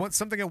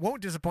 something that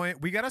won't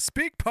disappoint, we got a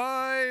speak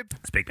pipe.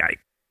 Speak pipe.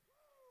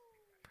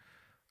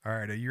 All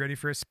right, are you ready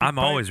for a speak I'm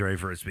pipe? always ready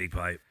for a speak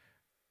pipe.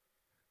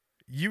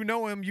 You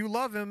know him, you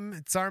love him.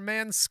 It's our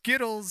man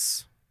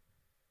Skittles.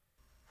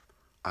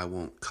 I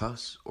won't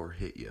cuss or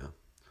hit you,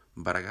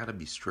 but I gotta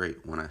be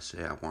straight when I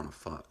say I wanna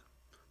fuck.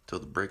 Till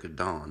the break of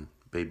dawn,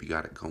 baby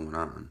got it going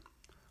on.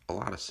 A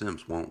lot of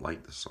simps won't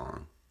like the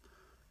song,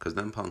 'cause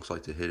them punks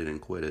like to hit it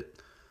and quit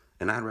it.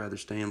 And I'd rather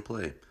stay and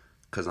play,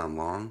 'cause I'm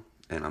long,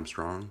 and I'm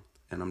strong,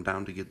 and I'm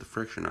down to get the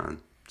friction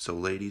on. So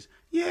ladies,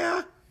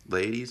 yeah!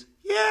 Ladies,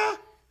 yeah!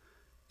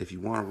 If you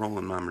wanna roll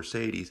in my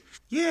Mercedes,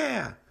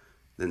 yeah!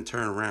 Then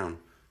turn around,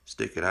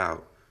 stick it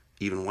out.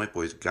 Even white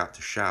boys got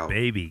to shout.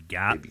 Baby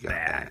got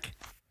back.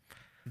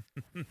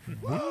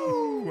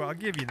 Woo! I'll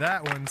give you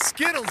that one.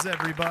 Skittles,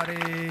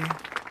 everybody.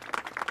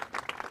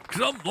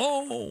 'Cause I'm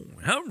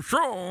long, I'm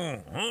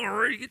strong, I'm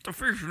ready to get the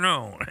fishing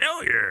on.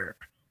 Hell yeah.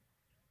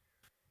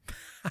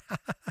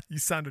 You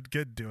sounded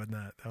good doing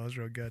that. That was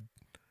real good.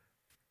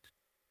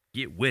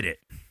 Get with it.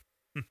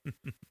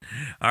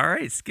 All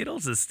right,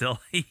 Skittles is still,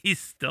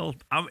 is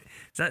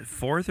that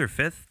fourth or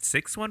fifth,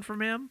 sixth one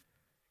from him?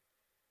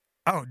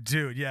 Oh,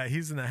 dude, yeah,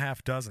 he's in a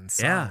half dozen.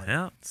 Yeah, Solid.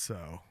 yeah.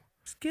 So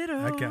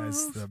Skittles. that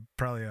guy's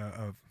probably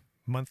a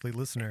monthly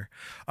listener.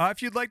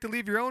 If you'd like to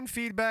leave your own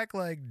feedback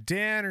like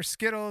Dan or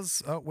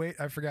Skittles. Oh, wait,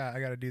 I forgot.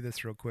 I got to do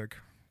this real quick.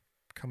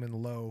 Come in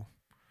low.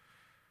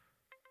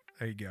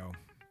 There you go.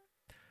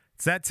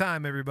 It's that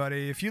time,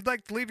 everybody. If you'd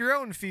like to leave your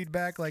own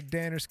feedback like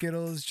Dan or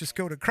Skittles, just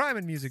go to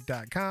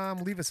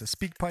crimeandmusic.com, leave us a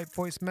SpeakPipe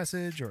voice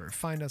message, or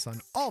find us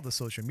on all the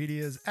social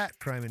medias at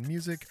Crime and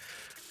Music.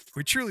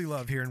 We truly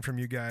love hearing from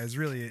you guys.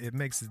 Really, it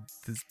makes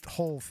this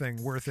whole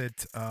thing worth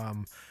it.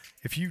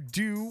 If you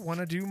do want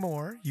to do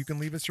more, you can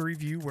leave us a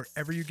review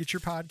wherever you get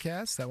your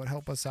podcasts. That would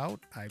help us out.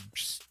 I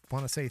just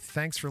want to say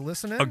thanks for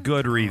listening. A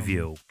good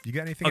review. You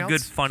got anything else? A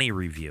good, funny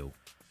review.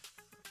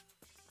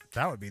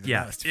 That would be the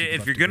yeah, best.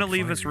 if you're gonna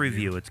leave us a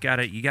review,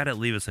 you gotta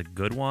leave us a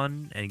good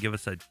one and give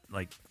us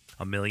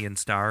a million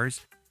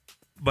stars.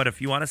 But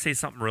if you want to say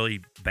something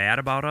really bad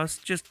about us,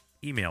 just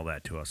email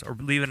that to us or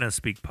leave it in a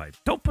speak pipe.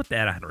 Don't put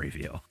that on a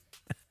review.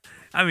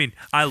 I mean,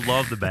 I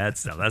love the bad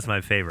stuff. That's my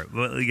favorite.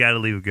 But you gotta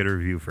leave a good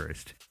review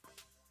first.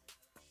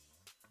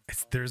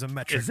 There's a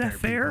metric. Is that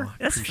fair? People.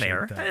 That's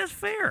fair. That. That's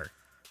fair.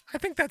 I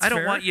think that's I fair.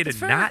 don't want you That's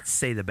to fair. not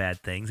say the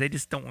bad things. I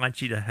just don't want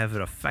you to have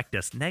it affect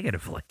us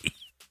negatively.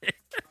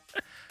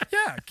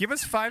 Yeah, give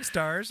us 5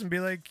 stars and be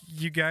like,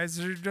 you guys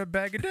are a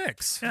bag of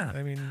dicks. Yeah.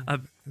 I mean,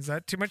 is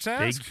that too much to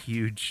Big, ask?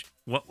 huge.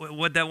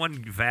 What that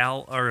one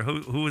Val or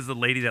who was the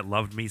lady that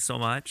loved me so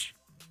much?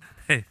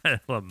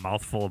 A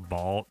mouthful of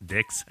ball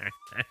dicks.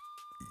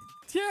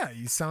 Yeah,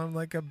 you sound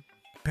like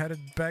had a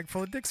bag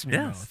full of dicks in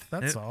your mouth.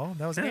 That's all.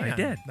 That was yeah, Ann. I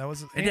did. That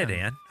was I did,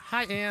 Ann.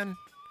 Hi, Ann.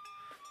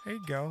 There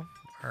you go.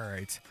 All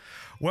right.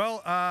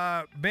 Well,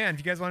 man, if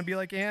you guys want to be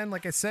like Ann,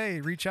 like I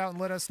say, reach out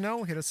and let us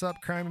know. Hit us up,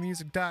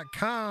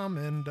 crimeandmusic.com.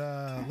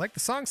 And like the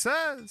song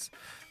says,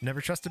 never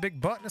trust a big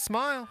butt and a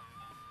smile.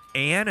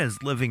 Ann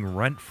is living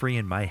rent-free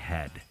in my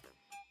head.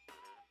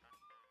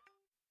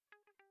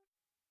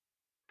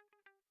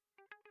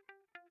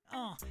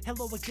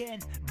 Hello again,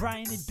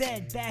 Brian in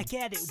bed, back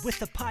at it with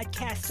the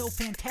podcast so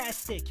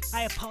fantastic.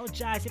 I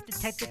apologize if the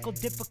technical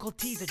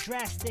difficulties are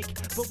drastic,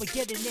 but we're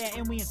getting there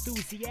and we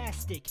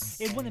enthusiastic.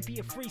 It wouldn't be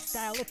a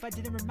freestyle if I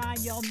didn't remind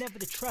y'all never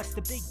to trust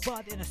a big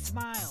butt and a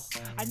smile.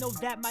 I know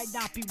that might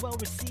not be well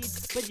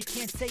received, but you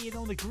can't say you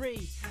don't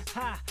agree.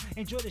 Ha,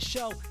 enjoy the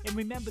show and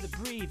remember to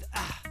breathe.